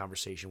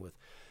conversation with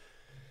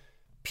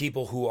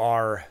people who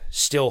are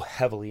still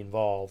heavily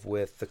involved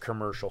with the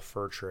commercial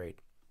fur trade.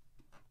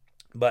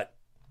 But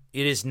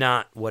it is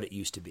not what it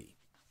used to be,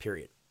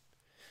 period.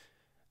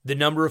 The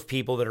number of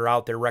people that are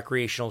out there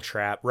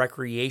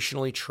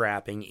recreationally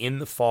trapping in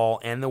the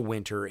fall and the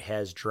winter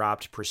has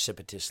dropped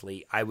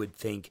precipitously. I would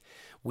think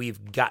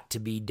we've got to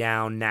be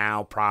down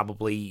now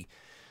probably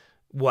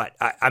what?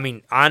 I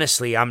mean,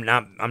 honestly, I'm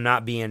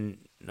not being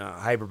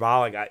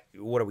hyperbolic.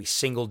 What are we,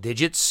 single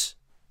digits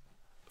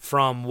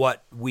from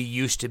what we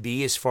used to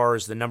be as far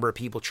as the number of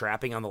people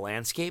trapping on the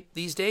landscape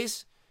these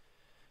days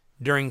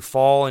during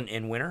fall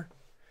and winter?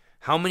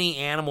 How many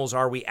animals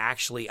are we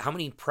actually, how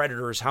many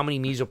predators, how many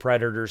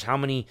mesopredators, how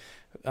many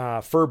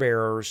fur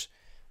bearers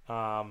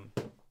are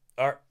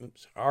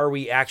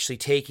we actually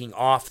taking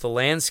off the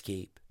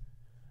landscape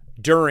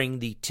during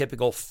the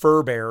typical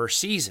fur bearer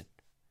season?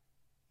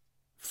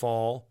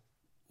 Fall,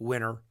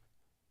 winter,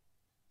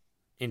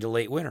 into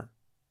late winter,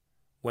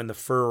 when the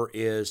fur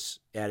is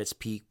at its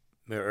peak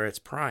or its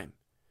prime.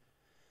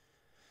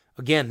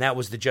 Again, that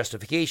was the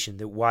justification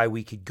that why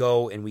we could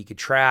go and we could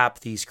trap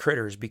these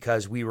critters,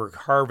 because we were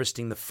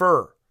harvesting the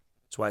fur.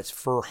 That's why it's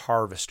fur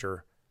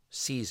harvester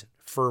season,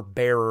 fur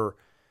bearer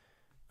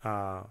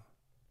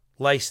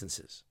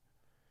licenses.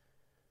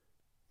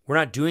 We're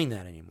not doing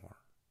that anymore.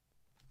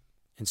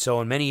 And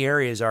so in many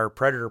areas, our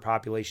predator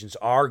populations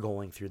are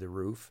going through the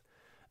roof.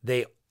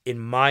 They, in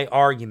my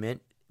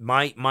argument,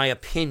 my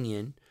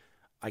opinion,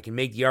 I can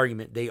make the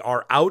argument, they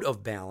are out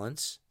of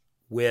balance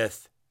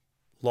with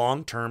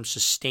long-term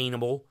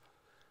sustainable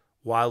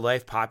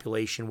wildlife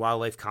population,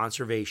 wildlife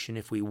conservation,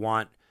 if we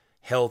want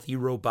healthy,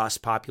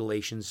 robust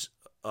populations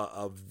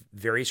of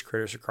various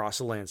critters across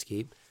the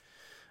landscape.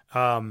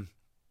 I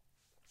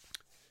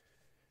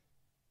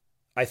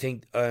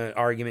think an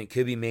argument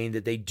could be made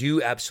that they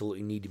do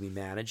absolutely need to be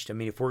managed. I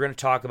mean, if we're going to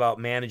talk about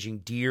managing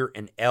deer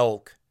and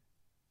elk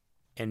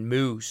and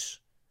moose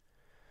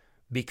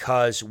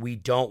because we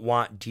don't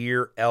want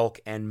deer, elk,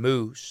 and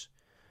moose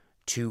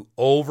to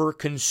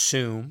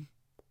overconsume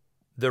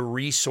the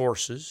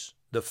resources,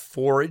 the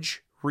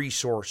forage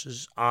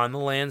resources on the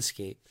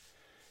landscape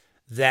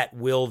that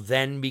will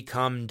then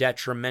become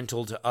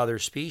detrimental to other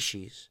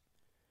species.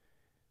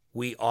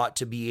 We ought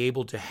to be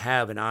able to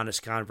have an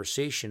honest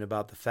conversation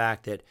about the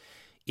fact that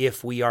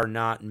if we are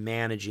not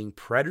managing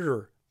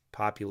predator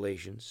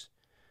populations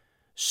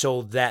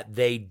so that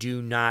they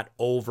do not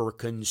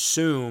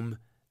overconsume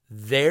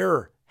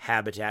their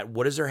habitat.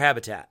 What is their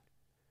habitat?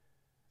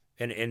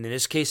 And in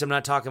this case, I'm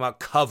not talking about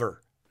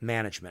cover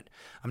management.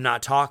 I'm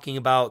not talking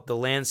about the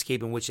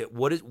landscape in which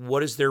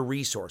what is their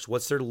resource?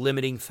 What's their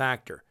limiting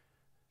factor?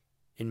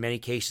 In many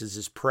cases,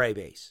 is prey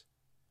base.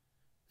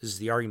 This is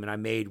the argument I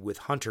made with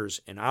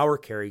hunters and our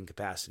carrying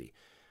capacity.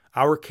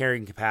 Our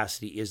carrying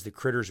capacity is the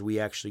critters we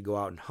actually go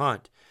out and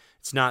hunt.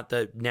 It's not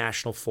the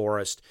national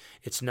forest.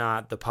 It's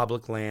not the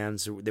public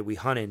lands that we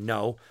hunt in.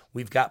 No,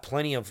 we've got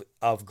plenty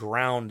of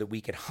ground that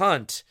we could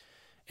hunt,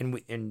 and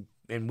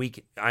we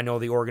can, I know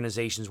the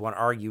organizations want to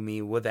argue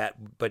me with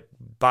that, but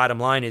bottom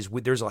line is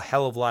there's a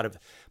hell of a lot of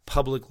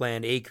public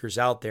land acres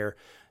out there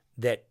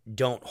that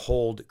don't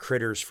hold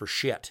critters for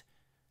shit.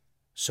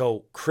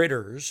 So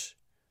critters,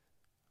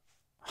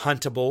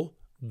 huntable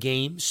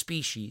game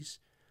species,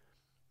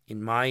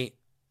 in my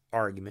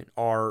argument,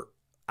 are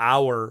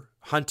our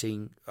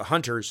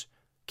hunters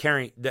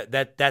carrying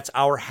that's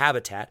our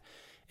habitat,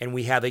 and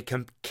we have a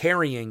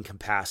carrying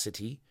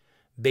capacity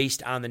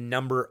based on the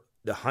number.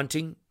 The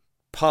hunting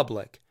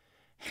public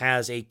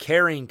has a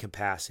carrying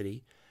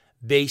capacity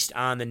based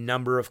on the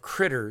number of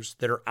critters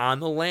that are on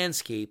the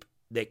landscape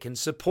that can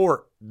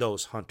support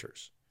those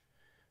hunters,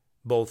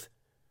 both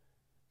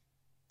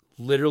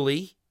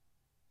literally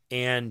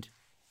and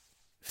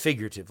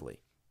figuratively.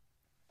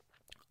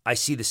 I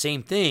see the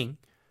same thing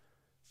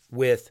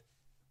with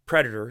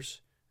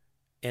predators,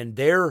 and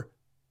their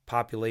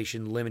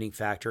population limiting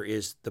factor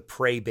is the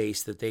prey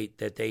base that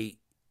they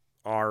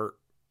are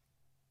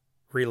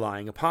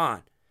relying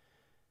upon.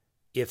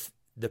 If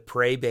the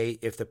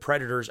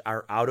predators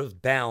are out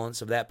of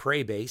balance of that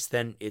prey base,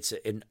 then it's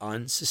an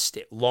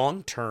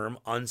long-term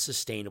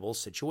unsustainable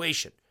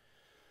situation.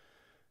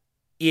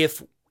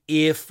 If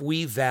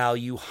we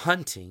value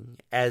hunting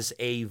as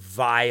a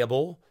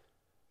valuable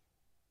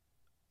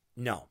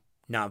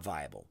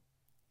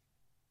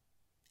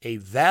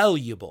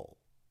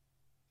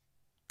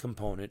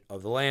component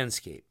of the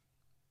landscape,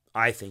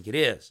 I think it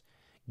is,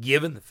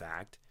 given the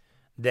fact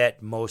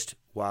that most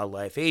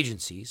wildlife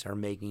agencies are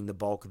making the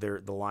bulk of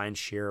the lion's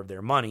share of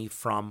their money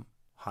from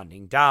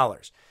hunting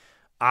dollars.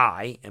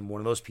 I am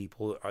one of those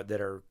people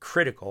that are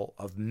critical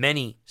of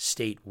many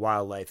state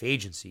wildlife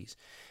agencies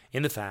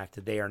in the fact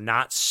that they are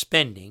not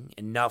spending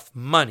enough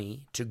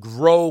money to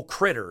grow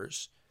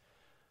critters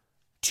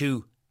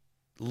to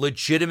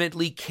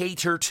legitimately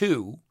cater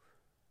to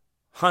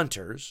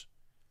hunters,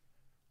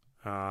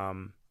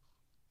 then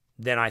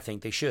I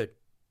think they should.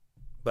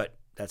 But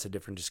that's a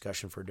different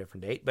discussion for a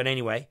different date. But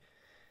anyway,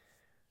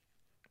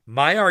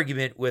 my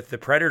argument with the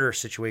predator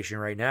situation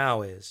right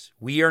now is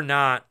we are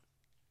not,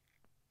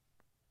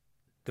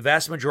 the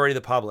vast majority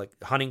of the public,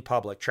 hunting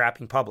public,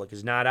 trapping public,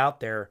 is not out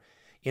there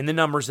in the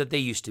numbers that they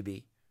used to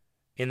be,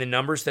 in the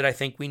numbers that I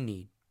think we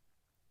need.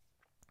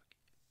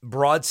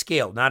 Broad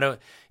scale, not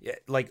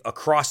like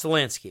across the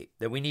landscape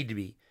that we need to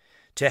be,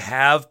 to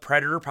have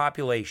predator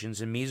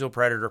populations and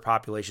mesopredator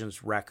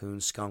populations,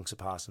 raccoons, skunks,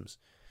 opossums,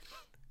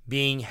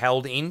 being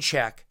held in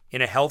check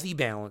in a healthy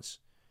balance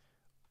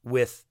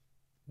with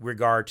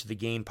regard to the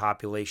game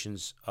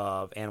populations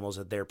of animals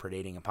that they're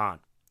predating upon.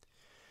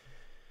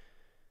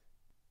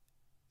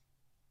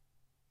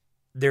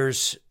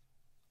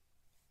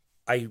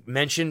 I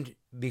mentioned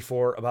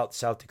before about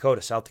South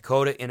Dakota. South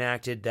Dakota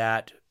enacted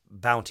that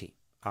bounty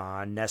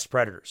on nest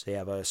predators. They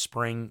have a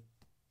spring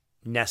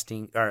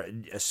nesting or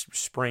a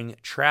spring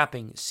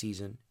trapping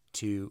season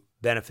to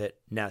benefit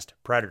nest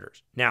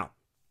predators. Now,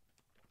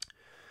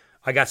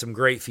 I got some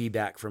great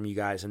feedback from you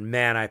guys, and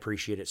man, I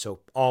appreciate it. So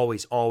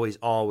always,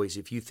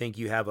 if you think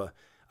you have a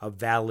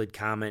valid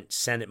comment,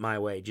 send it my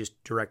way.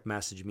 Just direct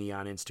message me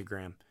on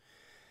Instagram.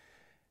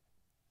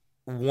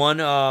 One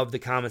of the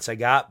comments I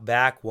got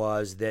back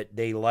was that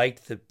they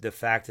liked the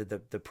fact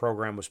that the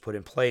program was put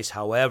in place.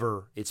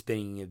 However, it's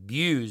being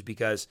abused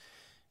because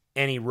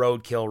any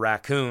roadkill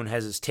raccoon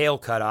has its tail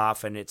cut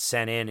off and it's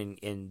sent in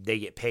and they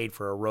get paid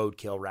for a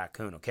roadkill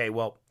raccoon. Okay,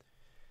 well,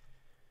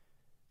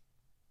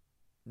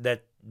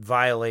 that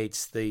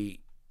violates the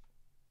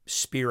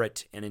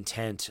spirit and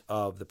intent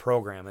of the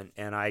program,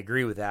 and I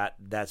agree with that.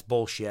 That's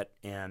bullshit,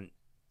 and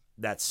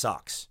that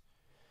sucks.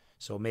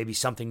 So maybe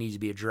something needs to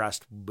be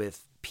addressed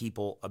with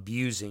people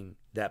abusing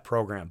that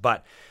program.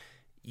 But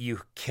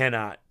you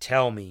cannot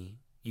tell me,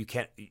 you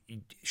can't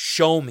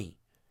show me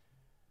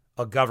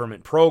a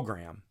government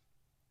program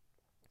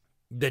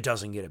that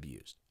doesn't get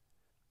abused.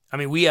 I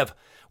mean, we have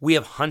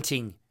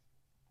hunting.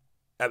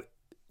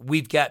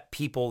 We've got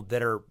people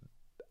that are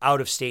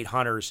out-of-state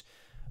hunters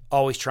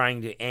always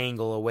trying to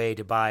angle a way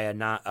to buy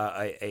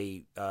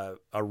a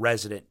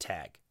resident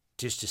tag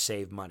just to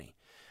save money.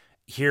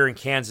 Here in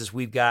Kansas,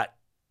 we've got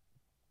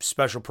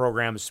special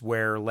programs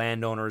where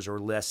landowners or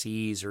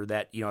lessees, or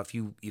that, if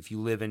you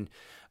live in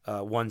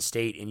one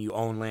state and you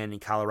own land in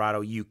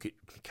Colorado,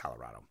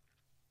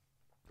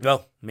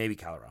 maybe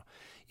Colorado.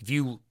 If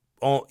you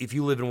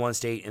live in one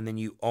state and then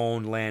you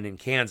own land in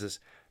Kansas,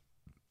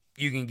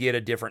 you can get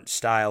a different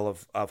style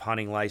of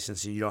hunting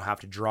license, and you don't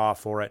have to draw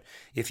for it.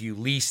 If you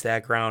lease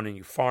that ground and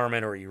you farm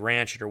it or you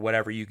ranch it or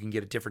whatever, you can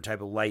get a different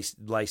type of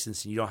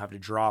license, and you don't have to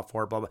draw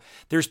for it. Blah, blah.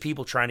 There's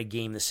people trying to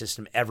game the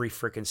system every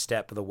freaking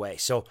step of the way.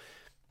 So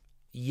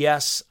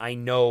yes, I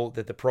know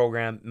that the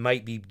program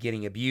might be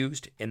getting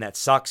abused, and that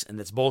sucks, and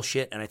that's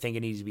bullshit, and I think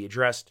it needs to be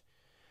addressed.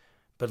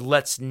 But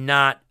let's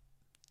not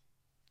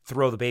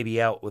throw the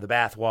baby out with the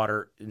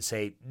bathwater and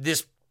say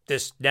this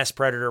nest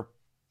predator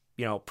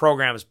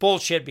program is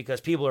bullshit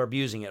because people are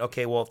abusing it.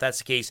 Okay, well, if that's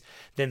the case,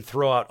 then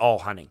throw out all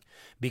hunting,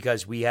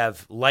 because we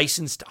have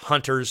licensed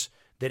hunters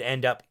that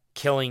end up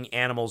killing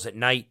animals at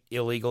night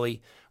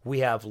illegally.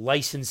 We have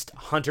licensed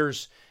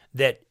hunters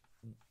that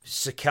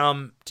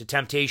succumb to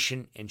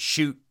temptation and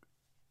shoot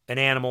an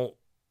animal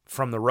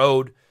from the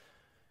road.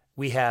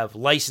 We have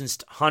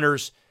licensed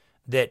hunters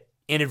that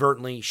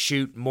inadvertently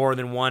shoot more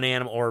than one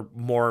animal, or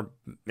more,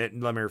 let me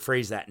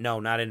rephrase that. No,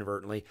 not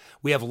inadvertently.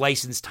 We have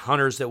licensed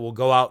hunters that will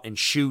go out and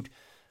shoot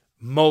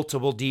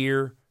multiple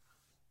deer,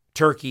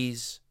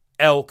 turkeys,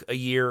 elk a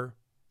year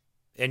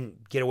and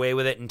get away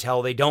with it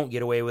until they don't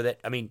get away with it.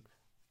 I mean,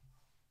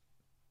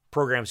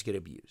 programs get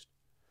abused.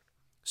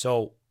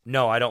 So,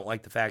 no, I don't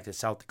like the fact that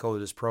South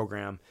Dakota's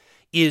program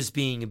is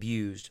being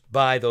abused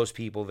by those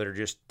people that are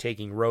just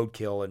taking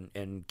roadkill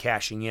and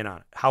cashing in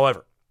on it.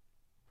 However,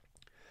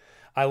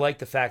 I like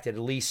the fact that at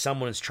least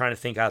someone is trying to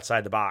think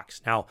outside the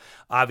box. Now,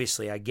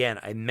 obviously, again,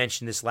 I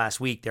mentioned this last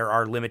week, there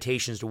are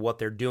limitations to what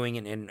they're doing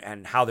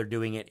and how they're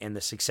doing it and the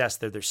success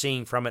that they're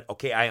seeing from it.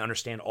 Okay, I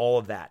understand all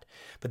of that.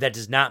 But that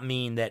does not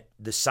mean that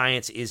the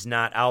science is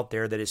not out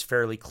there that is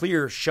fairly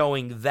clear,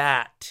 showing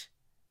that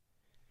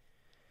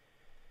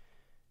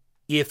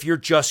if you're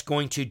just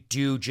going to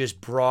do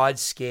just broad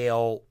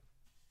scale,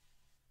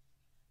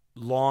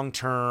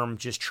 long-term,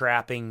 just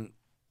trapping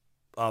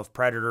of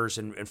predators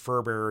and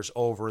fur bearers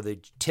over the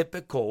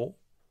typical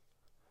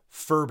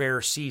fur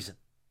bearer season.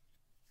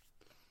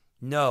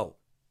 No.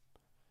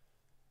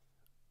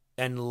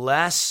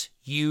 Unless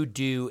you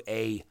do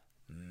a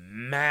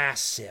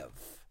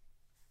massive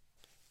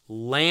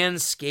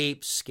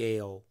landscape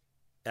scale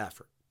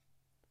effort,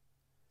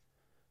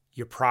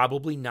 you're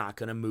probably not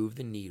going to move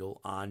the needle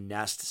on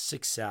nest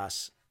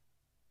success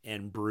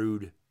and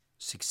brood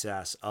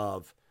success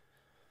of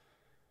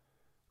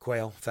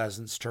quail,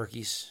 pheasants,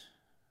 turkeys.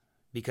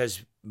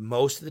 Because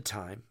most of the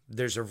time,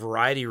 there's a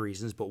variety of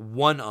reasons, but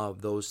one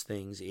of those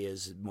things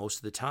is most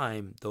of the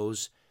time,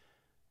 those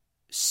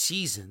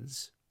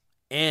seasons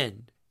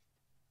end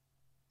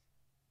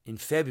in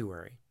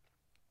February,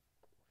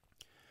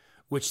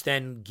 which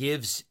then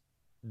gives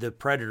the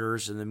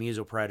predators and the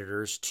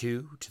mesopredators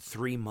 2 to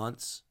 3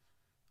 months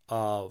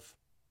of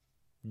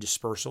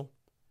dispersal,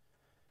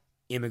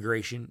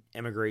 emigration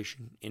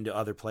into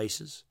other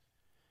places,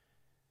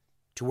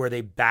 to where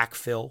they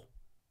backfill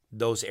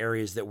those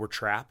areas that were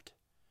trapped,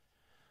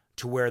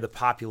 to where the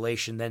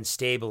population then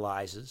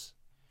stabilizes,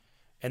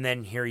 and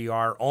then here you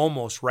are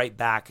almost right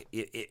back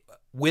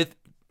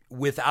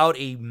without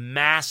a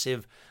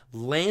massive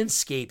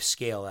landscape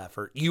scale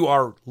effort. You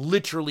are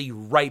literally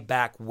right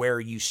back where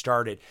you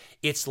started.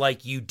 It's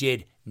like you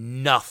did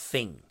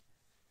nothing.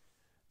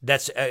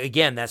 That's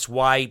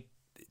why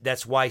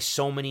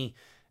so many,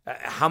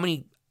 how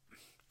many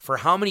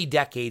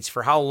decades,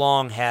 for how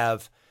long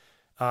have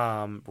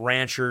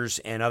ranchers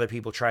and other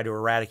people try to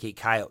eradicate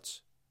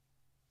coyotes,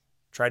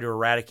 try to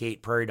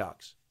eradicate prairie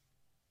dogs?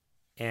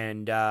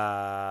 And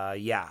how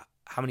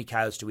many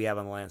coyotes do we have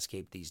on the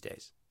landscape these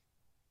days?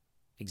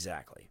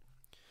 Exactly.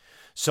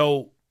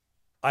 So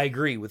I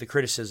agree with the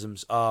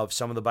criticisms of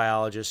some of the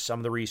biologists, some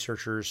of the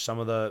researchers, some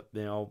of the,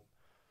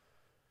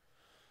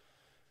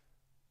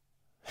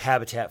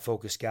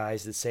 habitat-focused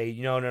guys that say,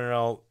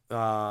 no,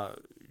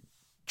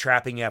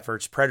 trapping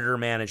efforts, predator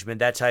management,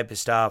 that type of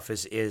stuff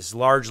is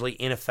largely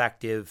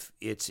ineffective.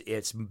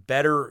 It's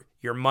better,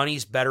 your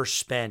money's better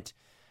spent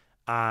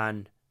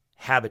on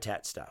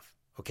habitat stuff.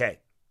 Okay.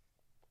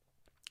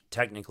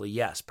 Technically,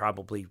 yes,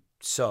 probably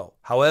so.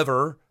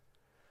 However,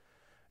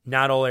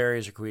 not all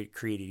areas are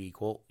created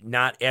equal.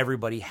 Not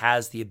everybody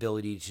has the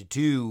ability to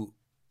do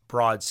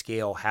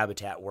broad-scale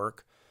habitat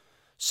work.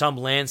 Some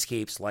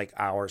landscapes, like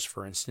ours,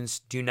 for instance,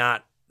 do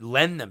not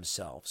lend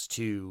themselves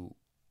to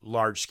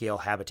large-scale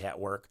habitat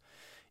work.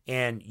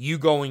 And you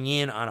going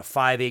in on a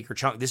 5-acre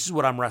chunk, this is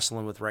what I'm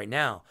wrestling with right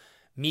now.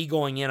 Me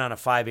going in on a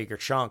 5-acre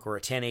chunk or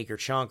a 10-acre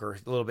chunk or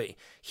a little bit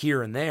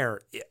here and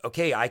there,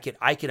 okay, I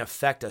can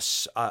affect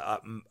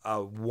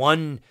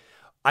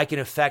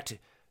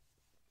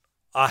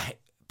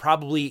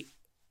probably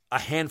a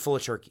handful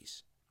of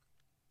turkeys.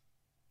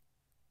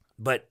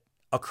 But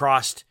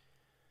across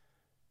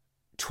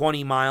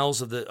 20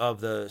 miles of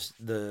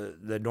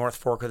the North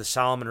Fork of the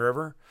Solomon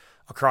River,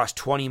 across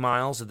 20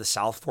 miles of the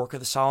South Fork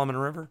of the Solomon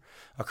River,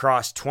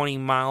 across 20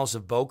 miles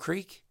of Bow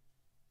Creek?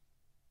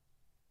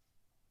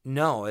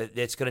 No,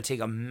 it's going to take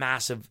a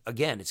massive,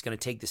 again, it's going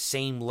to take the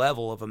same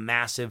level of a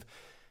massive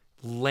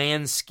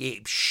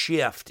landscape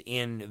shift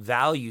in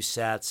value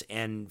sets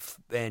and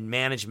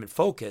management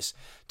focus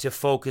to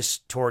focus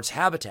towards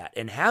habitat.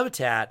 And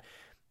habitat,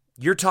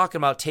 you're talking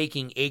about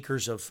taking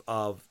acres of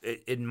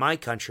in my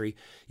country,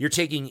 you're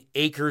taking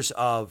acres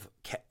of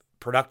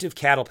productive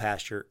cattle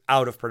pasture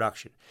out of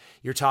production.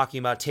 You're talking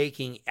about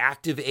taking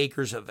active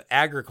acres of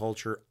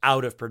agriculture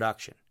out of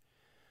production.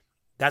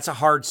 That's a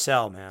hard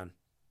sell, man.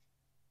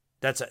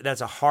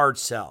 That's a hard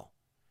sell.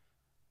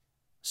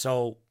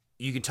 So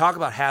you can talk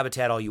about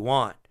habitat all you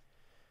want.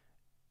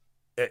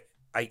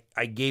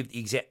 I gave the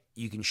example.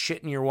 You can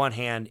shit in your one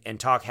hand and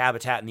talk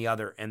habitat in the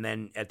other, and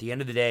then at the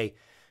end of the day,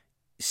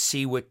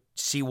 see what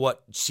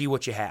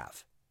you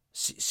have,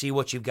 see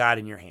what you've got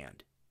in your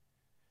hand.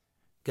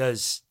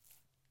 Because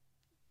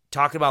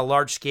talking about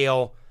large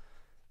scale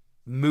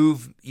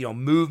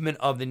movement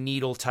of the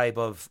needle type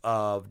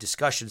of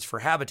discussions for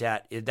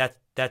habitat,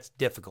 that's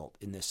difficult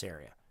in this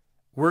area.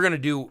 We're going to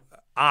do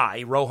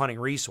Row Hunting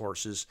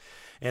Resources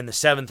and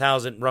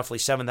the roughly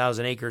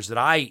 7,000 acres that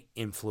I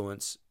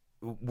influence.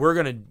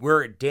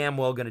 We're damn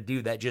well going to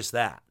do just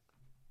that.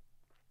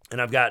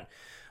 And I've got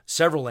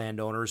several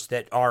landowners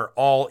that are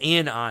all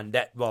in on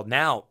that. Well,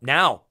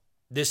 now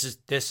this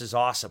is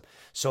awesome.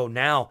 So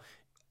now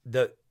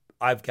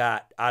I've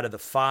got, out of the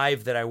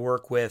 5 that I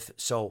work with,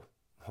 so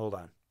hold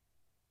on.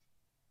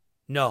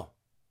 No,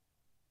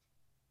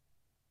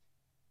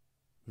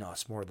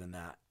 it's more than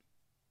that.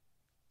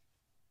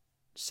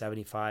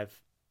 75.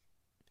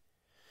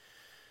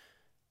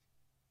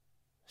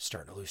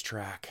 Starting to lose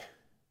track.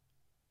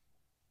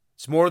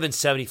 It's more than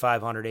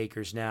 7,500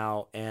 acres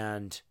now,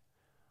 and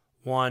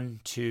 1,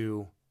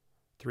 2,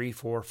 3,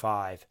 4,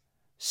 5,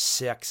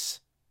 6,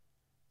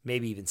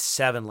 maybe even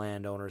 7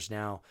 landowners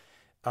now.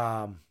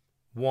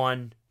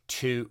 1,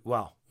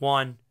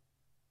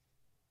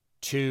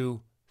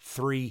 2,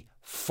 3,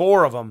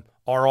 4 of them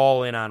are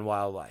all in on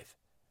wildlife.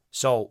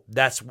 So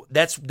that's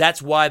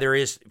why there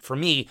is, for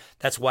me,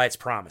 that's why it's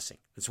promising.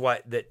 That's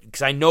why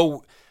because I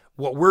know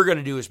what we're going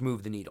to do is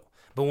move the needle.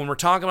 But when we're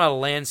talking about a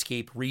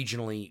landscape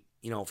regionally,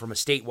 from a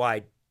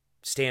statewide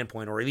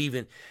standpoint, or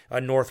even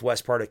a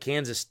northwest part of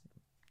Kansas,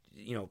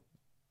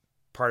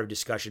 part of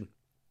discussion,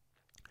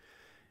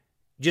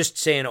 just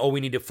saying,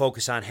 we need to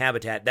focus on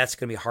habitat, that's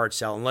going to be a hard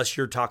sell unless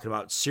you're talking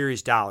about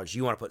serious dollars.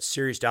 You want to put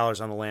serious dollars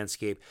on the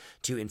landscape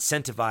to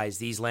incentivize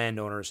these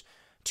landowners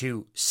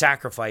to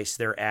sacrifice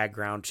their ag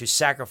ground, to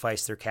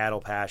sacrifice their cattle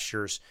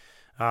pastures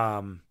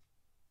for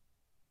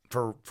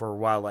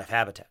wildlife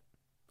habitat.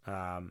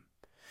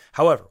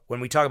 However, when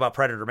we talk about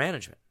predator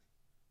management,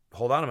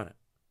 hold on a minute.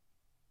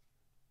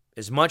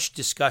 As much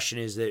discussion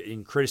as that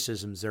in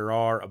criticisms there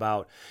are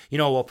about,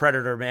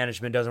 predator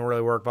management doesn't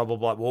really work, blah, blah,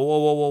 blah.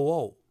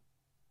 Whoa.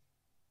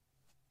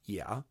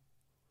 Yeah.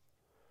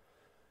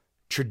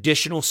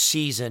 Traditional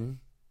season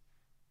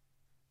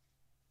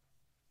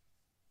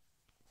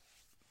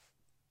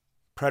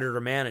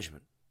predator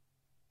management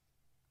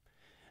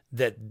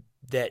that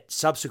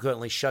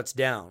subsequently shuts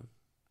down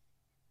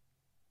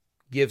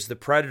gives the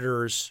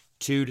predators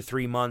 2 to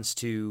 3 months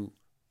to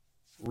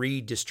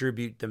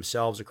redistribute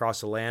themselves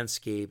across the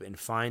landscape and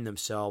find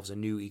themselves a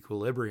new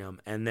equilibrium,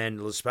 and then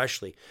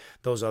especially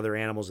those other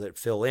animals that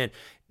fill in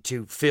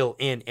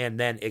and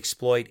then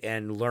exploit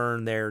and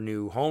learn their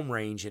new home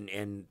range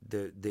and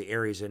the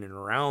areas in and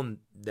around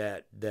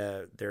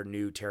their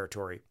new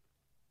territory.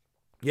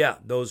 Yeah,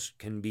 those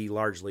can be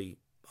largely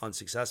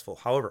unsuccessful.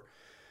 However,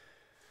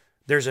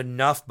 there's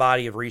enough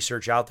body of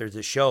research out there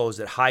that shows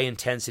that high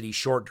intensity,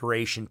 short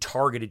duration,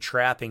 targeted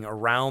trapping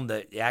around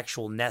the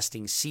actual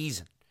nesting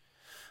season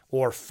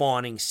or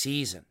fawning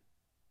season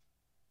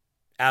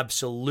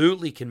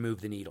absolutely can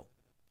move the needle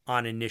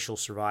on initial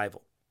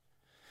survival.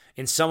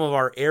 In some of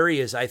our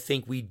areas, I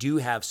think we do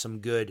have some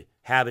good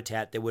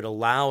habitat that would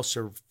allow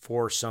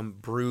for some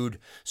brood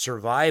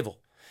survival.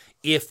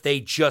 If they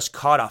just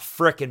caught a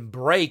frickin'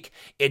 break,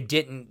 it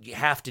didn't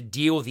have to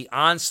deal with the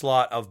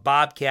onslaught of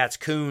bobcats,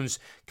 coons,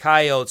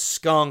 coyotes,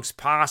 skunks,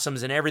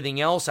 possums, and everything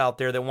else out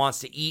there that wants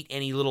to eat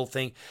any little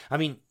thing. I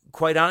mean,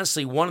 quite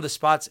honestly,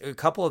 a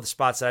couple of the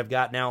spots that I've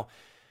got now,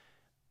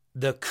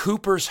 the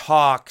Cooper's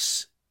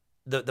hawks,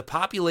 the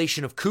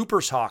population of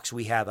Cooper's hawks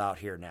we have out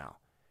here now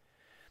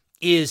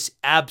is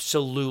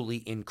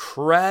absolutely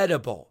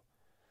incredible.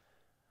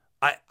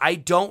 I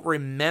don't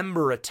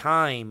remember a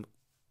time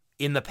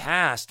in the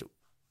past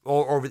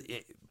or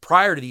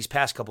prior to these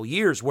past couple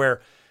years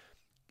where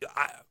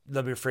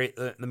let me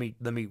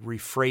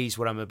rephrase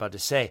what I'm about to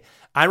say.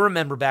 I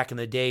remember back in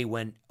the day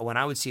when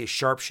I would see a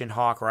sharp-shin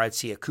hawk or I'd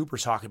see a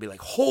Cooper's hawk, I'd be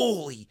like,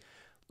 holy,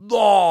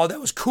 that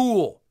was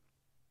cool.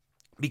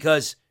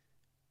 Because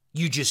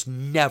you just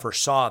never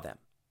saw them.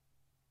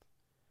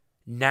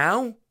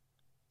 Now,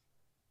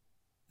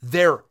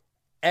 they're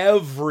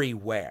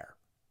everywhere.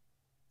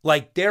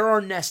 Like, there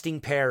are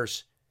nesting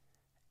pairs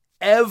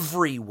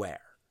everywhere.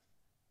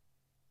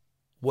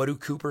 What do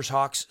Cooper's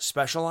hawks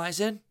specialize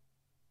in?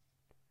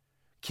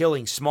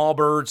 Killing small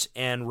birds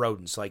and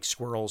rodents like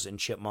squirrels and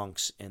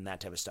chipmunks and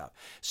that type of stuff.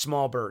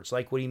 Small birds,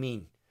 like what do you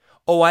mean?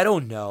 Oh, I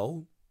don't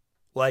know.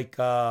 Like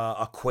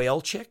a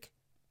quail chick?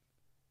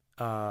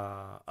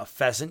 A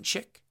pheasant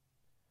chick?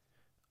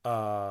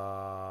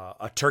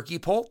 A turkey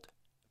poult?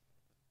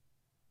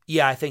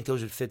 Yeah, I think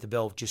those would fit the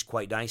bill just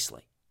quite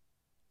nicely.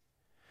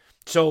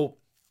 So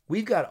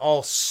we've got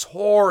all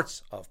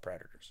sorts of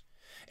predators.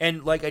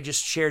 And like I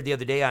just shared the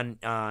other day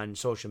on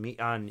social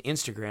media, on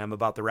Instagram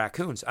about the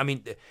raccoons. I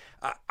mean,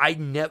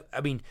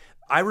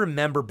 I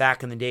remember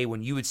back in the day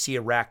when you would see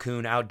a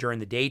raccoon out during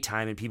the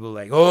daytime and people were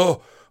like,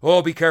 oh,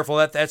 be careful.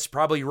 That's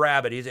probably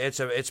rabid.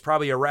 It's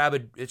probably a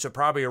rabid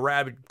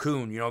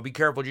coon. You know, be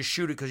careful. Just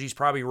shoot it because he's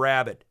probably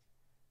rabid.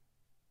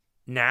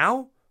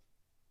 Now?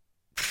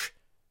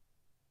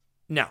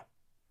 No.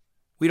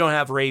 We don't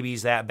have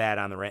rabies that bad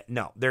on the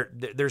no.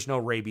 There's no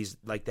rabies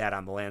like that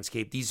on the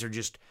landscape.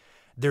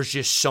 There's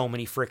just so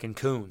many freaking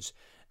coons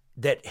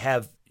that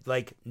have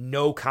like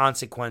no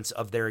consequence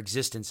of their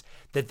existence,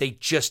 that they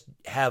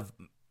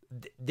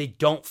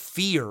don't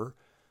fear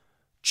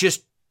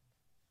just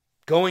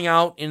going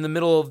out in the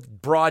middle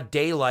of broad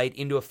daylight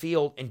into a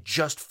field and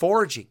just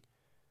foraging.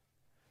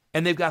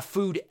 And they've got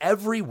food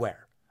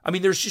everywhere. I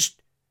mean,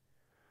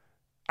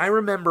 I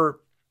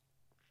remember,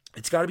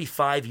 it's got to be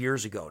 5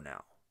 years ago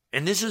now.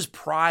 And this is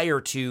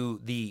prior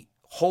to the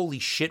holy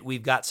shit,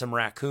 we've got some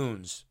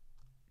raccoons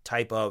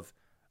type of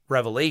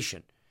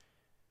revelation.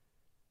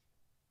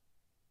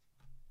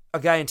 A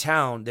guy in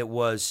town that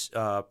was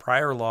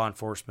prior law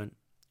enforcement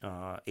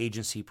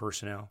agency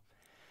personnel,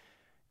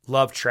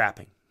 loved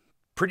trapping.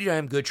 Pretty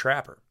damn good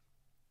trapper.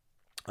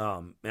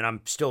 And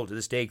I'm still to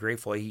this day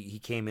grateful. He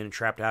came in and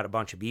trapped out a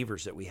bunch of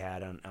beavers that we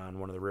had on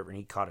one of the river, and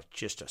he caught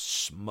just a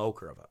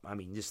smoker of them. I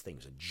mean, this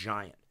thing's a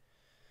giant.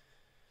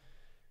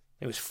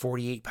 It was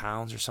 48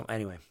 pounds or something.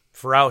 Anyway,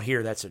 for out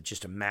here, that's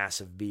just a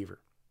massive beaver.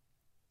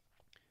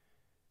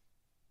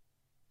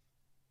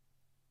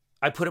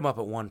 I put him up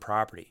at one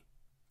property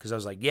because I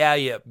was like, yeah,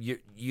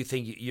 you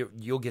think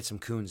you'll get some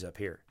coons up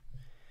here.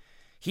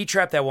 He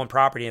trapped that one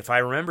property. And if I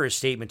remember his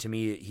statement to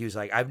me, he was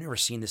like, I've never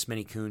seen this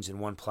many coons in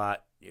one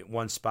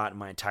spot in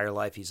my entire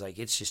life. He's like,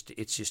 it's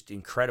just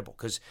incredible.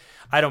 Because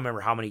I don't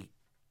remember how many,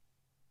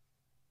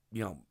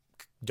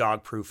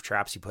 dog-proof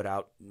traps he put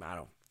out. I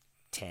don't know,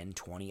 10,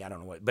 20, I don't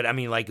know what. But I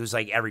mean, like, it was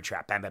like every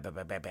trap, bam, bam, bam,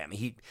 bam, bam, bam.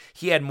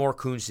 He had more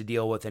coons to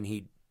deal with than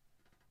he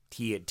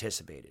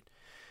anticipated.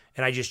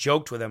 And I just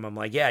joked with him. I'm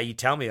like, yeah, you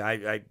tell me.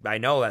 I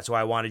know. That's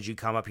why I wanted you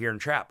to come up here and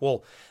trap.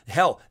 Well,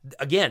 hell,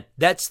 again,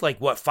 that's like,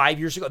 what, 5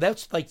 years ago?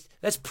 That's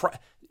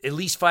at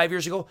least 5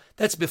 years ago.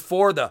 That's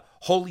before the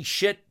holy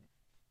shit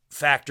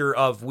factor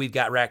of we've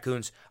got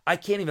raccoons. I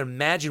can't even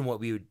imagine what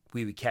we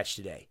would catch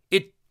today.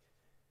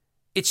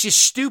 It's just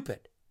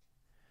stupid.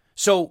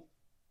 So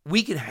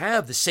we can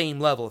have the same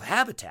level of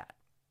habitat.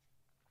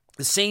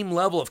 The same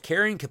level of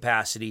carrying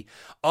capacity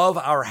of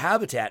our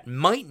habitat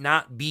might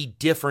not be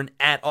different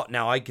at all.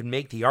 Now, I can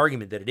make the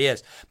argument that it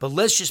is, but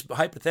let's just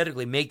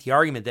hypothetically make the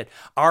argument that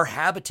our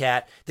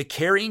habitat, the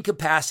carrying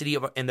capacity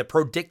of and the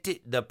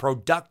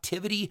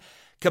productivity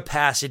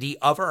capacity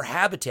of our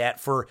habitat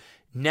for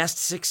nest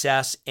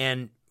success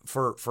and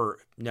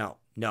no.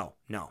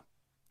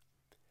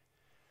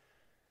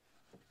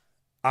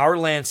 Our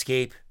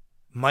landscape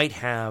might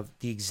have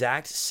the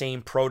exact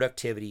same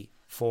productivity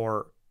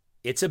for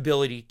its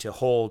ability to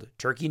hold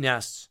turkey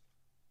nests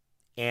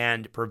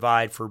and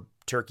provide for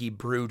turkey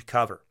brood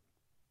cover,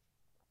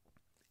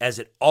 as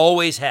it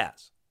always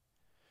has.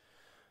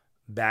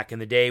 Back in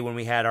the day when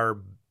we had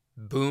our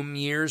boom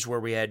years where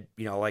we had,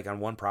 like on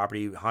one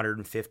property,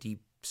 150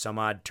 some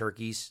odd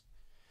turkeys,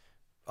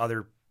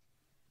 other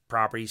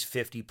properties,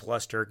 50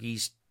 plus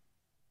turkeys,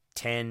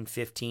 10,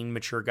 15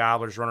 mature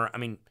gobblers running around. I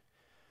mean,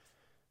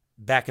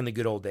 back in the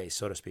good old days,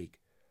 so to speak.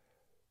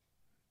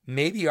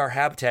 Maybe our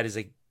habitat is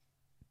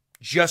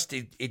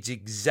it's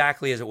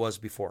exactly as it was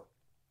before.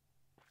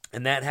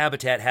 And that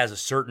habitat has a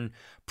certain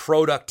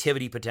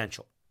productivity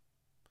potential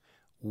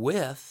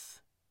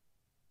with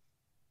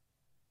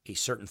a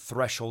certain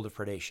threshold of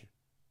predation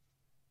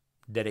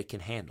that it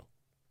can handle.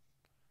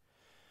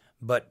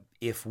 But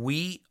if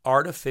we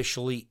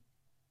artificially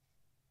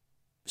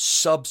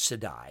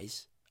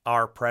subsidize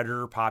our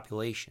predator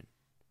population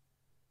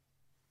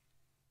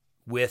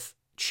with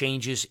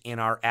changes in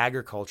our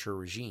agriculture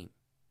regime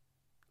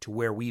to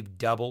where we've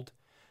doubled,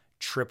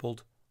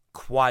 tripled,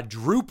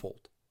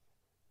 quadrupled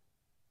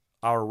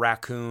our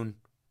raccoon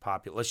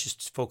population. Let's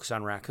just focus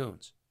on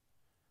raccoons.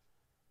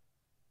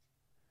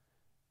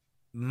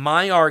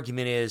 My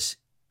argument is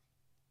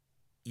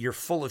you're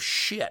full of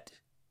shit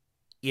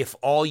if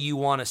all you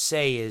want to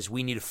say is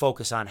we need to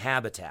focus on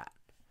habitat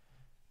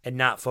and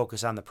not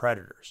focus on the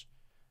predators.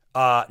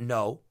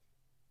 No.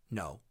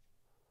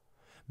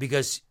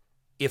 Because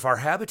if our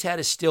habitat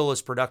is still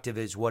as productive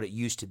as what it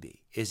used to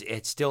be, is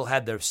it still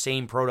had the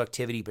same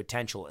productivity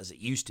potential as it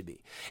used to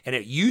be, and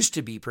it used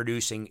to be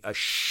producing a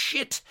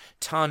shit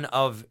ton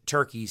of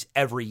turkeys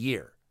every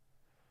year,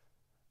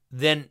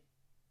 then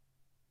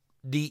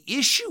the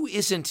issue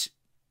isn't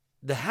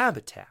the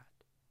habitat.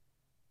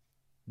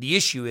 The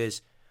issue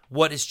is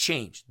what has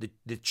changed.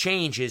 The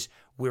change is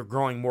we're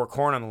growing more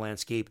corn on the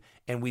landscape,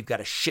 and we've got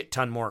a shit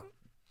ton more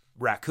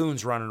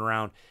raccoons running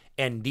around,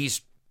 and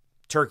these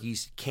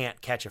turkeys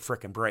can't catch a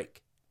frickin'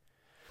 break.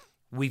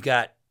 We've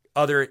got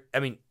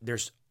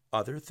there's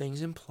other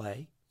things in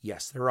play.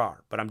 Yes, there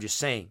are. But I'm just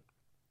saying,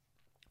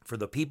 for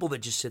the people that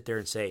just sit there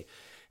and say,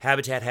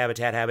 habitat.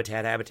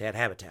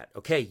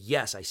 Okay,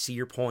 yes, I see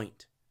your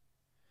point.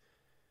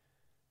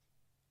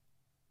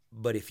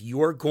 But if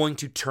you're going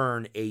to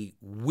turn a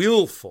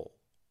willful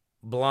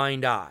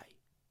blind eye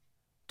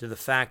to the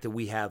fact that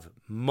we have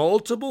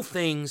multiple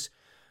things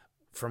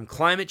from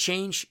climate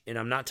change, and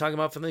I'm not talking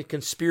about from the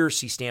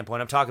conspiracy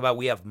standpoint, I'm talking about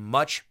we have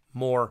much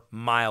more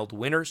mild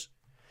winters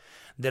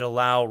that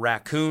allow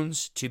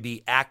raccoons to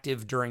be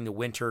active during the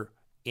winter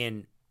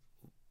in,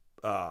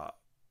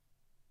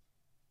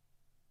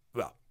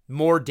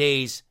 more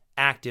days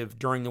active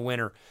during the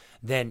winter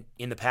than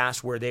in the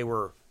past where they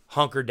were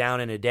hunkered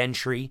down in a den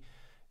tree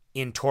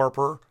in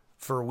torpor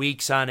for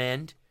weeks on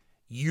end,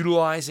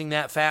 utilizing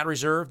that fat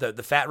reserve,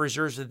 the fat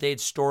reserves that they'd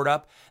stored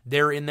up.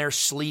 They're in there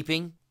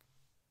sleeping,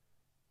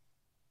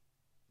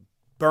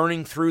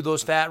 burning through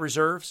those fat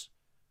reserves,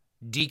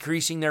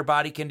 decreasing their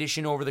body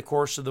condition over the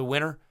course of the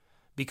winter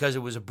because it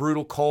was a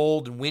brutal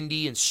cold and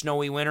windy and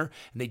snowy winter,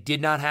 and they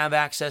did not have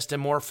access to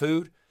more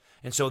food.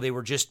 And so they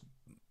were just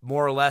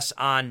more or less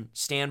on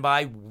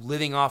standby,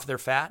 living off their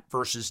fat,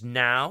 versus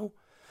now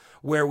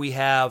where we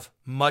have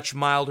much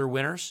milder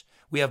winters.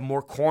 We have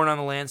more corn on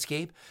the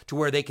landscape to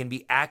where they can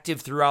be active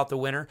throughout the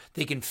winter.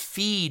 They can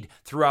feed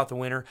throughout the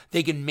winter.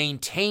 They can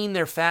maintain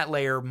their fat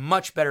layer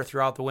much better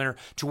throughout the winter,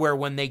 to where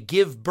when they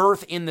give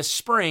birth in the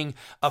spring,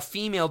 a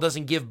female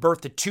doesn't give birth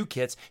to 2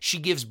 kits. She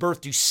gives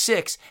birth to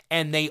 6,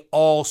 and they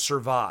all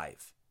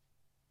survive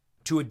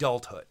to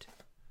adulthood.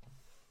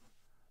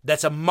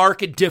 That's a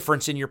marked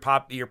difference in your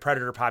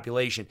predator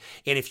population.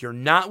 And if you're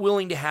not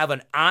willing to have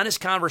an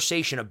honest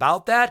conversation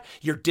about that,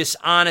 you're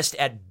dishonest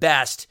at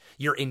best.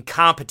 You're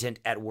incompetent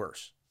at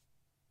worst.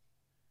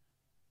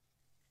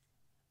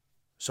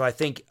 So I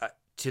think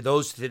to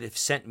those that have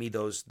sent me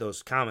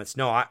those comments,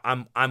 no,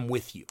 I'm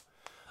with you.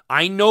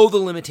 I know the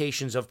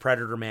limitations of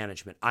predator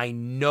management. I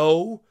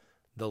know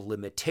the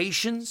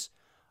limitations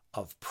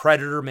of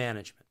predator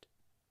management.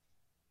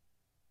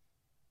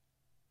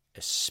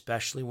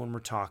 Especially when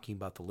we're talking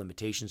about the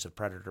limitations of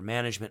predator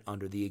management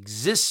under the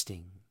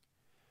existing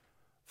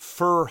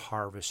fur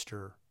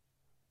harvester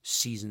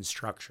season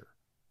structure.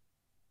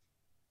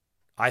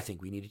 I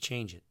think we need to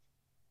change it.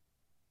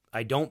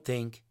 I don't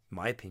think, in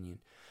my opinion,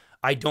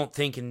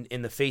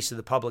 in the face of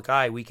the public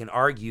eye we can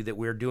argue that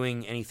we're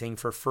doing anything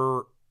for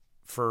fur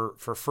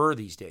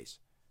these days.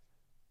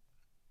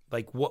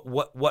 Like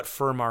what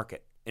fur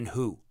market and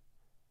who?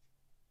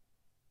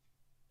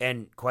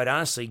 And quite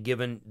honestly,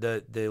 given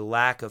the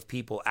lack of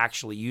people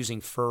actually using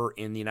fur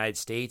in the United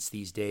States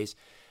these days,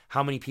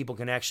 how many people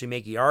can actually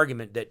make the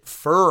argument that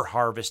fur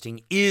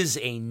harvesting is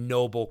a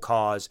noble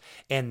cause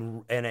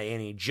and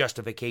a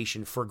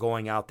justification for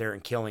going out there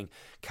and killing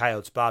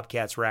coyotes,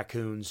 bobcats,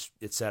 raccoons,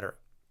 etc.?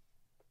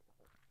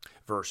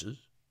 Versus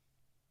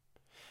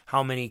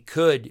how many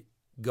could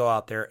go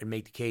out there and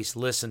make the case,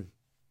 listen,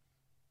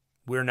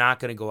 we're not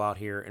going to go out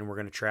here and we're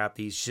going to trap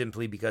these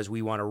simply because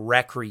we want to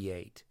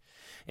recreate.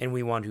 And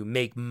we want to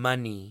make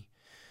money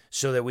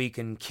so that we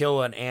can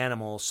kill an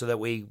animal, so that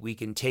we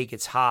can take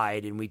its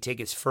hide and we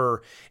take its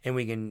fur and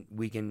we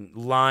can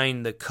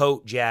line the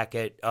coat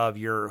jacket of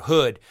your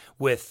hood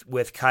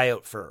with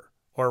coyote fur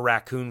or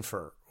raccoon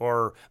fur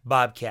or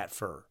bobcat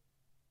fur.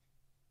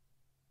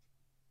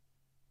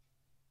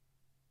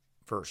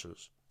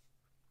 Versus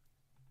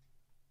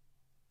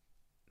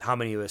how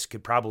many of us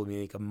could probably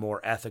make a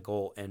more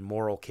ethical and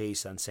moral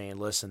case on saying,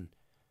 listen,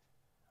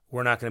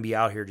 we're not going to be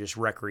out here just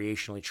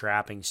recreationally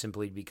trapping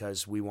simply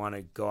because we want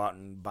to go out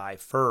and buy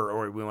fur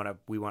or we want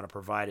to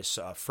provide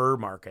a fur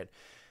market.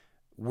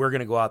 We're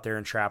going to go out there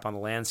and trap on the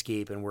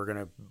landscape, and we're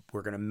going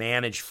to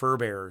manage fur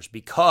bearers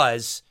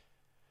because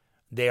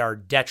they are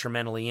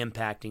detrimentally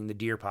impacting the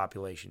deer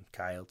population,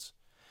 coyotes.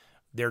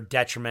 They're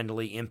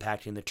detrimentally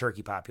impacting the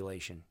turkey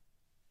population,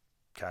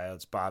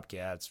 coyotes,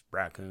 bobcats,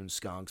 raccoons,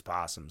 skunks,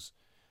 possums,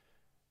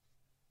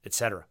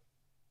 etc.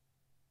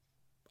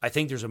 I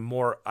think there's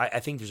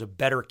a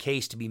better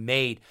case to be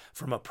made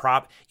from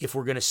if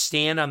we're going to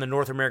stand on the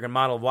North American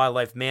model of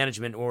wildlife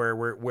management,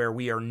 where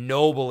we are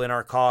noble in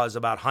our cause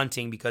about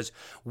hunting because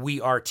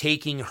we are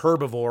taking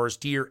herbivores,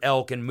 deer,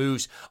 elk, and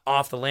moose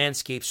off the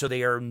landscape so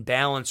they are in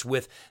balance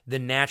with the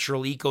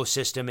natural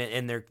ecosystem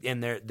and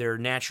their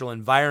natural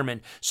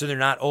environment, so they're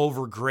not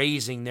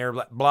overgrazing their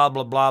blah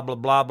blah blah blah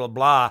blah blah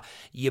blah.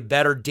 You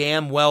better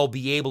damn well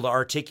be able to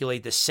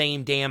articulate the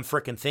same damn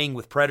frickin' thing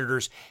with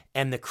predators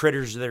and the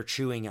critters they're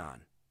chewing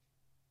on.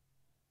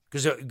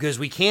 Because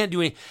we can't do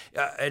any,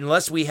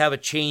 unless we have a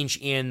change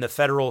in the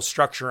federal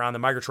structure on the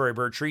Migratory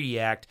Bird Treaty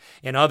Act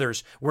and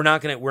others, we're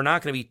not going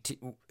to be,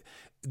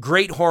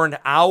 great horned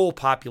owl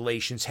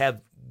populations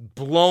have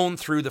blown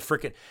through the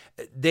frickin',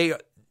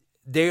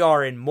 They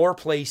are in more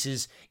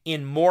places,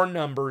 in more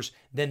numbers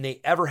than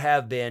they ever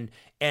have been,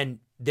 and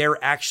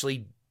they're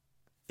actually,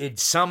 in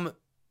some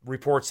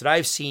reports that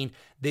I've seen,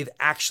 they've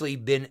actually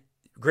been,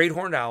 great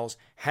horned owls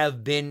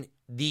have been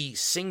the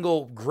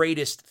single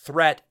greatest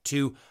threat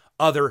to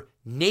other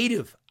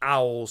native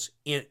owls,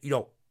 in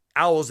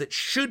owls that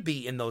should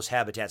be in those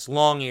habitats,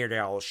 long-eared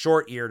owls,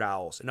 short-eared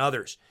owls, and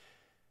others.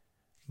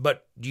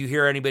 But do you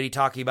hear anybody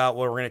talking about,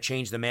 well, we're going to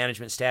change the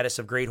management status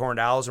of great horned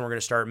owls and we're going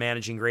to start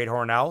managing great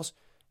horned owls?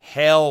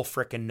 Hell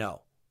frickin'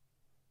 no.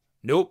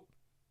 Nope.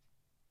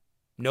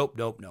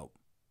 Nope.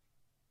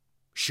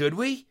 Should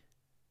we?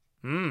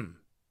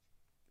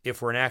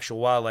 If we're an actual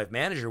wildlife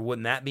manager,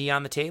 wouldn't that be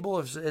on the table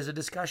as a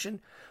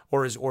discussion?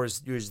 Or is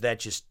that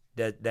just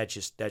that's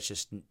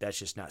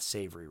just not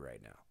savory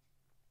right now?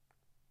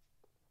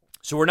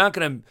 So we're not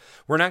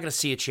gonna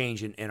see a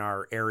change in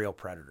our aerial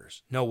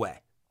predators. No way.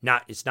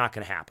 It's not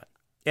gonna happen.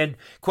 And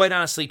quite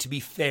honestly, to be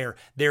fair,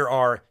 there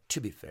are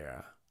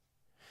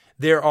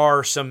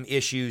some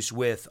issues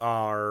with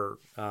our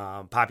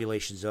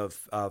populations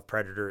of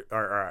predator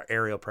or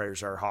aerial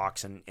predators, our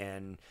hawks,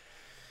 and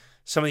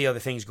some of the other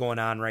things going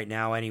on right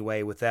now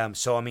anyway with them.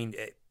 So I mean,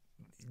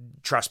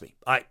 trust me.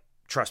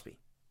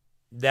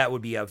 That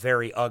would be a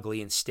very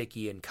ugly and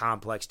sticky and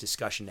complex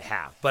discussion to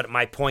have. But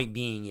my point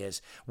being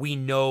is, we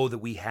know that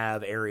we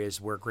have areas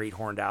where great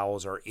horned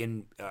owls are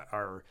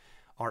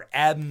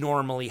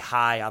abnormally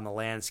high on the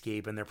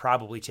landscape, and they're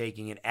probably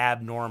taking an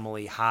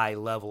abnormally high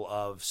level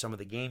of some of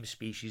the game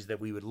species that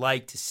we would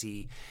like to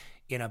see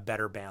in a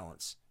better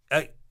balance.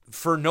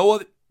 For no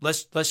other,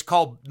 let's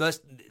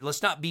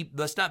not beat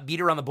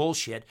around the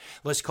bullshit.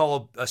 Let's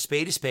call a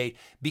spade a spade.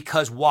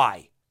 Because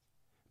why?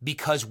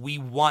 Because we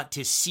want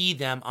to see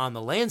them on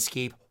the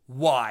landscape.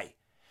 Why?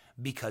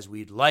 Because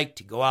we'd like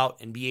to go out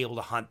and be able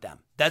to hunt them.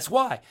 That's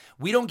why.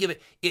 We don't give it.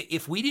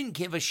 If we didn't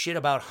give a shit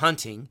about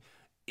hunting,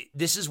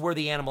 this is where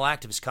the animal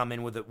activists come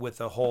in with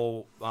the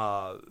whole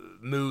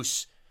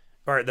moose,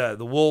 or the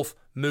wolf,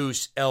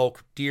 moose,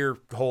 elk, deer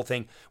whole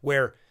thing,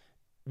 where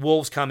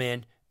wolves come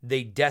in,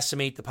 they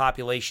decimate the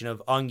population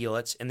of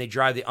ungulates, and they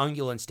drive the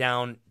ungulates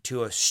down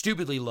to a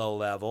stupidly low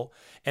level,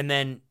 and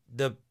then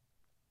the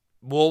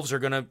wolves are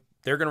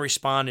they're going to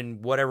respond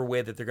in whatever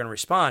way that they're going to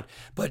respond.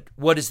 But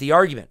what is the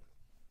argument?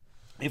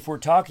 If we're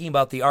talking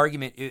about the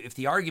argument, if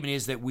the argument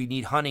is that we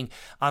need hunting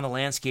on the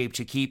landscape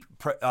to keep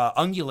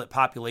ungulate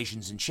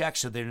populations in check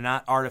so they're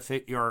not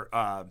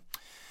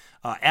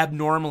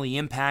abnormally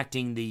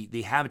impacting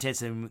the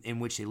habitats in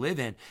which they live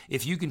in,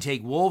 if you can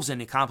take wolves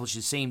and accomplish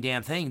the same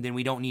damn thing, then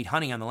we don't need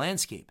hunting on the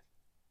landscape.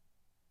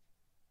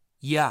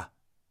 Yeah.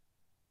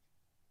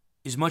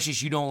 As much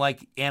as you don't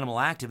like animal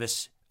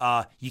activists,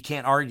 you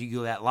can't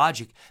argue that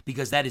logic,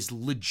 because that is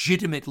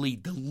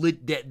legitimately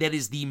that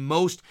is the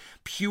most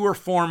pure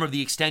form of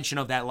the extension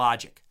of that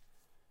logic.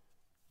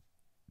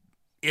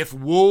 If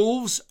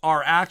wolves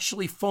are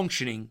actually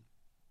functioning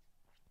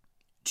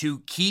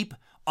to keep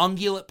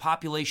ungulate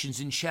populations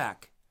in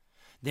check,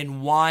 then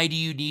why do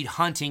you need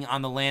hunting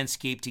on the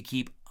landscape to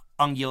keep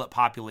ungulate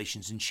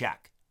populations in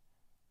check?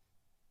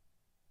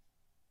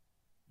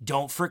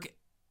 Don't forget,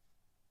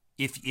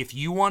 if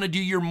you want to do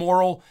your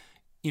moral,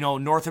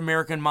 North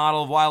American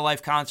model of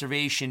wildlife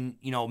conservation,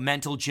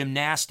 mental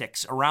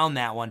gymnastics around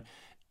that one,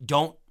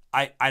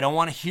 I don't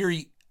want to hear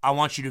you. I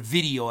want you to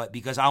video it,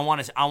 because I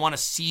want to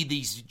see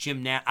these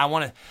I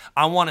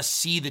want to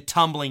see the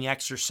tumbling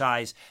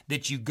exercise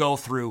that you go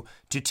through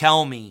to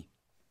tell me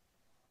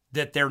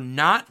that they're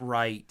not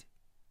right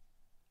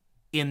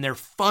in their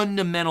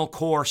fundamental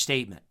core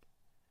statement.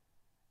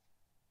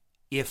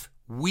 If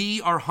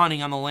we are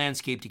hunting on the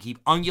landscape to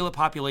keep ungulate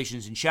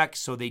populations in check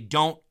so they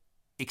don't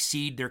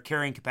exceed their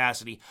carrying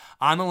capacity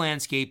on the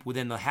landscape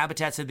within the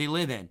habitats that they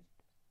live in,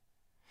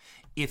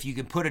 if you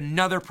can put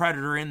another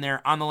predator in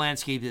there on the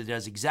landscape that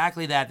does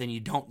exactly that, then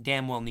you don't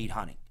damn well need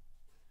hunting.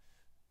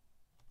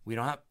 We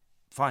don't have,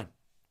 fine.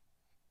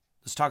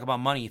 Let's talk about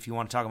money if you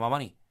want to talk about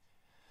money.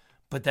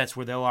 But that's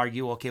where they'll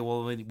argue, okay,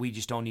 well, we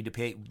just don't need to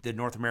pay. The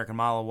North American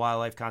model of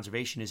wildlife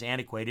conservation is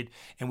antiquated,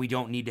 and we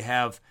don't need to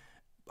have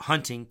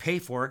hunting pay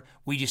for it.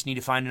 We just need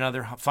to find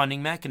another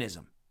funding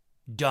mechanism.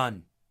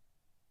 Done.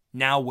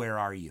 Now where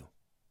are you?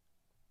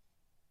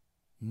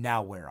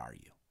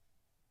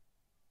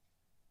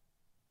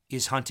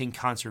 Is hunting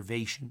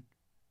conservation?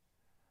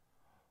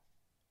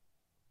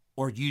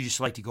 Or do you just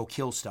like to go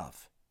kill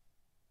stuff?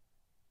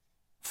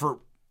 For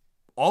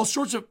all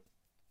sorts of,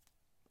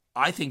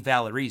 I think,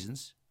 valid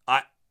reasons.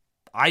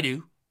 I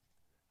do.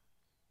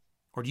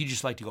 Or do you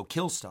just like to go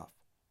kill stuff?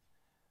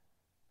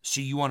 So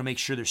you want to make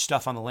sure there's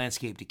stuff on the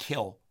landscape to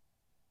kill.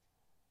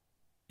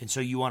 And so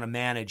you want to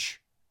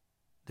manage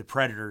the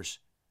predators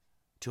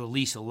to at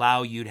least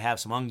allow you to have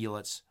some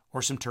ungulates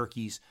or some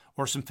turkeys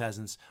or some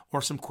pheasants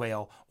or some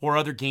quail or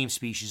other game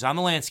species on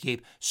the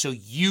landscape so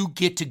you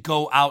get to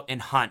go out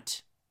and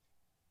hunt.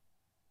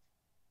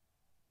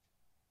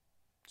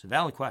 It's a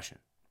valid question.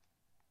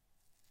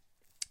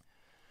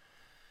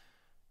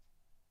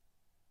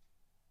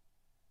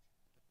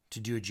 To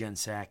do a Jen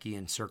Psaki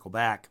and circle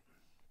back,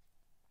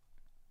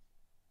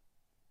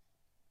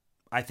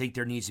 I think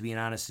there needs to be an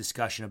honest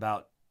discussion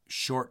about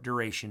short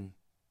duration,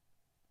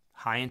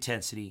 high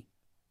intensity,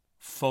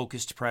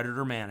 focused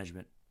predator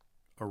management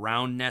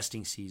around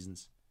nesting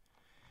seasons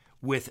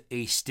with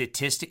a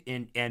statistic,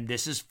 and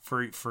this is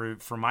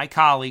for my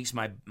colleagues,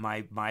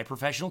 my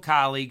professional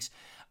colleagues.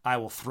 I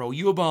will throw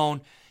you a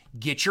bone.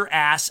 Get your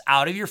ass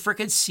out of your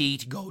freaking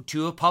seat. Go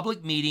to a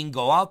public meeting.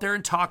 Go out there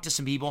and talk to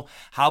some people.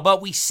 How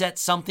about we set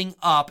something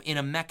up in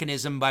a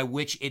mechanism by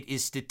which it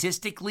is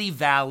statistically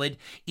valid?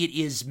 It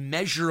is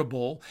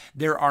measurable.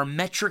 There are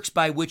metrics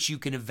by which you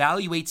can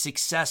evaluate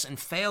success and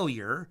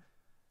failure.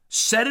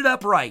 Set it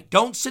up right.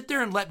 Don't sit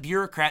there and let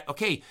bureaucrat.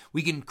 Okay,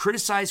 we can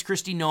criticize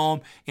Kristi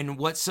Noem and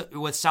what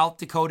South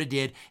Dakota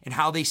did and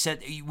how they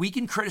said. We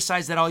can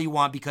criticize that all you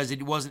want because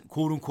it wasn't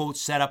quote unquote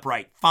set up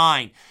right.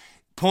 Fine.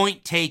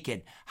 Point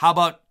taken. How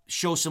about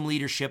show some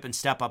leadership and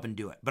step up and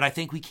do it? But I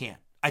think we can.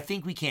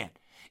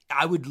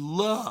 I would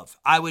love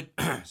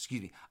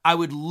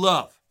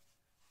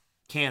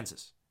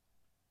Kansas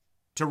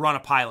to run a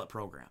pilot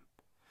program.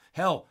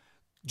 Hell,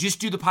 just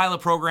do the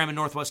pilot program in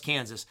Northwest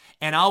Kansas,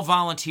 and I'll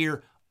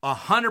volunteer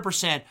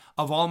 100%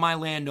 of all my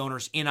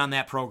landowners in on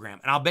that program.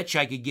 And I'll bet you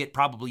I could get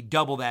probably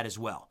double that as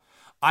well.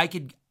 I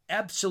could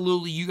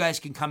absolutely, you guys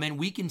can come in.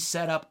 We can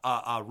set up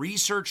a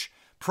research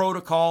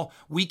protocol.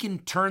 We can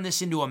turn this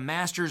into a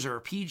master's or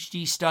a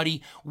PhD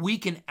study. We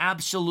can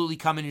absolutely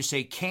come in and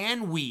say,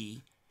 can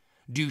we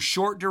do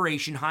short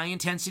duration, high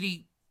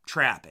intensity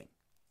trapping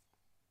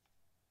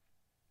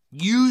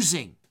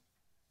using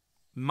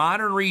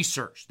modern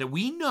research that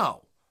we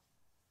know?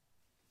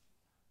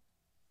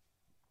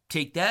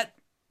 Take that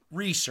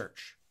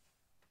research,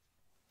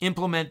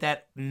 implement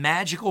that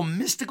magical,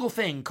 mystical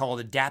thing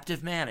called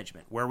adaptive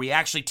management, where we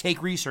actually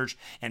take research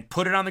and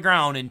put it on the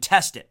ground and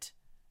test it.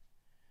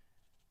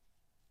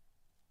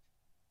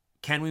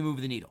 Can we move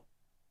the needle?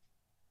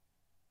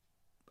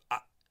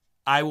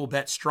 I will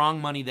bet strong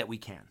money that we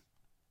can,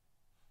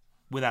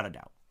 without a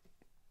doubt.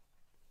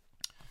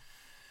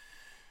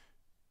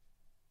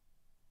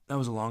 That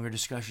was a longer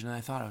discussion than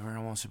I thought of. We're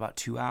almost about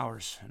 2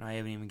 hours, and I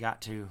haven't even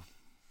got to.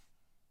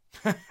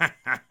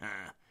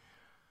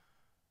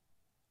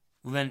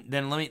 Well,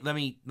 then let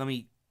me.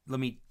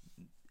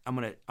 I'm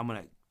gonna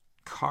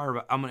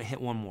hit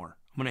one more.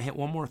 I'm gonna hit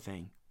one more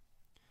thing.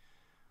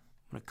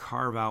 I'm going to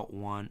carve out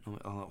one.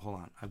 Oh, hold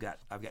on. I've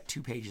got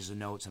 2 pages of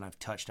notes, and I've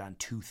touched on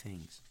 2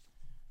 things.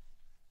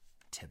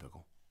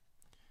 Typical.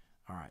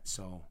 All right,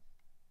 so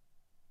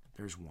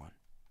there's one.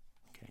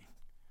 Okay.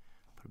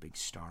 Put a big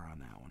star on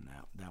that one.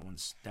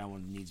 That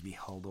one needs to be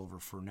held over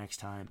for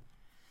next time.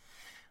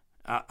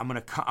 I'm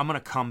gonna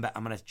come back.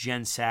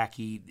 Jen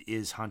Psaki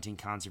is hunting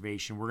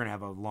conservation. We're gonna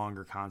have a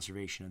longer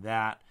conservation of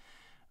that.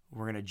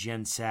 We're going to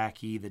Jen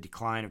Psaki, the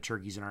decline of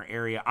turkeys in our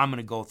area. I'm going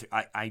to go through.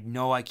 I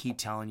know I keep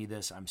telling you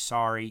this. I'm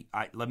sorry.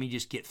 Let me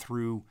just get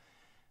through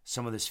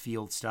some of this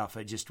field stuff.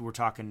 We're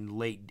talking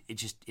late. I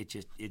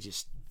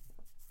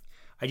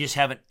just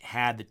haven't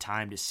had the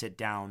time to sit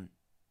down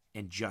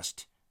and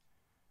just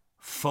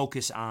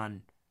focus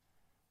on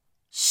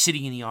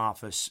sitting in the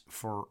office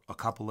for a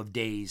couple of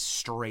days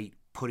straight,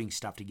 putting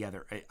stuff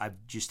together.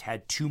 I've just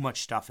had too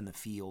much stuff in the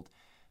field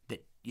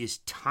that is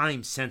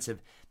time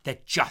sensitive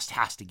that just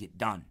has to get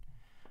done.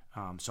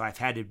 So I've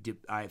had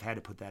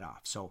to put that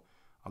off. So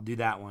I'll do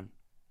that one.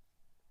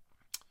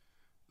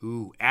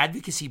 Ooh,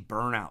 advocacy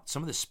burnout.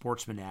 Some of the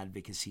sportsman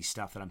advocacy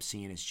stuff that I'm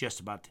seeing is just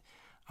about.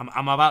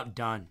 I'm about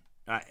done.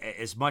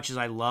 As much as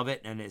I love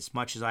it, and as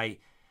much as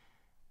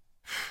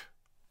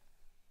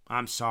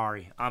I'm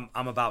sorry. I'm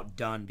about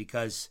done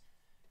because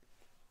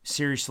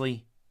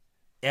seriously,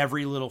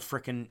 every little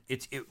frickin'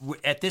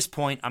 at this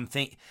point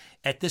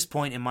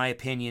in my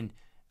opinion,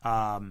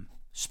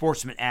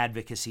 sportsman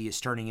advocacy is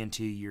turning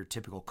into your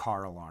typical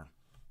car alarm.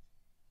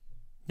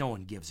 No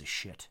one gives a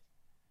shit.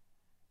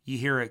 You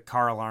hear a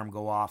car alarm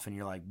go off and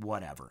you're like,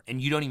 whatever. And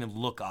you don't even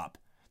look up.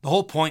 The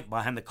whole point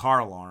behind the car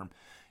alarm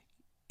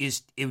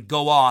is it would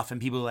go off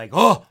and people are like,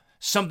 oh,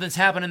 something's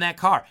happened in that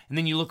car. And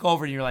then you look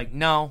over and you're like,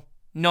 no,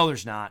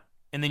 there's not.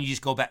 And then you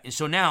just go back. And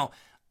so now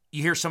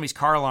you hear somebody's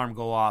car alarm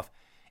go off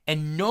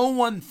and no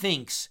one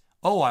thinks,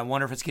 oh, I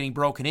wonder if it's getting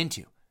broken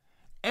into.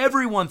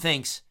 Everyone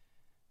thinks,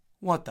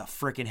 what the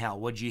frickin' hell?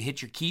 Would you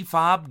hit your key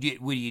fob? Do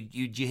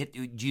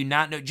you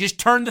not know? Just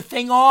turn the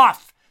thing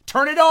off.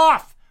 Turn it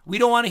off. We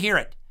don't want to hear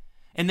it.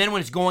 And then when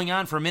it's going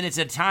on for minutes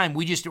at a time,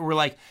 we're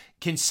like,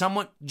 can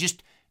someone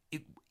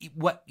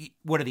what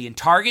are they in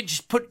Target?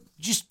 Just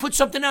put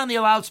something on the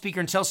loudspeaker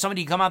and tell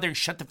somebody to come out there and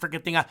shut the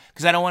frickin' thing off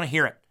because I don't want to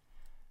hear it.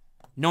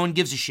 No one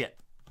gives a shit.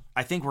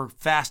 I think we're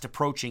fast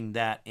approaching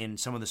that in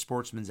some of the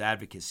sportsman's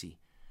advocacy.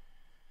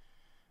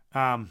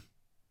 And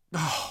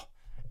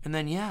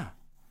then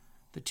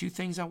the 2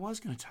 things I was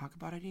going to talk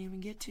about I didn't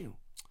even get to.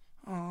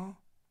 Oh,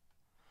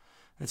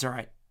 that's all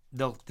right.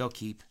 They'll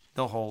keep.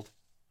 They'll hold.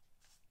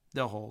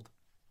 All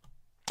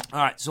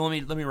right, so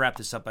let me wrap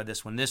this up by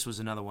this one. This was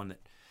another one that.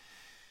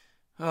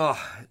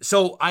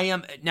 So I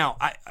am now.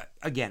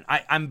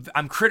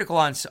 I'm critical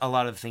on a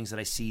lot of the things that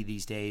I see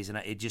these days, and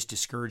it's just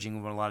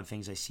discouraging with a lot of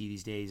things I see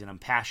these days. And I'm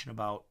passionate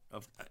about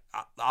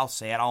I'll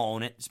say it. I'll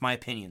own it. It's my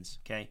opinions,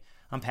 okay?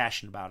 I'm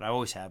passionate about it. I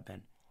always have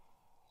been.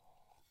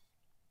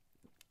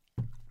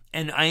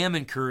 And I am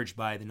encouraged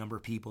by the number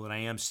of people that I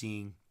am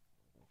seeing.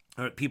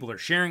 People are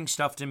sharing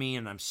stuff to me,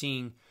 and I'm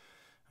seeing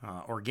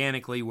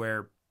organically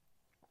whether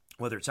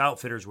it's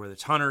outfitters, whether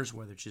it's hunters,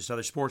 whether it's just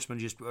other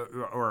sportsmen,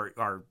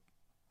 or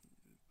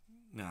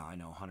no, I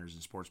know hunters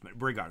and sportsmen,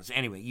 regardless.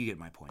 Anyway, you get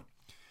my point.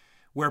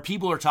 Where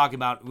people are talking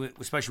about,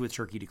 especially with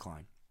turkey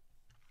decline,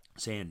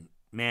 saying,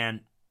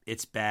 man,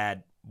 it's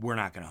bad, we're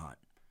not going to hunt.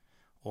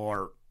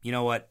 Or, you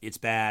know what, it's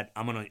bad,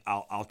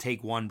 I'll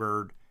take one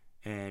bird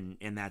and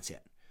that's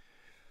it.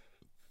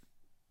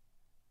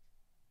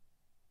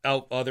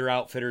 Other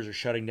outfitters are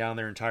shutting down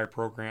their entire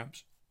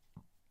programs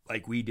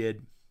like we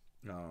did,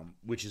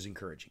 which is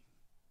encouraging.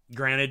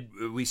 Granted,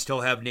 we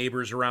still have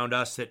neighbors around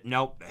us that,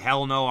 nope,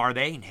 hell no, are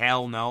they?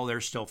 Hell no,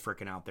 they're still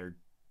freaking out there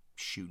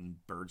shooting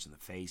birds in the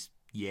face.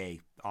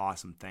 Yay,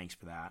 awesome, thanks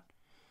for that.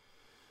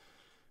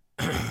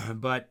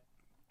 But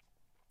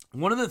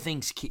one of the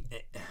things,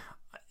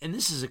 and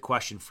this is a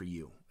question for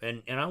you,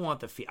 and I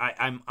want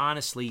I'm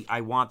honestly,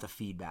 I want the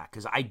feedback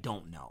because I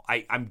don't know.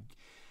 I'm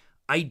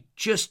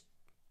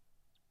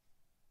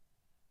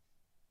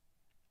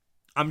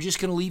just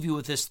going to leave you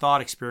with this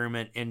thought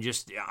experiment, and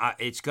just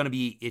it's going to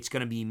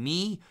be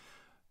me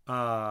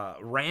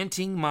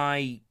ranting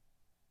my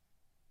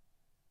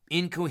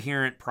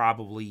incoherent,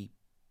 probably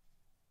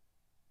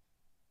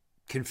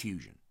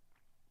confusion.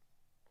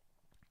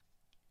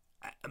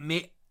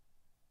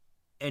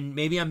 And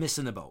maybe I'm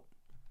missing the boat.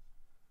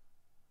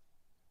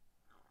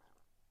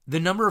 The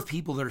number of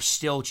people that are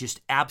still just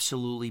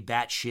absolutely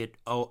batshit,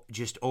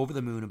 just over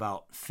the moon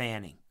about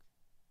fanning,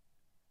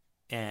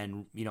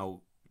 and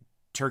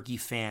turkey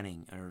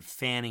fanning or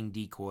fanning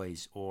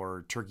decoys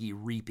or turkey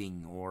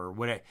reaping or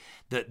whatever.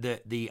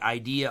 The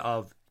idea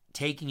of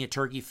taking a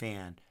turkey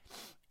fan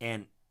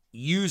and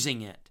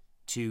using it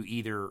to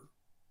either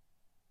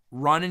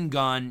run and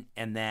gun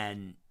and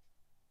then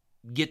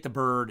get the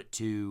bird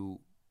to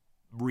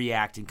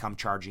react and come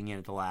charging in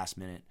at the last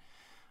minute,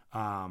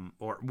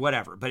 or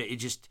whatever. But it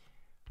just,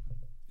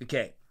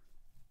 okay.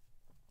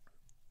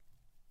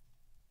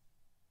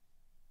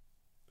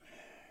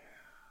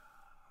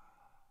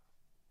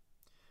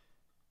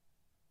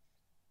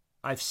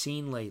 I've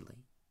seen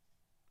lately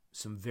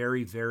some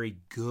very, very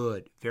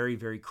good, very,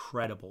 very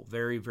credible,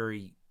 very,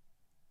 very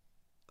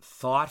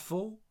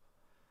thoughtful,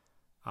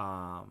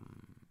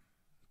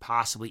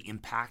 possibly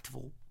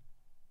impactful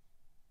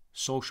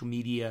social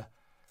media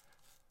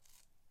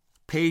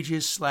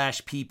pages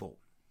 / people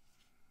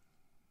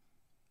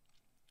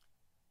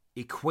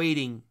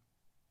equating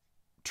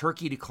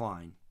turkey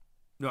decline,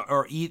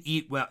 or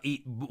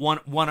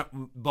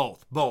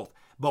both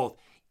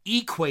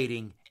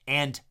equating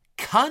and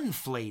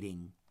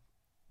conflating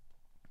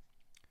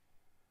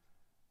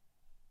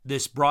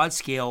this broad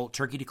scale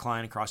turkey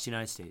decline across the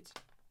United States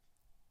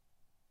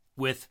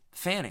with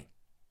fanning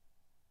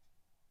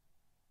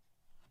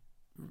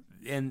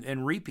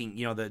and reaping,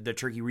 the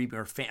turkey reaping,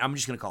 or I'm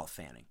just going to call it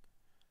fanning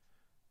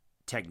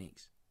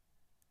techniques.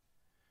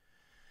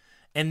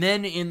 And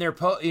then in their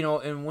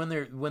and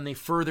when they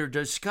further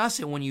discuss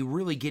it, when you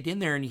really get in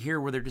there and you hear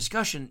where their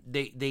discussion,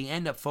 they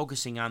end up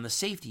focusing on the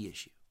safety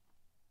issue.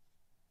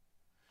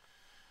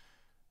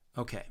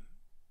 Okay.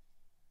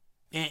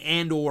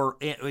 And or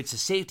it's a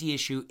safety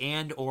issue,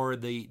 and or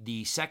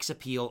the sex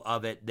appeal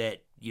of it,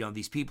 that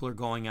these people are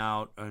going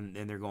out and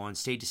they're going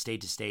state to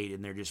state to state,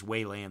 and they're just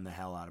waylaying the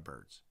hell out of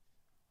birds.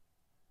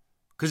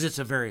 Because it's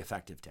a very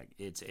effective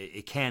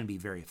it can be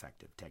very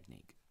effective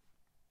technique.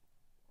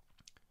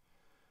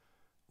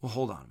 Well,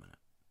 hold on a minute.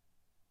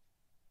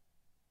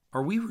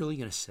 Are we really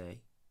going to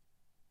say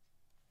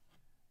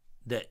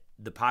that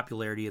the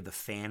popularity of the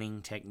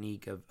fanning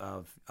technique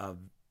of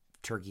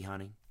turkey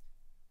hunting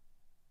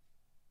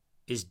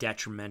is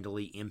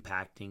detrimentally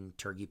impacting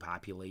turkey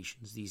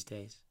populations these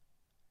days?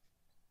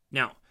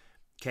 Now,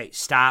 okay,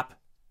 stop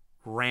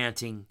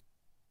ranting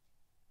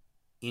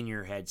in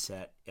your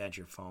headset, at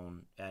your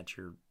phone, at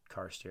your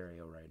car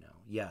stereo right now.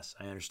 Yes,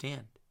 I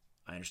understand.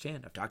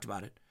 I've talked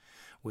about it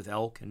with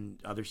elk and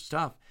other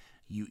stuff.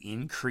 You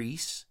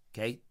increase,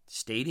 okay,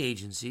 state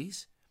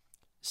agencies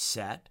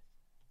set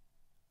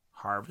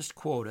harvest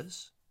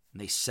quotas,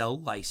 and they sell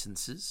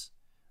licenses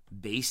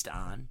based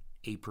on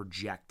a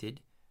projected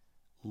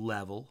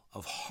level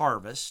of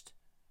harvest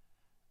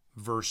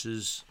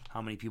versus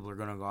how many people are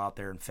going to go out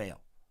there and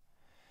fail.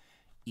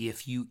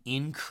 If you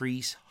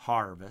increase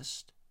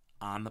harvest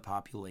on the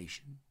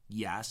population,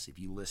 yes, if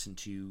you listen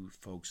to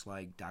folks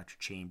like Dr.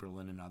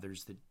 Chamberlain and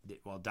others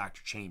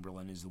Dr.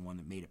 Chamberlain is the one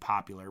that made it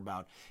popular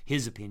about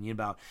his opinion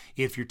about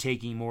if you're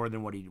taking more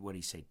than what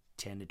he said,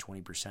 10 to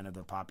 20% of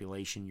the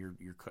population,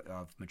 you're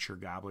of mature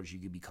gobblers, you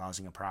could be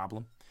causing a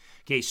problem.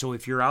 Okay, so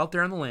if you're out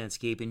there on the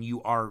landscape and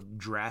you are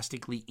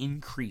drastically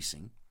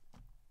increasing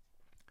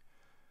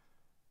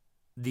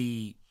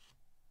the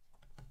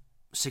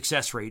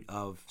success rate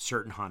of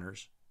certain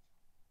hunters,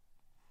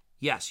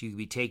 Yes, you could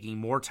be taking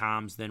more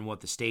toms than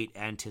what the state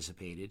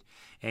anticipated,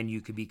 and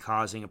you could be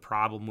causing a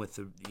problem with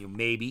the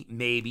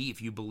maybe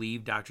if you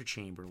believe Dr.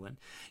 Chamberlain,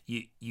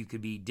 you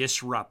could be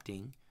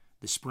disrupting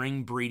the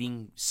spring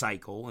breeding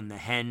cycle and the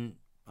hen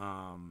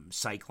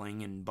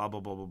cycling and blah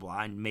blah blah blah blah,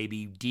 and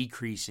maybe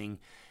decreasing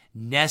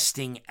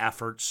nesting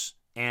efforts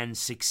and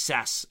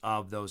success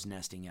of those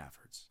nesting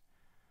efforts.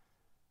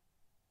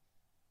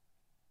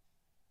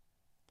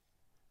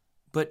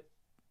 But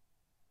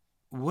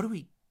what are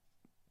we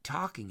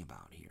talking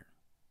about here?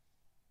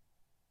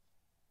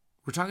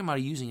 We're talking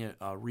about using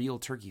a real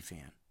turkey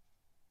fan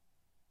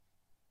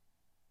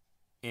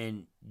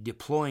and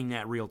deploying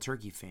that real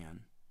turkey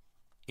fan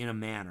in a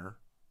manner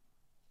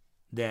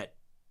that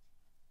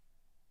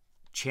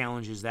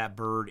challenges that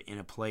bird in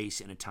a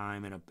place, in a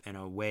time, in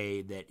a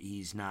way that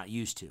he's not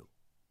used to.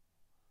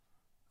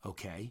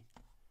 Okay.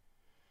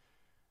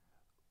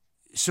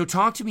 So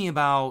talk to me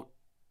about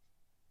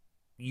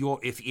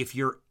if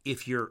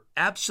you're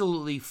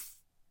absolutely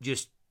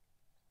just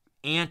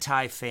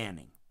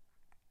anti-fanning,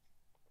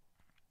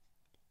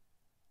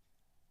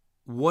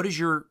 what is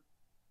your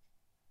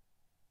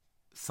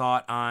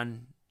thought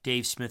on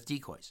Dave Smith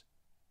decoys?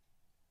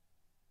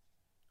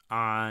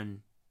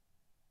 On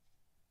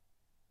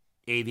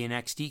Avian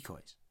X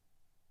decoys?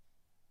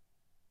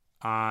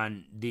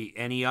 On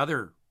any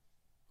other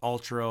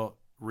ultra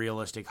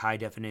realistic high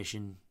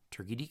definition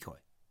turkey decoy?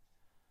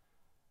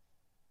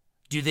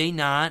 Do they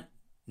not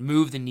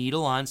move the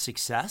needle on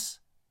success?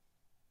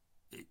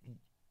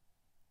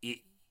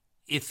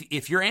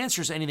 If your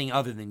answer is anything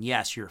other than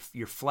yes, you're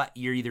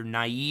either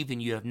naive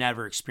and you have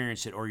never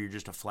experienced it, or you're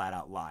just a flat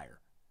out liar.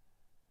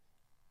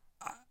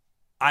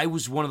 I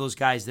was one of those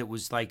guys that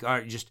was like, all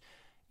right,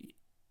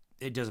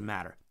 it doesn't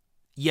matter.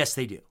 Yes,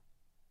 they do.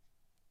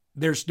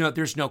 There's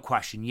no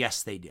question.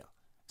 Yes, they do.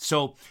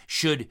 So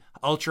should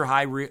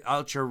ultra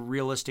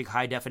realistic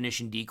high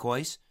definition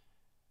decoys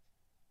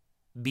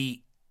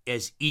be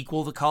as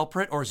equal the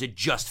culprit, or is it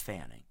just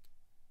fanning?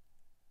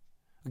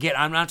 Again,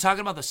 I'm not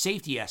talking about the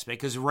safety aspect,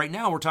 because right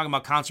now we're talking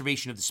about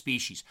conservation of the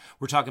species.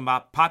 We're talking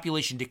about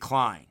population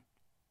decline,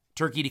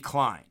 turkey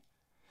decline.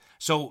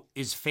 So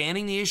is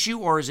fanning the issue,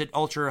 or is it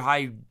ultra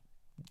high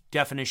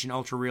definition,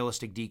 ultra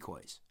realistic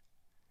decoys?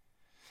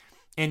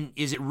 And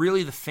is it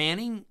really the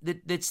fanning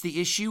that's the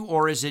issue,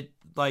 or is it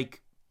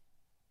like,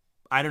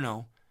 I don't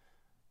know,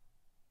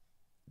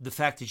 the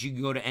fact that you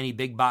can go to any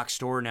big box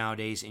store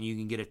nowadays and you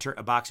can get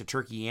a box of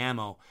turkey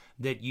ammo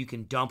that you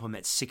can dump them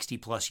at 60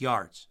 plus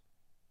yards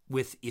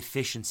with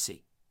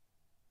efficiency?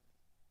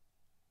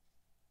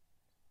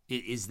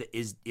 Is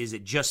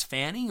it just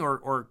fanning,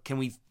 or can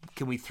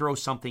we throw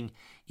something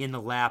in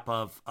the lap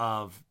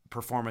of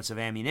performance of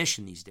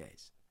ammunition these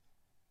days?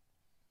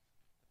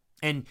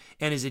 And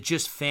is it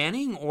just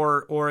fanning,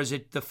 or is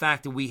it the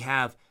fact that we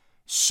have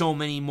so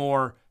many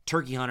more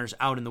turkey hunters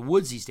out in the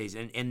woods these days,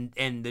 and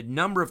the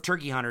number of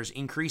turkey hunters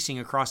increasing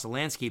across the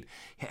landscape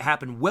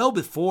happened well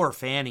before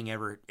fanning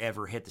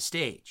ever hit the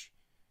stage?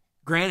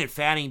 Granted,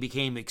 fanning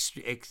became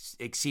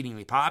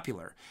exceedingly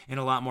popular, and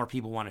a lot more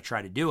people want to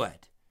try to do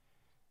it.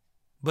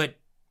 But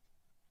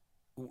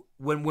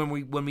when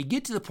we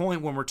get to the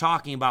point when we're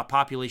talking about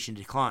population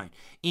decline,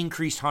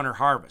 increased hunter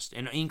harvest,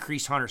 and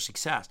increased hunter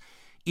success,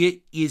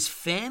 is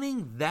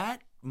fanning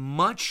that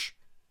much?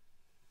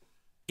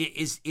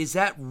 Is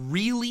that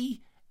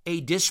really a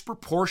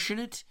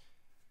disproportionate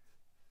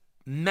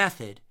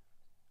method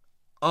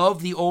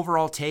of the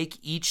overall take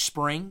each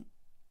spring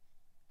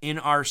in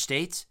our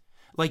states?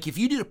 Like, if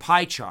you did a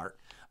pie chart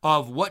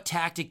of what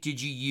tactic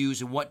did you use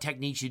and what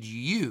techniques did you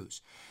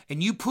use,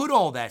 and you put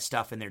all that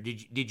stuff in there,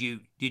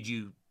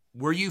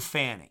 were you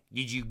fanning?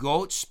 Did you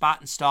go spot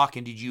and stalk,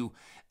 and did you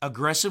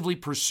aggressively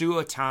pursue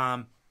a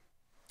tom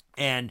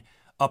and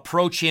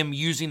approach him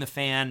using the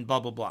fan, blah,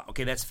 blah, blah?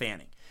 Okay, that's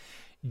fanning.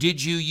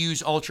 Did you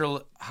use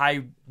ultra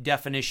high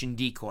definition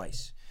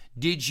decoys?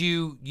 Did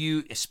you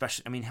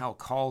especially, hell,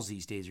 calls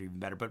these days are even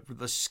better, but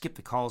let's skip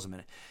the calls a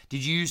minute.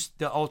 Did you use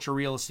the ultra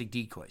realistic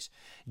decoys?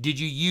 Did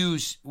you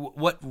use,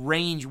 what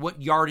range,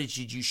 what yardage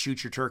did you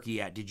shoot your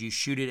turkey at? Did you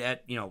shoot it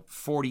at,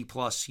 40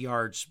 plus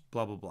yards,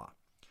 blah, blah, blah?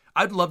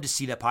 I'd love to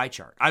see that pie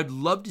chart. I'd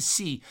love to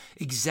see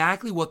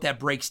exactly what that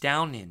breaks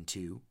down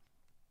into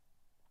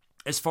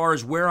as far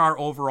as where our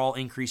overall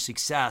increased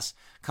success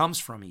comes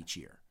from each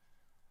year.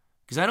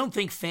 Because I don't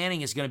think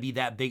fanning is going to be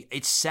that big.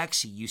 It's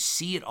sexy. You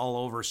see it all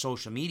over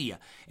social media,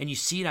 and you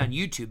see it on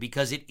YouTube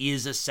because it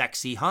is a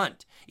sexy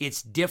hunt.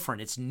 It's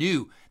different. It's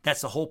new.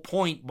 That's the whole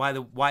point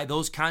why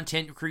those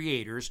content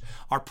creators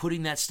are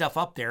putting that stuff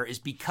up there, is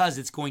because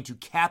it's going to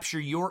capture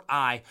your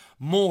eye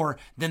more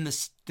than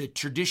the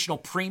traditional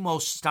Primo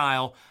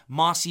style,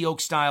 Mossy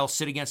Oak style,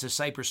 sit against a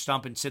cypress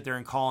stump and sit there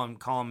and call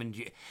him.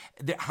 And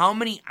how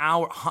many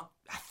hours?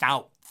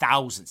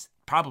 Thousands.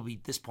 Probably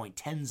at this point,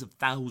 tens of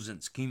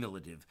thousands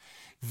cumulative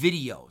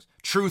videos.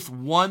 Truth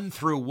 1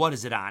 through, what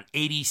is it on?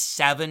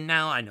 87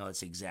 now? I know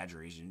it's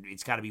exaggeration.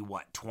 It's got to be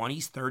what,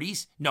 20s,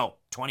 30s? No,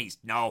 20s.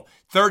 No,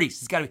 30s.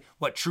 It's got to be,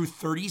 what, Truth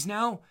 30s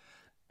now?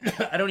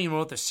 I don't even know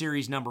what the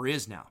series number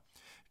is now.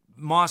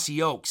 Mossy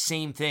Oak,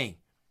 same thing.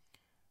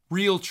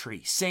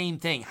 Realtree, same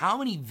thing. How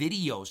many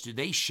videos do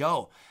they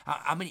show?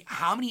 How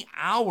many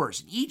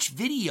hours? Each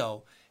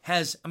video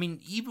has,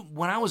 even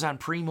when I was on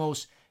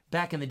Primos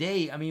back in the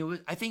day,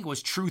 I think it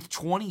was Truth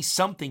 20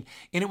 something,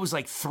 and it was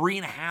like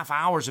 3.5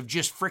 hours of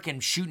just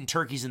freaking shooting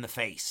turkeys in the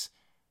face.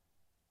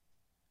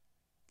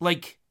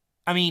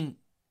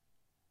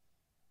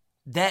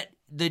 That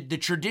the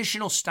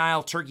traditional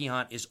style turkey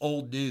hunt is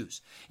old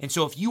news. And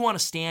so if you want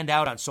to stand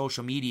out on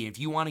social media, if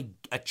you want to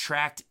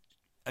attract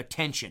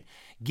attention,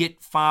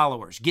 get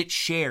followers, get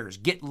shares,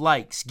 get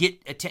likes,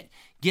 get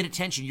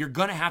attention, you're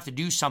going to have to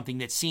do something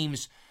that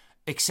seems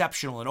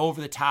exceptional and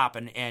over the top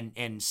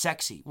and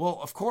sexy. Well,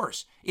 of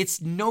course, it's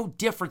no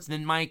different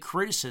than my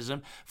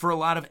criticism for a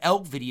lot of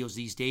elk videos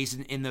these days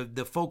in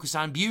the focus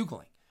on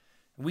bugling.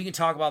 We can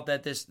talk about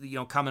that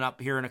coming up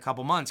here in a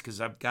couple months,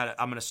 because I'm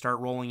going to start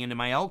rolling into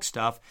my elk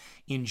stuff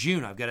in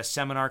June. I've got a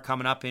seminar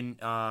coming up in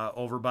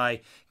over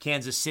by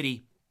Kansas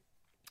City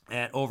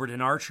at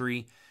Overton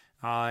Archery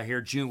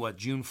here June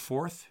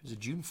 4th? Is it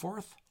June 4th?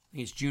 I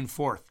think it's June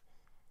 4th.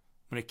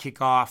 I'm going to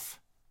kick off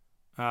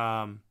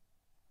when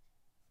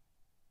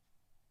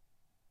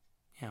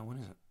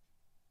is it?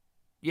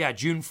 Yeah,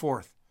 June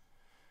 4th.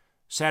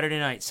 Saturday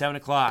night, 7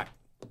 o'clock.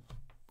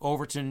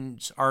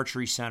 Overton's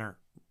Archery Center.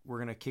 We're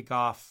going to kick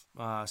off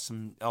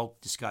some elk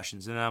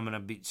discussions, and then I'm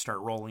going to start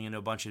rolling into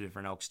a bunch of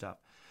different elk stuff.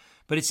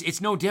 But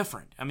it's no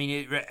different.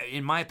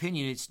 In my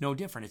opinion, it's no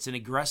different. It's an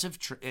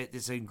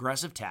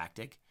aggressive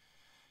tactic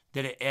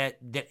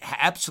that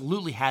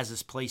absolutely has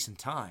its place in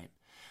time.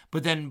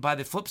 But then by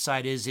the flip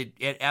side is it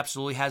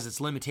absolutely has its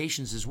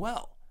limitations as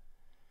well.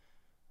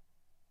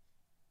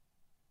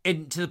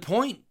 And to the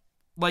point,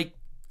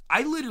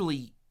 I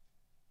literally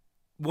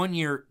one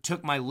year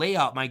took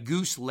my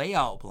goose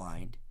layout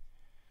blind.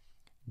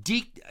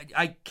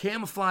 I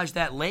camouflaged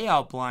that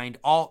layout blind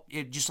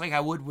just like I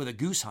would with a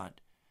goose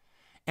hunt.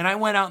 And I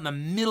went out in the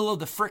middle of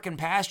the frickin'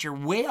 pasture,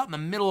 way out in the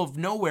middle of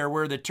nowhere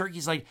where the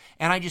turkey's and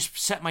I just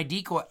set my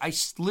decoy. I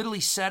literally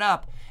set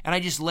up and I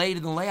just laid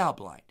in the layout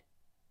blind.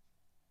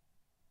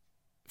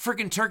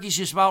 Frickin' turkeys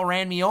just about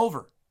ran me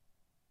over.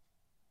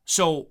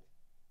 So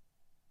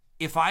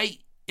if I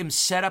am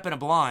set up in a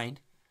blind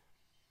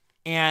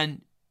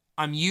and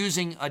I'm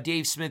using a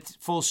Dave Smith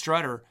full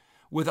strutter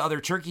with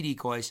other turkey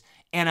decoys,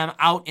 and I'm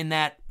out in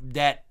that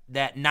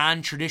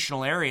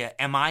non-traditional area,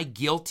 am I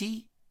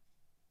guilty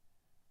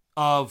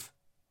of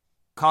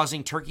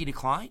causing turkey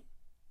decline?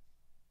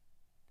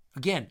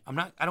 Again,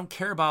 I don't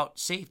care about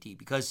safety,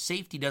 because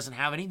safety doesn't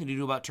have anything to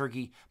do about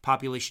turkey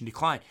population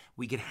decline.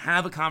 We can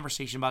have a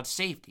conversation about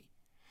safety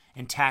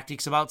and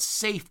tactics about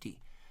safety.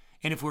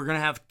 And if we're going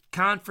to have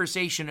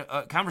conversation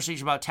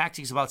about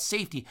tactics about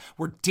safety,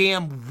 we're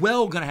damn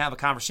well going to have a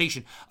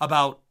conversation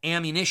about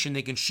ammunition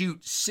that can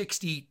shoot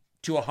 60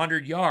 to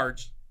 100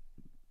 yards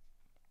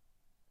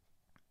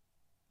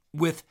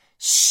with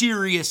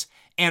serious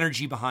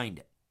energy behind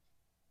it.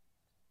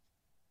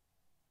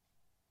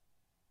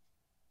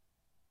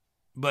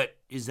 But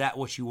is that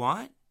what you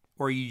want,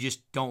 or you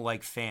just don't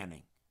like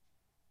fanning?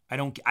 I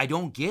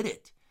don't get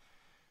it.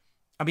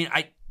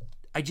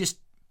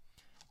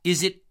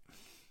 Is it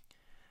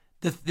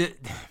the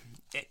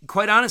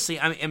quite honestly,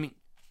 and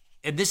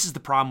this is the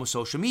problem with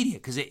social media,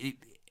 because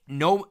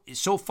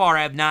so far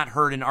I have not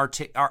heard an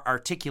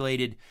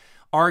articulated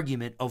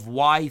argument of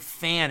why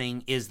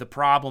fanning is the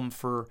problem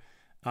for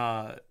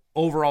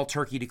overall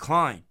turkey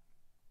decline.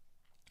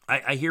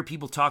 I hear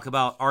people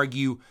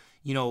argue,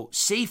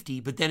 safety,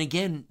 but then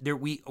again,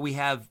 we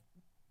have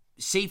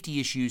safety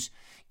issues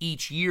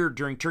each year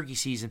during turkey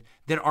season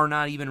that are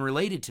not even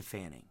related to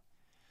fanning.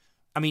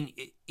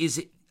 Is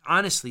it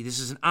honestly? This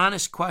is an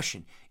honest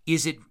question.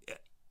 Is it?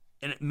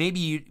 And maybe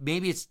you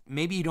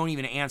don't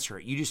even answer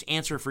it. You just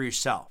answer it for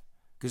yourself,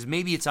 because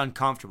maybe it's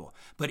uncomfortable.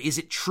 But is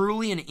it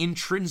truly an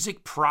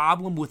intrinsic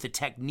problem with the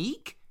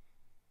technique?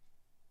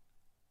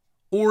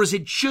 Or is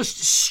it just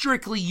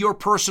strictly your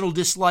personal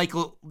dislike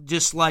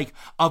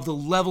of the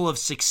level of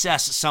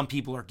success some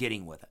people are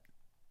getting with it?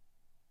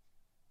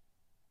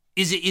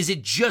 Is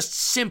it just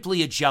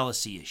simply a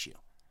jealousy issue?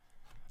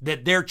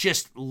 That they're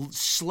just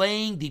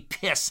slaying the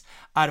piss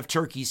out of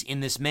turkeys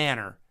in this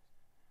manner,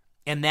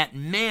 and that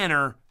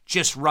manner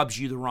just rubs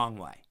you the wrong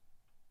way.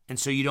 And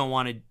so you don't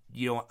want to,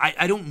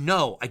 I don't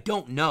know.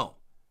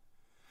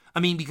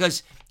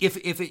 Because if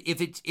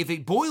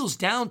it boils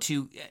down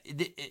to,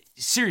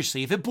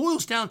 seriously, if it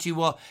boils down to,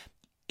 well,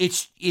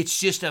 it's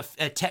just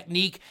a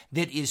technique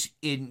that is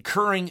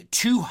incurring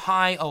too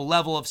high a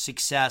level of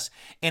success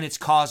and it's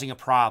causing a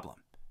problem.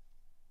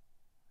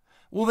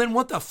 Well, then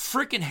what the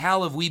frickin'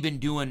 hell have we been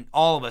doing,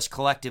 all of us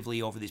collectively,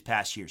 over these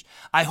past years?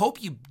 I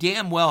hope you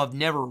damn well have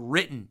never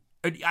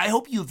I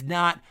hope you have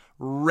not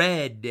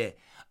read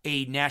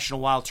a National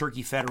Wild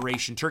Turkey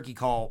Federation Turkey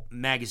Call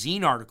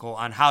magazine article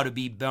on how to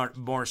be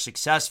more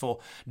successful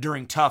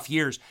during tough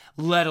years,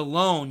 let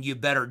alone you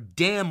better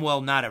damn well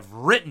not have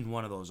written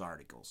one of those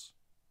articles.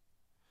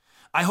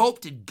 I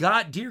hope to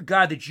God, dear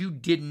God, that you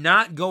did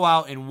not go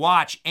out and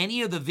watch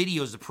any of the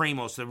videos of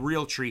Primos, the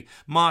Realtree,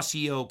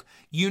 Mossy Oak,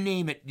 you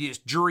name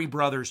it, Jury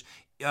Brothers,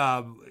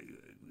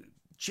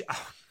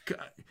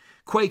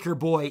 Quaker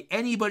Boy,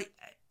 anybody,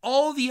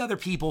 all the other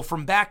people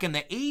from back in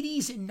the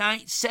 80s and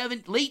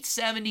late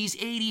 70s,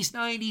 80s,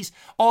 90s,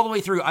 all the way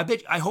through.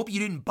 I hope you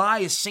didn't buy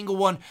a single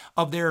one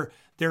of their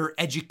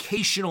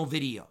educational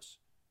videos,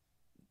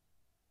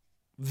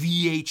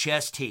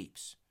 VHS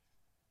tapes,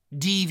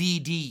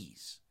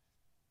 DVDs,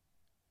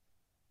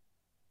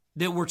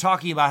 that we're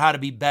talking about how to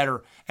be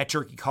better at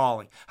turkey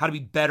calling, how to be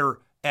better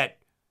at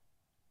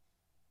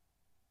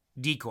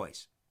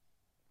decoys.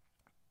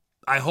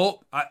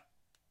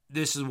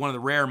 This is one of the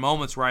rare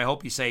moments where I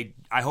hope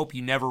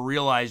you never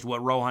realized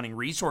what Row Hunting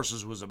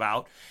Resources was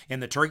about in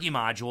the turkey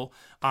module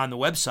on the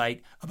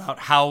website, about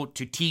how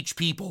to teach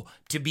people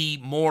to be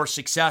more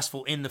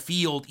successful in the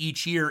field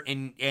each year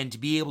and to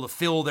be able to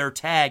fill their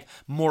tag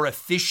more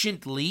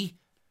efficiently.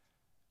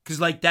 Because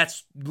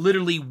that's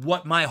literally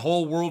what my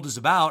whole world is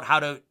about, how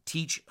to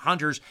teach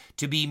hunters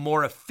to be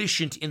more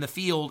efficient in the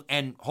field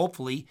and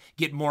hopefully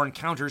get more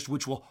encounters,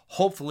 which will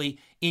hopefully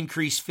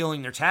increase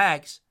filling their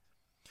tags.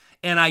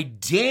 And I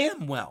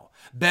damn well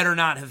better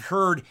not have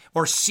heard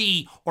or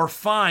see or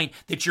find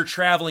that you're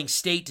traveling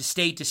state to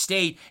state to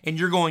state and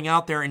you're going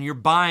out there and you're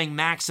buying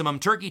maximum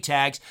turkey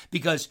tags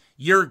because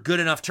you're a good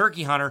enough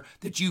turkey hunter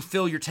that you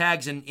fill your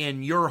tags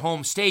in your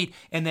home state,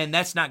 and then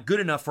that's not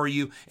good enough for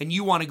you, and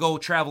you want to go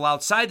travel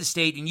outside the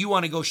state and you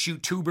want to go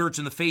shoot 2 birds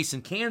in the face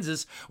in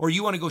Kansas, or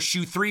you want to go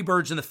shoot 3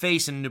 birds in the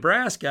face in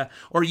Nebraska,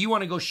 or you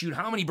want to go shoot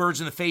how many birds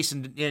in the face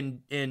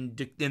in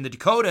the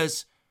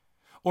Dakotas,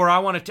 or I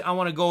want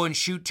to go and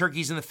shoot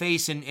turkeys in the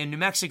face in New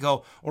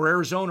Mexico or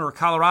Arizona or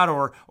Colorado,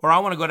 or I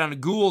want to go down to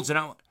Gould's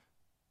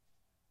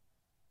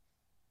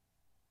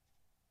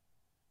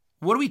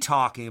what are we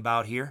talking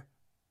about here?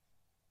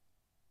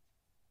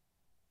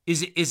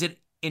 Is it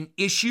an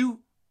issue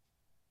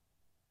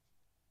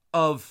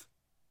of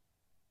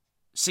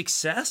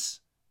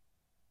success?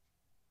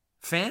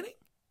 Fanning?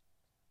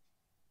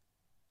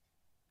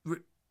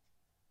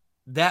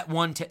 That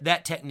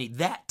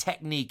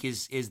technique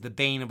is the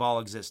bane of all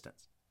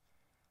existence.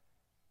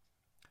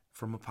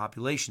 From a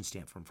population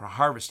standpoint, from a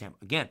harvest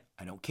standpoint. Again,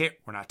 I don't care.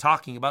 We're not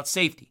talking about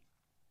safety.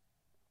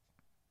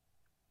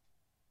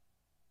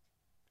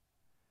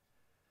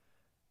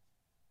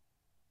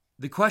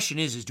 The question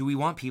is do we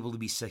want people to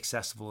be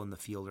successful in the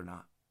field or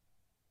not?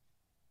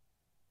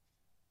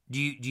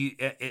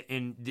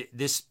 And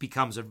this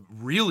becomes a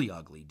really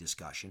ugly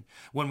discussion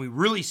when we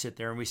really sit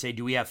there and we say,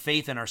 do we have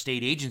faith in our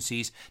state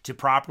agencies to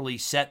properly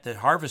set the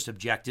harvest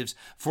objectives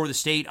for the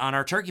state on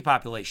our turkey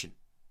population?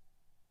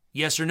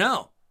 Yes or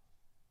no?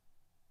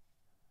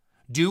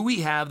 Do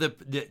we have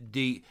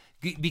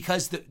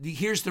because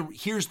here's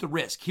the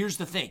risk. Here's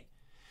the thing.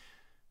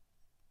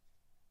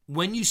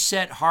 When you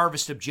set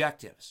harvest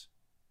objectives,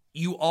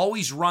 you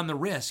always run the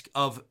risk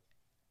of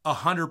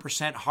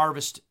 100%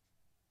 harvest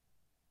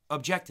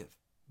objective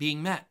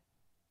being met.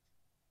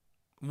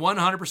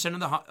 100%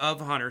 of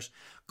the hunters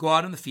go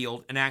out in the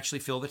field and actually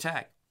fill the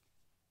tag.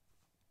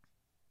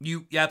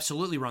 You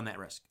absolutely run that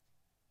risk.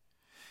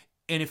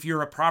 And if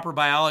you're a proper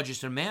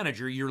biologist and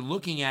manager, you're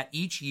looking at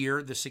each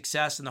year the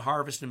success and the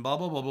harvest and blah,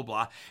 blah, blah, blah,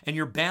 blah. And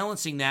you're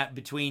balancing that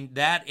between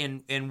that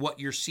and what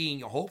you're seeing.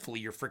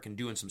 Hopefully you're freaking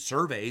doing some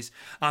surveys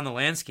on the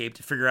landscape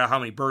to figure out how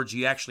many birds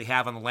you actually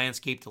have on the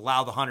landscape to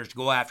allow the hunters to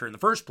go after in the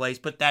first place.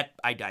 But that,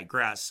 I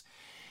digress.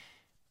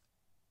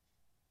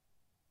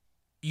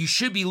 You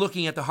should be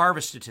looking at the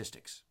harvest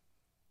statistics.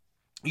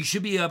 You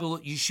should be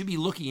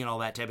looking at all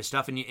that type of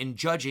stuff and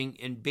judging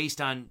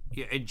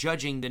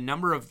the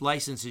number of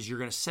licenses you're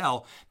going to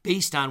sell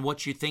based on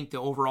what you think the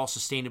overall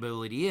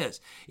sustainability is.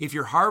 If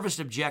your harvest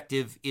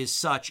objective is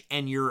such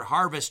and your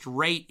harvest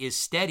rate is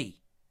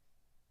steady,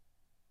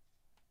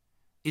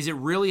 is it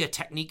really a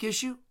technique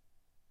issue?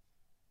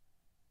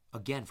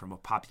 Again, from a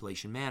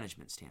population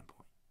management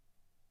standpoint,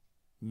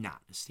 not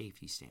a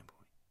safety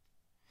standpoint.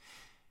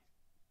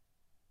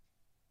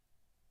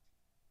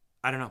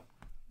 I don't know.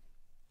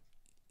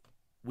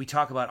 We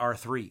talk about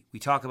R3. We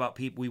talk about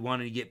people. We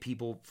want to get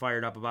people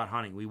fired up about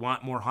hunting. We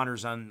want more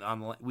hunters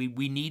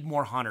we need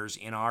more hunters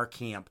in our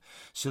camp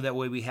so that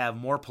way we have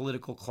more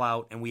political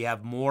clout and we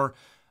have more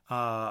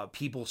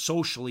people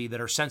socially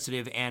that are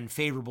sensitive and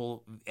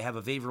have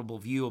a favorable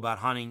view about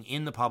hunting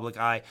in the public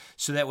eye,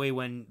 so that way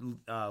when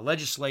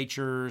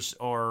legislatures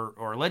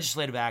or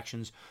legislative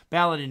actions,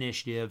 ballot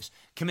initiatives,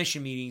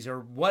 commission meetings,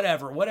 or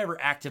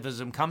whatever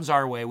activism comes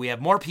our way, we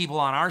have more people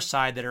on our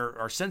side that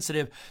are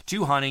sensitive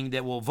to hunting,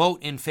 that will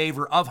vote in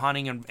favor of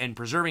hunting and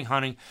preserving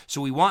hunting.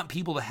 So we want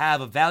people to have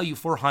a value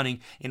for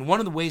hunting, and one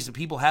of the ways that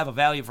people have a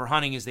value for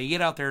hunting is they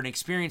get out there and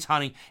experience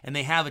hunting, and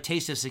they have a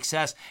taste of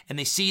success, and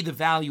they see the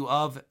value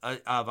of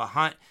a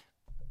hunt.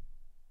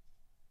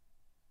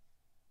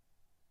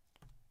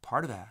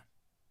 Part of that,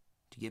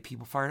 to get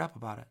people fired up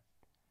about it,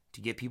 to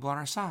get people on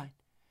our side,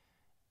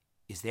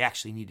 is they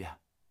actually need to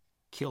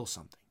kill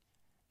something.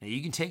 Now,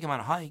 you can take them on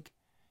a hike.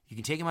 You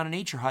can take them on a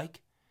nature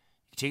hike.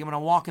 You can take them on a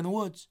walk in the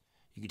woods.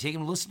 You can take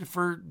them to listen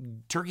for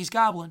turkeys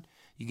gobbling.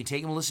 You can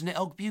take them to listen to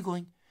elk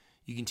bugling.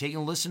 You can take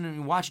them to listen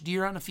and watch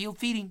deer on the field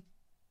feeding.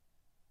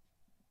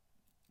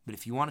 But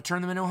if you want to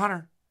turn them into a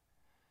hunter,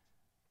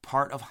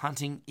 part of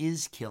hunting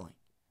is killing.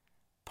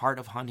 Part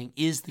of hunting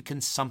is the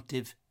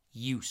consumptive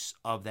use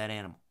of that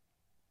animal.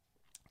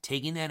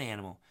 Taking that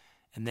animal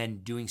and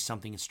then doing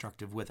something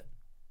instructive with it.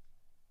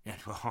 And,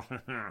 well,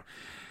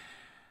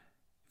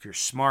 if you're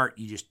smart,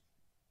 you just,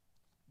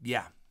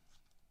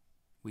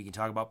 we can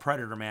talk about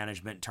predator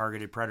management,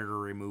 targeted predator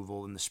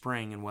removal in the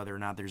spring, and whether or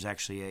not there's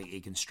actually a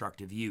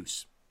constructive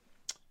use.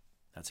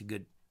 That's a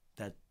good,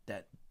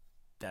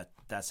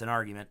 that's an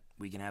argument.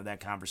 We can have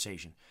that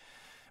conversation.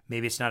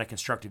 Maybe it's not a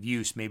constructive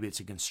use. Maybe it's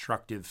a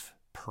constructive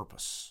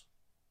purpose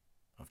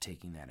of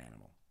taking that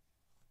animal.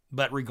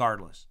 But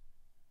regardless,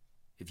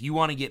 if you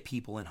want to get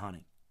people in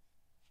hunting,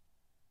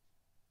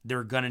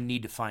 they're going to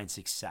need to find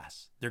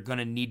success. They're going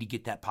to need to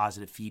get that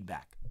positive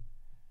feedback.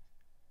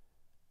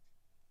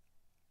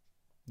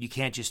 You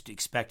can't just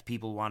expect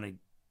people to want to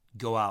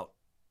go out,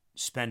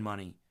 spend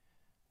money,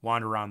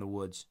 wander around the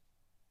woods,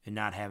 and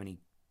not have any,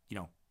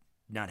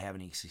 not have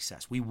any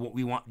success. Do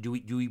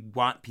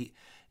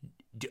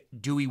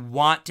we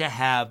want to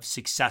have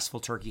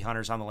successful turkey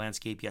hunters on the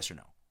landscape? Yes or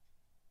no?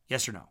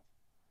 Yes or no?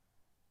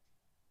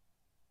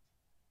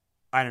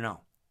 I don't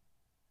know.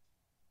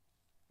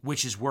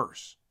 Which is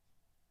worse?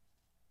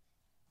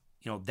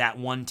 That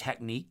one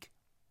technique?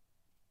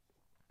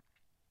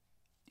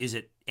 Is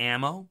it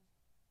ammo?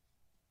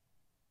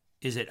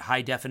 Is it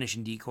high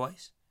definition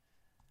decoys?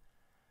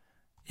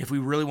 If we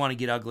really want to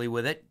get ugly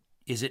with it,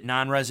 is it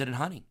non-resident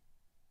hunting?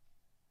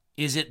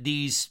 Is it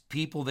these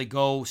people that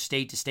go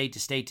state to state to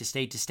state to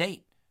state to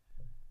state?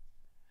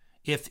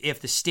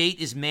 If the state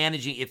is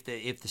managing, if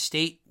the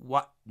state,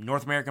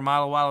 North American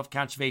Model of Wildlife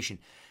Conservation,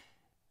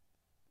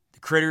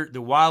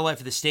 the wildlife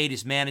of the state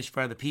is managed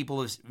for the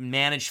people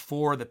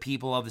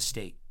of the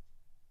state.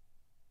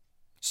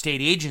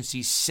 State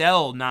agencies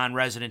sell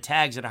non-resident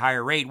tags at a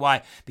higher rate.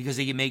 Why? Because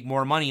they can make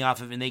more money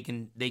off of it,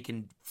 and they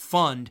can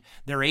fund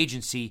their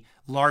agency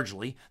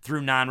largely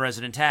through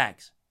non-resident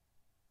tags.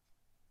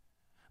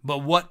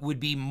 But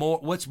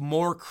what's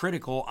more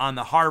critical on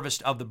the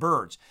harvest of the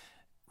birds?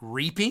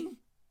 Reaping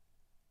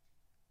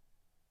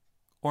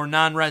or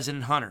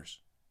non-resident hunters?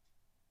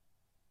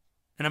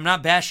 And I'm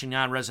not bashing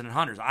non-resident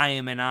hunters. I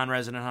am a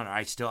non-resident hunter.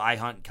 I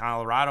hunt in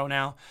Colorado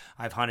now.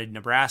 I've hunted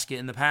Nebraska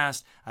in the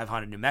past. I've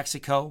hunted New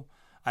Mexico.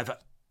 I've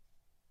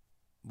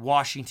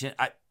Washington.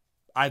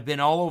 I've been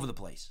all over the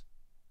place.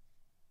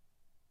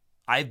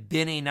 I've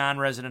been a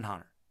non-resident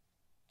hunter.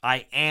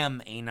 I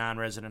am a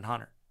non-resident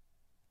hunter.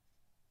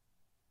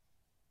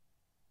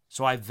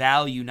 So I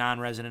value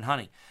non-resident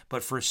hunting.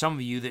 But for some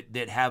of you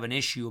that have an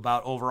issue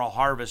about overall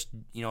harvest,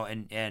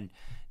 and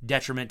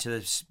detriment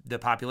to the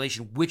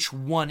population, which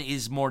one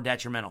is more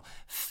detrimental?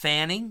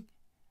 Fanning,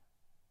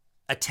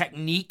 a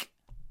technique,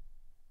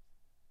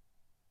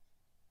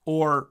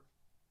 or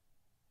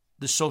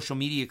the social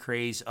media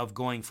craze of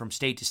going from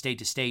state to state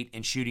to state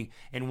and shooting,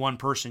 and one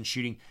person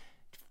shooting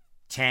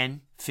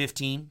 10,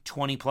 15,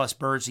 20 plus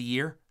birds a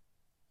year?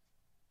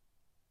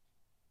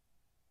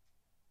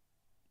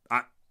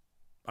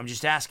 I'm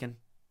just asking.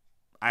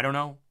 I don't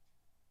know.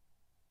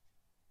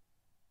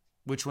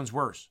 Which one's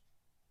worse?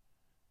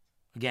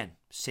 Again,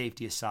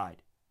 safety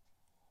aside.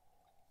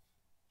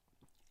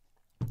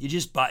 It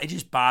just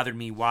bothered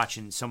me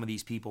watching some of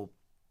these people.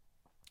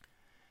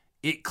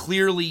 Some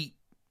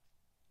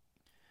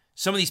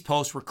of these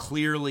posts were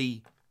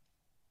clearly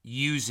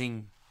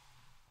using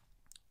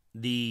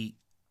what do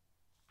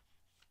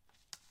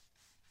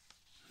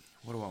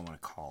I want to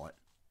call it?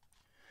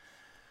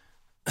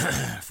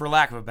 For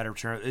lack of a better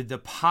term, the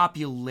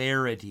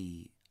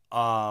popularity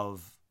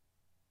of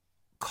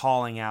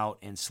calling out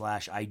and /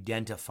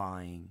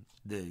 identifying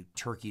the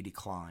turkey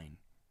decline,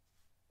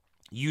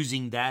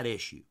 using that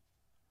issue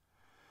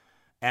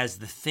as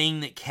the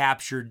thing that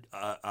captured,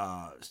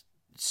 as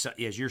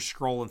you're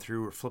scrolling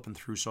through or flipping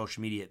through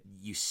social media,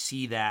 you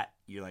see that,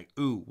 you're like,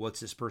 ooh, what's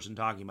this person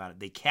talking about?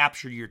 They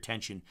captured your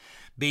attention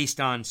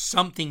based on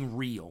something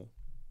real,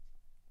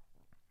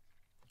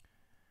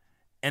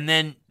 and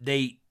then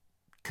they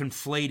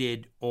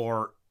conflated,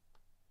 or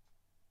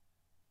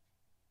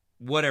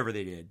whatever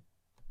they did,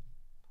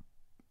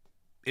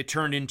 it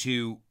turned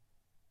into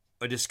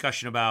a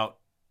discussion about,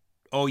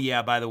 oh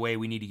yeah, by the way,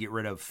 we need to get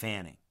rid of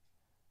fanning.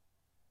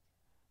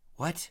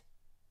 What?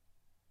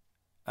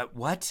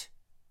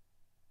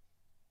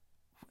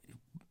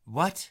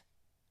 What?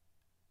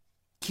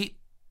 Keep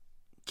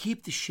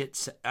the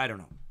shit. I don't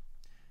know.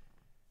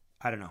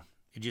 I don't know.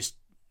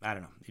 I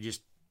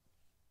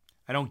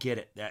don't get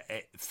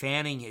it.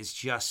 Fanning is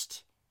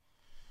just,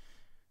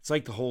 it's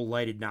like the whole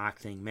lighted knock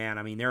thing, man.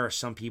 I mean, there are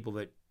some people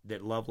that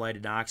love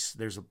lighted knocks.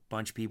 There's a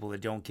bunch of people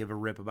that don't give a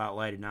rip about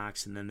lighted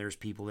knocks, and then there's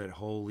people that,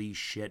 holy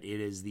shit,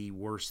 it is the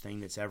worst thing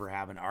that's ever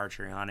happened to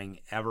archery hunting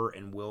ever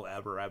and will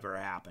ever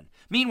happen.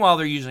 Meanwhile,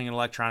 they're using an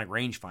electronic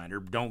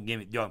rangefinder.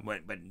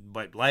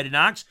 But lighted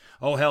knocks?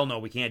 Oh hell no,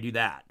 we can't do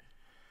that.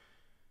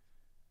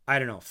 I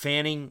don't know.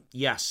 Fanning,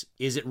 yes.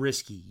 Is it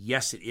risky?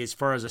 Yes, it is. As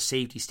far as a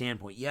safety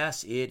standpoint,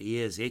 yes, it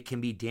is. It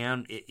can be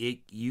down.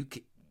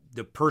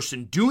 The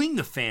person doing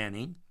the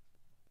fanning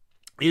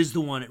is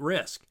the one at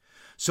risk.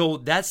 So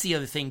that's the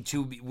other thing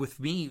too with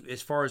me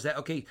as far as that.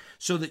 Okay,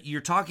 so that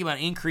you're talking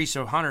about increase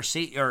of hunter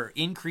safety or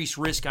increased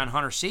risk on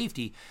hunter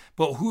safety,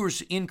 but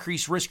who's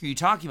increased risk are you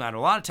talking about? A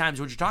lot of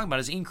times, what you're talking about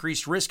is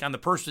increased risk on the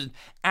person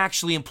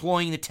actually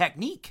employing the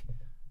technique.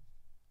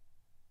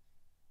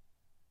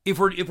 If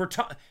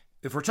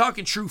we're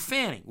talking true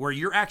fanning, where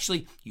you're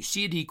actually you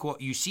see a decoy,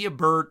 you see a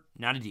bird,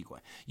 not a decoy,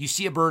 you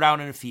see a bird out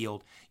in a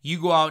field,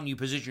 you go out and you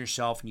position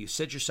yourself and you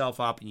set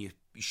yourself up and you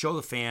show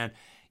the fan.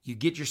 You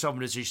get yourself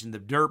in a position. The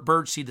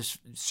bird sees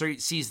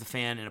the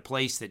fan in a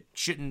place that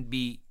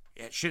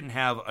shouldn't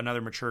have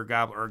another mature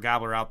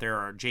gobbler out there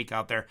or a jake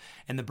out there,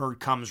 and the bird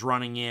comes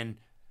running in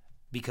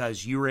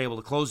because you were able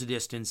to close the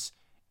distance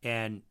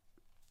and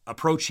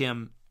approach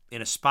him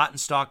in a spot and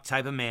stalk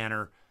type of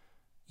manner,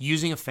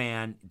 using a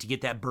fan to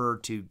get that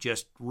bird to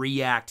just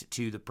react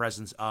to the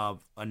presence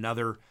of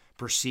another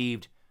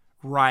perceived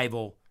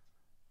rival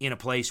in a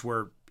place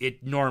where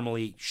it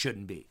normally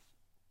shouldn't be.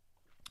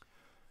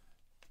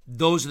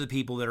 Those are the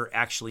people that are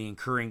actually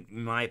incurring,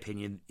 in my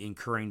opinion,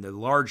 the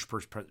large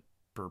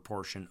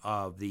proportion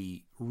of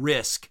the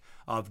risk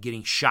of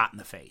getting shot in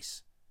the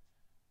face.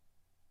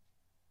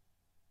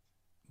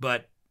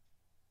 But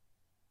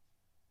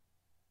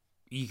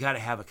you got to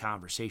have a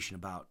conversation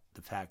about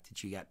the fact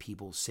that you got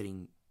people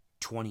sitting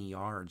 20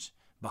 yards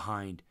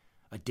behind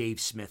a Dave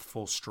Smith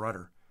full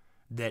strutter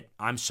that,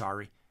 I'm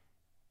sorry,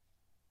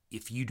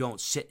 if you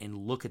don't sit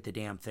and look at the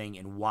damn thing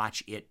and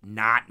watch it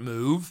not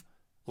move,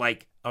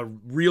 like a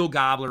real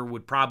gobbler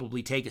would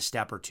probably take a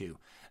step or two.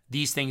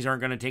 These things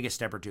aren't going to take a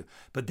step or two.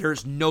 But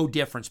there's no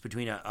difference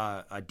between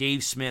a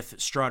Dave Smith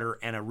strutter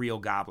and a real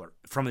gobbler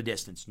from a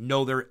distance.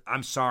 No,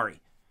 I'm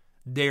sorry.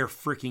 They're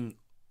freaking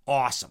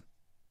awesome.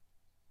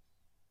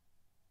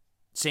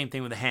 Same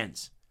thing with the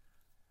hens.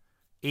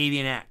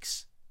 Avian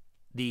X.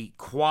 The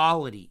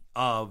quality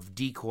of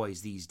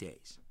decoys these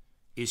days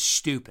is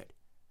stupid.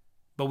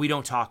 But we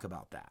don't talk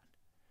about that.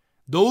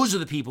 Those are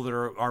the people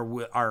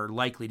that are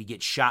likely to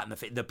get shot in the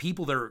face. The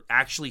people that are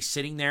actually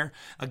sitting there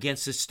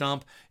against a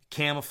stump,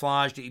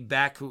 camouflaged,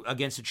 back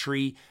against a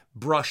tree,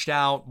 brushed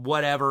out,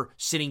 whatever,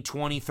 sitting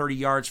 20, 30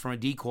 yards from a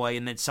decoy,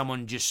 and then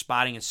someone just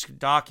spotting and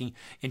stalking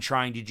and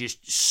trying to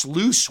just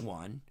sluice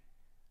one.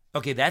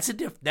 Okay, that's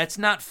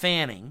not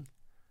fanning.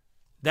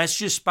 That's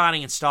just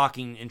spotting and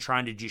stalking and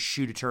trying to just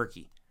shoot a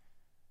turkey.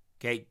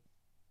 Okay?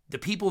 The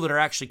people that are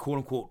actually,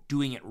 quote-unquote,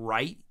 doing it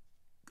right,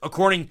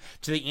 according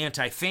to the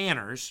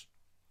anti-fanners,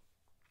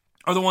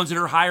 are the ones that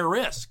are higher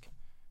risk,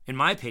 in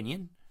my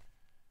opinion.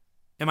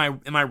 Am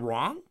I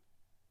wrong?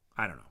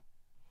 I don't know.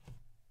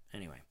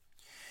 Anyway,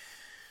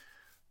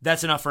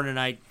 that's enough for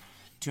tonight.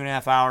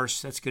 2.5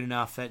 hours. That's good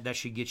enough. That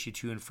should get you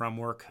to and from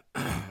work.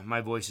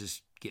 My voice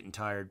is getting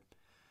tired.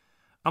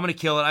 I'm going to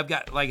kill it. I've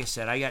got, like I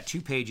said, I got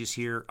 2 pages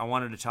here. I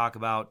wanted to talk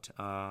about,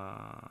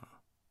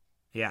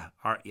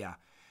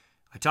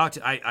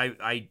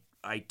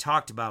 I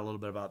talked about a little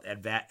bit about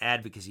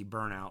advocacy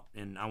burnout,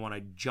 and I want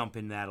to jump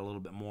in that a little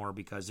bit more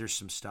because there's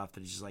some stuff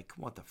that is just like,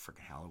 what the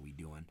freaking hell are we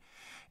doing?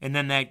 And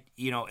then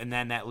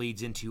that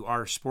leads into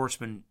our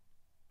sportsmen.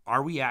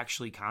 Are we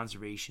actually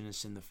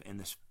conservationists in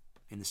this?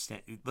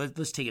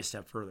 Let's take a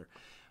step further.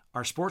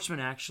 Are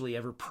sportsmen actually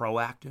ever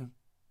proactive?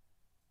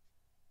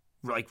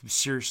 Like,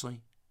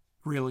 seriously?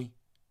 Really?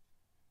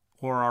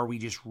 Or are we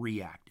just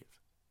reactive?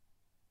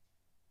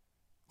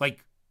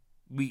 Like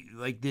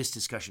this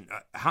discussion.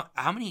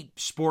 How many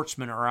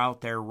sportsmen are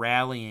out there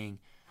rallying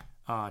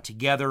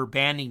together,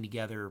 banding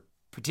together,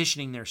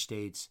 petitioning their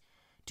states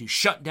to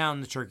shut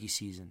down the turkey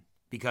season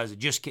because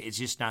it's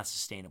just not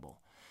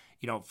sustainable?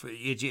 You know,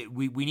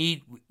 we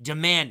need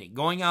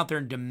going out there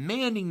and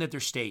demanding that their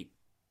state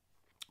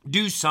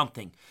do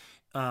something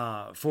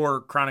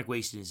for chronic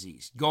wasting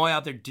disease. Going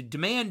out there to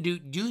demand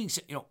doing.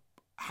 You know,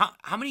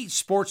 how many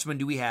sportsmen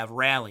do we have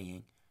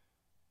rallying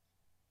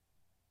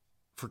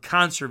for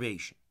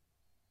conservation?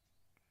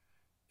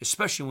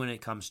 Especially when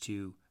it comes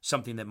to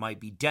something that might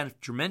be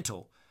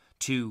detrimental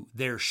to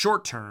their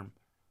short-term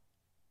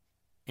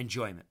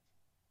enjoyment,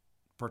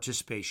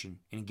 participation,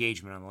 and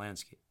engagement on the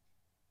landscape.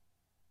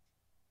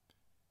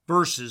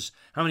 Versus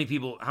how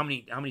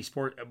many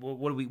sport?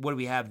 What do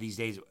we have these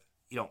days?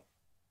 You know,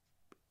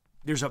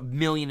 there's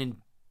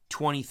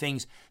 1,020,000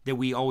 things that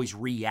we always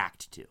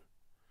react to.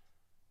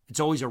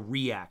 It's always a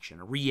reaction.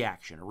 It's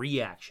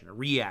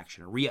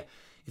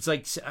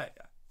like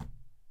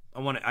I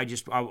want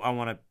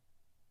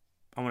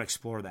to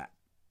explore that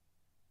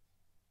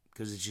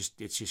because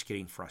it's just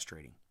getting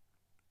frustrating.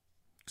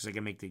 Because I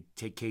can make the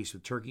case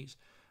with turkeys,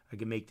 I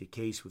can make the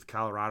case with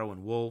Colorado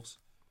and wolves.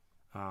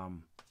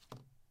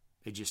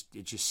 It's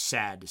just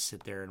sad to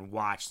sit there and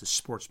watch the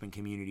sportsman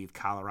community of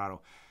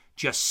Colorado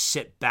just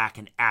sit back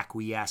and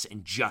acquiesce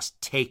and just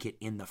take it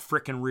in the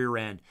frickin' rear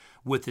end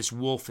with this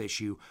wolf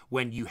issue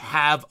when you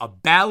have a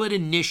ballot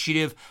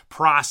initiative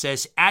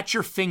process at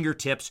your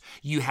fingertips.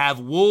 You have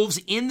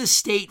wolves in the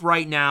state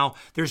right now.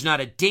 There's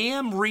not a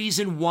damn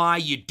reason why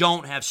you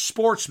don't have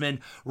sportsmen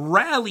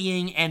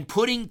rallying and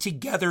putting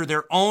together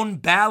their own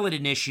ballot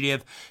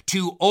initiative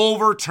to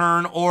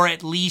overturn or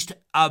at least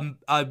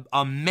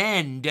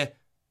amend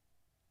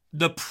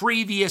the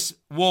previous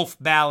wolf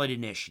ballot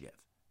initiative.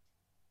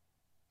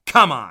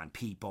 Come on,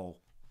 people.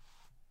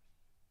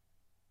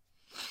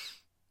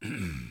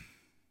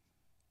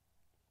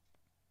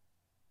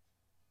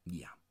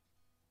 Yeah.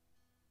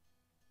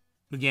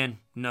 Again,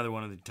 another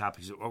one of the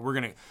topics.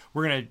 We're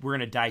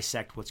gonna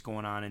dissect what's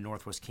going on in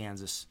Northwest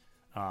Kansas,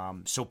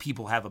 so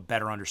people have a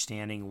better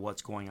understanding of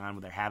what's going on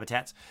with their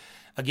habitats.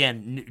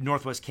 Again,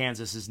 Northwest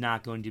Kansas is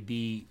not going to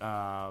be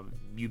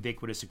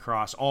ubiquitous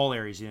across all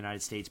areas of the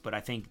United States, but I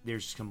think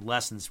there's some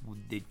lessons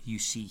that you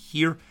see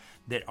here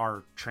that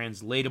are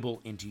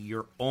translatable into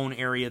your own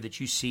area that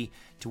you see,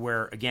 to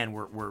where, again,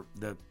 we're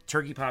the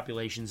turkey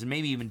populations and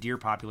maybe even deer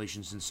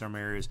populations in some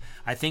areas.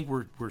 I think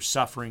we're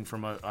suffering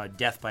from a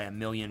death by a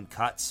million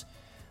cuts.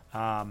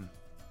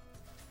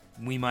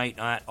 We might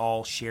not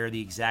all share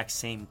the exact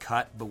same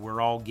cut, but we're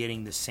all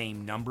getting the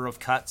same number of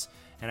cuts.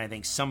 And I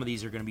think some of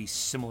these are going to be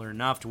similar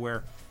enough to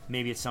where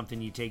maybe it's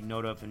something you take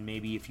note of, and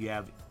maybe if you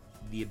have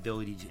the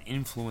ability to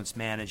influence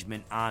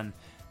management on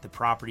the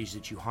properties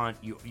that you hunt,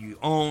 you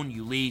own,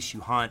 you lease,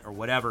 you hunt, or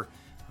whatever,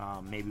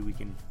 maybe we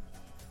can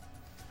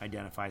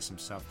identify some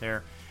stuff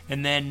there.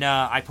 And then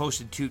I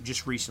posted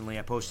just recently.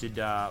 I posted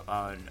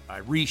a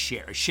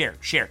share.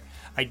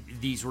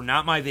 These were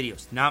not my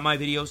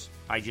videos.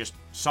 I just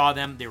saw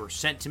them. They were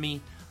sent to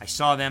me. I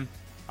saw them.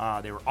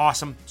 They were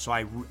awesome. So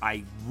I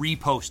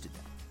reposted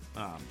them.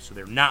 So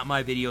they're not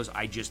my videos.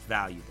 I just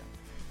valued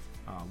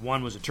them.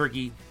 One was a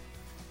turkey,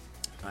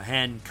 a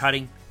hen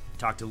cutting.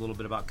 Talked a little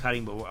bit about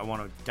cutting, but I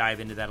want to dive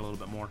into that a little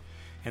bit more.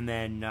 And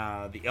then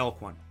the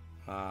elk one,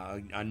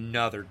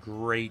 another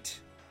great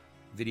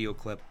video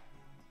clip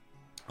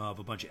of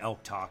a bunch of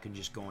elk talk and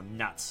just going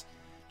nuts.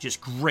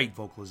 Just great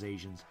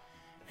vocalizations.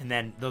 And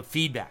then the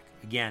feedback,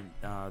 again,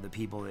 the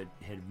people that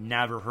had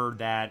never heard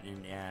that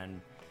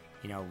and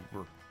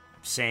were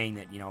saying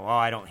that,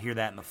 I don't hear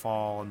that in the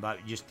fall, and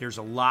but just there's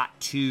a lot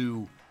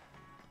to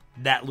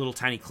that little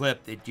tiny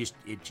clip that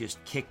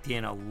just kicked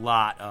in a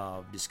lot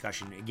of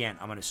discussion. Again,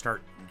 I'm going to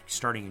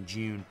starting in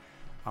June.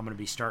 I'm going to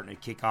be starting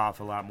to kick off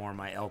a lot more of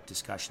my elk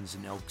discussions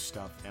and elk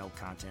stuff, elk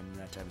content, and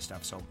that type of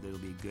stuff. So it'll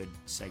be a good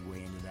segue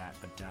into that.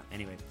 But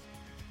anyway,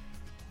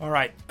 all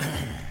right,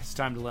 it's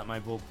time to let my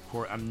vocal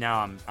cord. I'm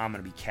going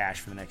to be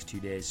cash for the next 2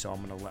 days, so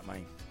I'm going to let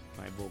my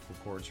vocal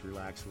cords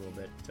relax a little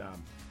bit.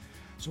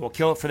 So we'll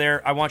kill it for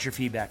there. I want your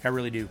feedback. I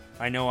really do.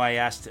 I know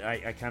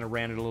I kind of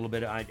ranted a little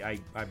bit.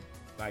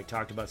 I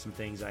talked about some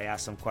things. I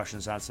asked some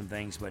questions on some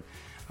things, but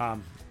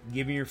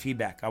give me your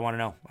feedback. I want to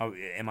know.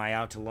 Am I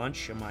out to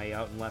lunch? Am I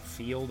out in left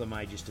field? Am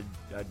I just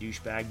a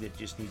douchebag that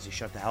just needs to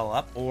shut the hell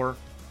up? Or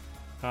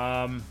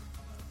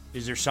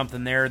is there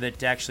something there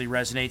that actually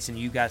resonates and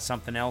you got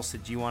something else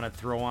that you want to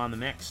throw on the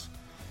mix?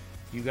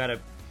 You got a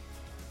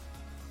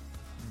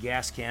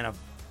gas can of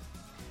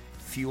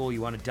fuel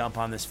you want to dump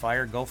on this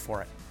fire? Go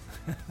for it.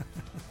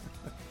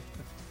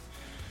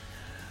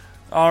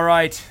 All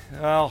right.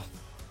 Well,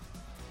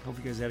 hope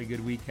you guys had a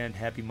good weekend.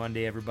 Happy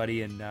Monday,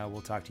 everybody, and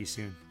we'll talk to you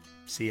soon.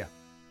 See ya.